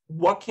is,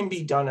 what can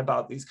be done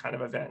about these kind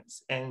of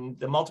events? And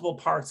the multiple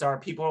parts are,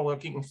 people are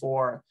looking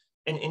for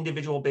an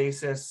individual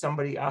basis.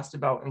 Somebody asked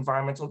about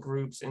environmental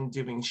groups and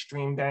doing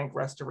stream bank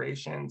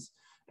restorations.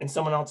 And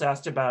someone else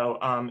asked about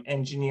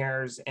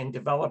engineers and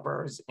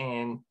developers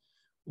and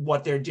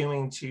what they're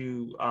doing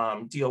to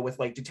deal with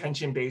like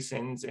detention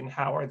basins and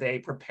how are they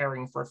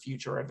preparing for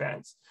future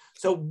events.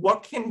 So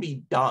what can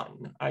be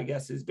done, I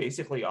guess, is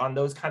basically on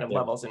those kind of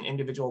levels, an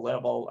individual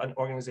level, an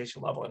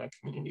organization level, and a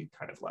community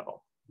kind of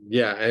level.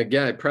 Yeah, and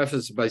again, I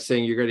preface by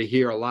saying you're going to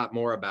hear a lot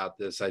more about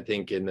this, I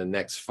think, in the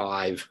next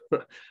 5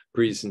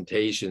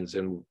 presentations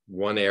in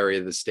one area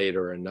of the state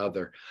or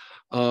another.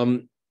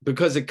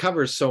 Because it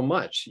covers so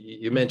much.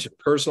 You mentioned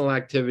personal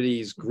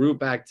activities,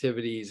 group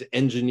activities,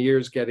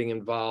 engineers getting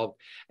involved,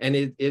 and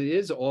it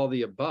is all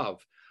the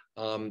above.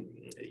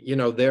 You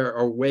know, there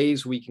are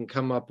ways we can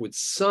come up with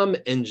some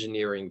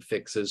engineering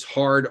fixes,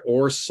 hard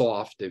or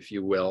soft, if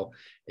you will,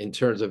 in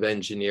terms of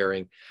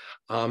engineering.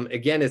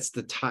 Again, it's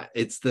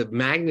the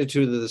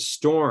magnitude of the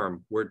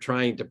storm we're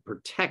trying to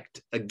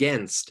protect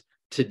against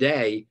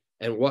today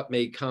and what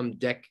may come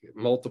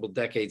multiple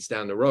decades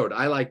down the road.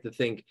 I like to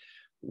think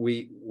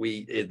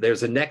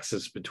there's a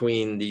nexus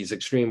between these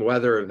extreme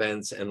weather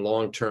events and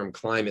long-term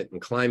climate and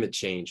climate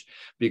change,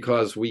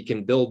 because we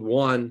can build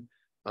one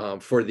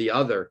for the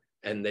other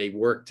and they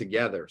work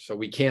together. So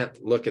we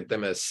can't look at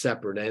them as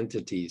separate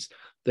entities.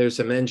 There's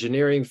some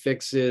engineering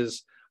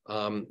fixes.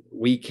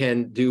 We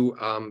can do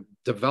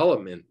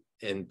development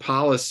and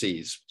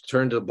policies.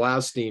 Turn to the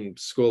Blaustein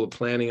School of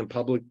Planning and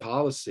Public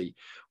Policy.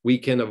 We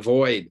can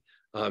avoid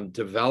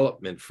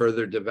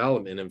further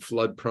development in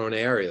flood-prone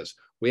areas.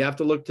 We have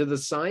to look to the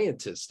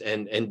scientists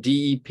and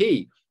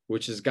DEP,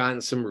 which has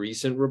gotten some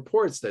recent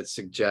reports that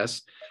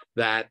suggest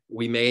that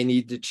we may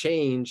need to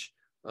change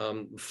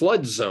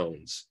flood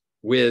zones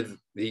with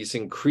these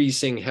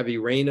increasing heavy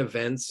rain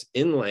events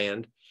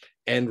inland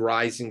and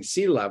rising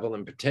sea level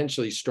and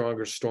potentially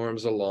stronger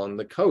storms along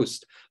the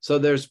coast. So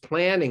there's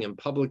planning and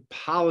public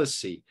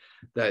policy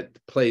that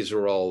plays a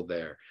role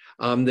there.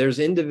 There's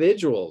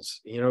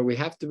individuals, we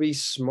have to be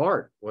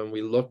smart when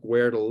we look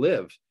where to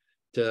live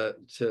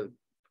to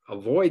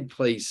avoid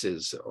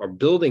places or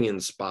building in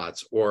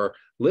spots or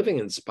living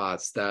in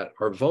spots that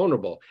are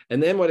vulnerable.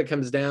 And then what it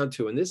comes down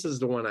to, and this is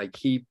the one I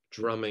keep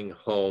drumming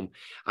home,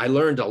 I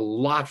learned a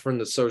lot from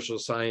the social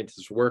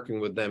scientists working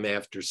with them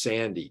after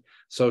Sandy,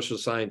 social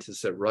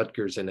scientists at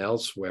Rutgers and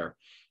elsewhere.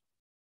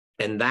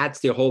 And that's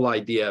the whole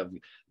idea of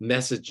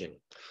messaging,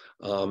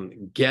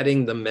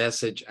 getting the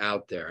message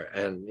out there,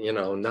 and,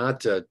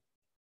 not to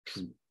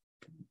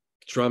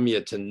drum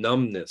you to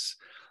numbness,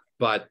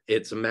 but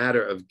it's a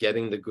matter of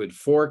getting the good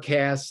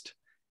forecast,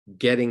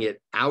 getting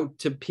it out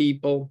to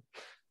people,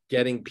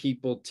 getting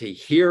people to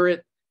hear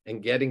it,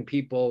 and getting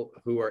people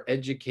who are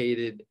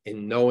educated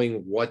in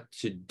knowing what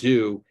to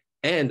do,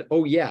 and,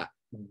 oh yeah,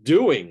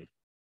 doing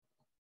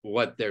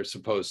what they're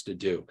supposed to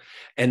do.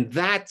 And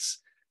that's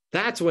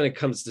when it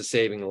comes to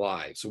saving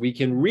lives. We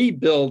can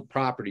rebuild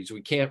properties.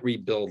 We can't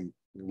rebuild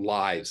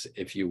lives,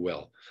 if you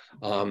will.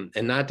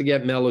 And not to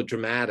get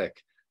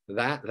melodramatic,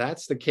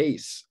 that's the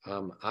case.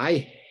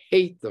 I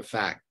hate the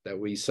fact that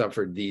we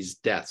suffered these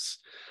deaths.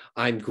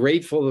 I'm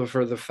grateful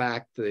for the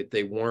fact that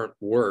they weren't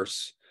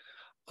worse,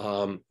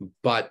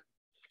 but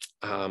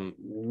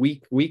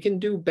we can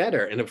do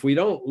better. And if we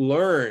don't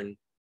learn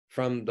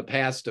from the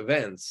past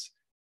events,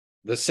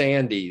 the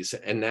Sandys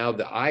and now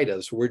the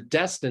Idas, we're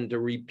destined to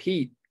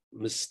repeat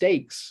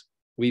mistakes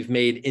we've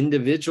made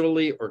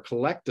individually or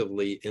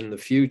collectively in the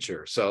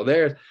future. So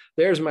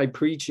there's my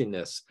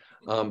preachiness,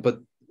 but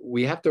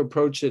we have to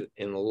approach it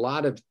in a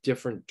lot of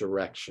different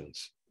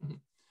directions.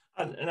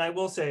 And I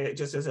will say,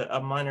 just as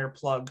a minor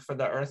plug for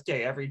the Earth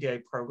Day Everyday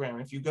program,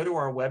 if you go to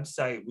our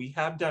website, we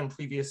have done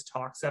previous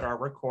talks that are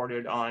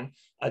recorded on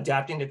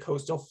adapting to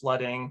coastal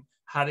flooding,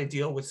 how to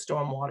deal with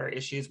stormwater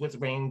issues with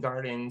rain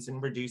gardens,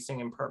 and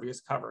reducing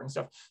impervious cover and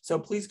stuff. So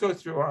please go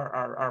through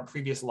our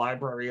previous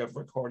library of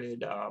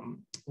recorded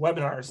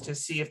webinars to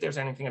see if there's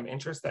anything of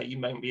interest that you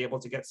might be able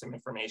to get some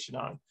information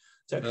on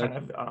to kind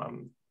of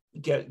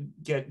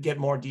get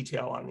more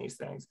detail on these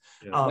things.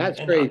 Yeah,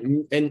 that's great.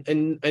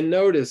 And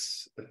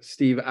notice,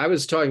 Steve, I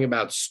was talking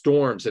about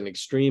storms and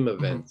extreme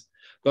events,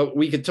 but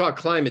we could talk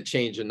climate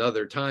change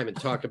another time and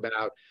talk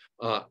about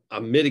a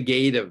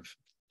mitigative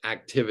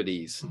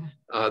activities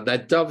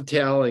that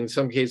dovetail in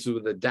some cases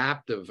with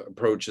adaptive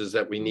approaches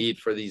that we need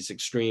for these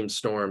extreme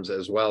storms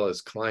as well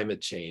as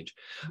climate change.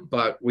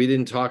 But we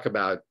didn't talk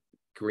about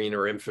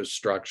greener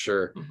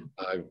infrastructure,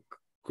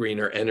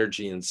 greener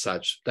energy and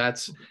such.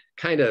 That's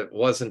kind of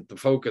wasn't the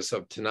focus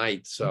of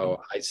tonight.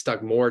 So I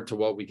stuck more to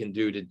what we can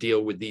do to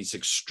deal with these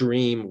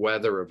extreme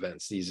weather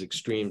events, these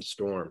extreme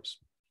storms.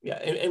 Yeah,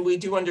 and we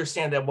do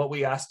understand that what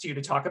we asked you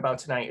to talk about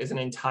tonight is an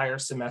entire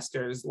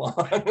semester's long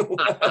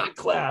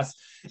class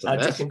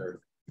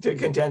to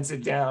condense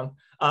it down.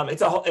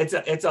 It's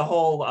a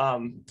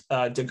whole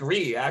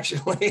degree,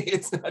 actually.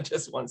 It's not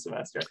just one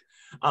semester.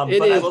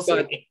 But I will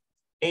say,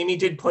 Amy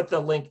did put the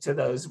link to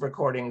those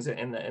recordings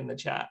in the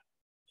chat.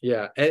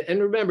 Yeah, and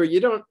remember,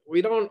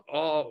 we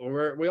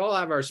all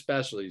have our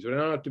specialties. We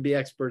don't have to be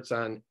experts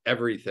on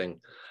everything.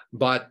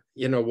 But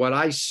what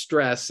I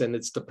stress, and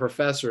it's the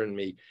professor in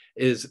me,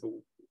 is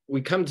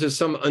we come to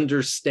some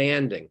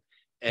understanding,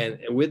 and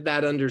with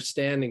that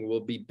understanding,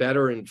 we'll be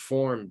better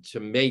informed to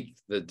make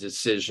the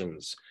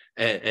decisions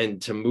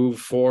and to move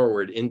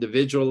forward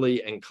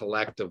individually and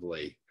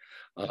collectively.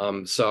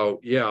 So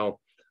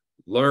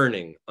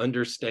learning,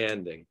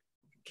 understanding,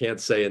 can't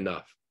say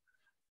enough.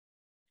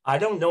 I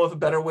don't know of a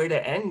better way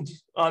to end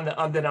on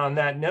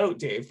that note,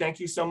 Dave. Thank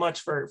you so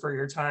much for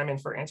your time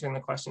and for answering the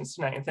questions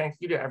tonight. And thank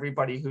you to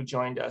everybody who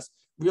joined us.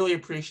 Really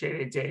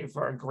appreciate it, Dave,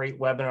 for a great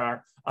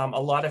webinar.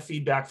 A lot of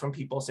feedback from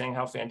people saying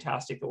how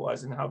fantastic it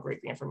was and how great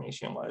the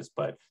information was.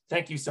 But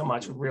thank you so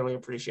much. We really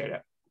appreciate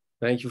it.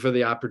 Thank you for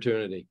the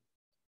opportunity.